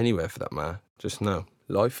or anywhere for that matter, just know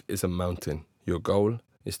life is a mountain. Your goal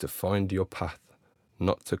is to find your path,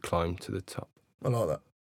 not to climb to the top. I like that.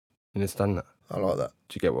 You understand that? I like that.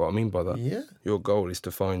 Do you get what I mean by that? Yeah. Your goal is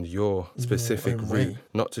to find your specific own route, way.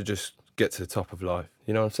 not to just get to the top of life.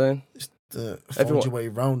 You know what I'm saying? It's to find Everyone- your way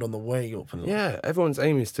round on the way up. And Yeah, everyone's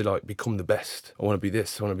aim is to like become the best. I want to be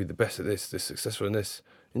this. I want to be the best at this successful in this.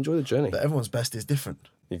 Enjoy the journey. But everyone's best is different.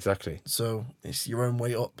 Exactly. So it's your own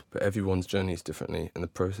way up. But everyone's journey is differently and the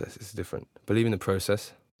process is different. Believe in the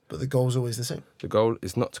process. But the goal's always the same. The goal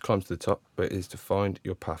is not to climb to the top, but it is to find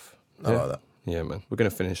your path. I like that. Yeah, man. We're going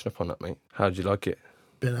to finish up on that, mate. How'd you like it?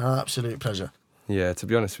 Been an absolute pleasure. Yeah, to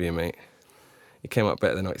be honest with you, mate, it came out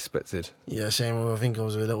better than I expected. Yeah, same. I think I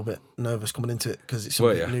was a little bit nervous coming into it because it's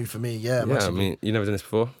Were something ya? new for me. Yeah, Yeah, I massively. mean, you never done this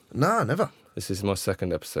before? Nah, never. This is my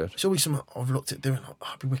second episode. It's always something I've looked at doing. Oh,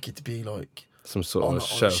 it'd be wicked to be like Some sort on of a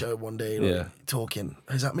show. show one day, like, Yeah. talking.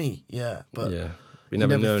 Is that me? Yeah, but Yeah. You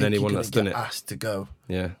never known think anyone you're that's gonna done get it. asked to go.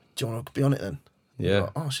 Yeah. Do you want to be on it then? You're Yeah.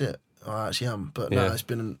 like, oh shit, I actually am. But Yeah. no, it's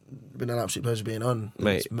been an absolute pleasure being on.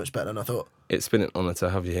 Mate. It's much better than I thought. It's been an honour to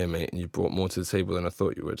have you here, mate, and you brought more to the table than I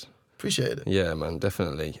thought you would. Appreciate it. Yeah, man,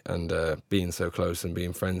 definitely. And being so close and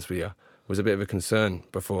being friends with you was a bit of a concern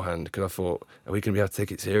beforehand because I thought, are we going to be able to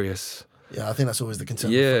take it serious? Yeah, I think that's always the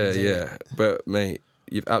concern. with Yeah, friends, isn't it? yeah. But, mate,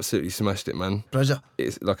 you've absolutely smashed it, man. Pleasure.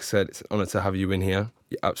 It's like I said, it's an honour to have you in here.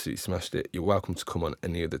 You absolutely smashed it. You're welcome to come on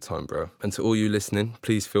any other time, bro. And to all you listening,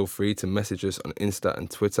 please feel free to message us on Insta and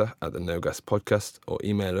Twitter at the No Gas Podcast or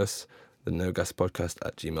email us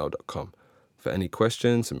thenogaspodcast@gmail.com for any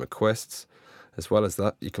questions and requests. As well as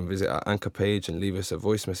that, you can visit our Anchor page and leave us a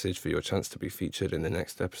voice message for your chance to be featured in the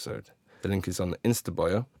next episode. The link is on the Insta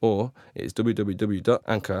bio, or it is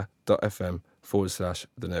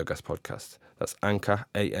www.anchor.fm/the No Gas Podcast. That's Anchor,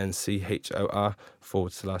 ANCHOR/the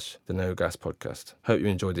No Gas Podcast. Hope you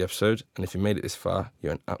enjoyed the episode, and if you made it this far,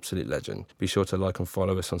 you're an absolute legend. Be sure to like and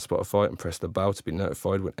follow us on Spotify and press the bell to be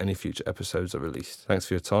notified when any future episodes are released. Thanks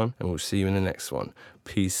for your time, and we'll see you in the next one.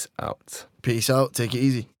 Peace out. Peace out. Take it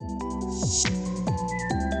easy.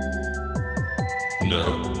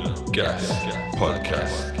 No Gas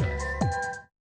Podcast.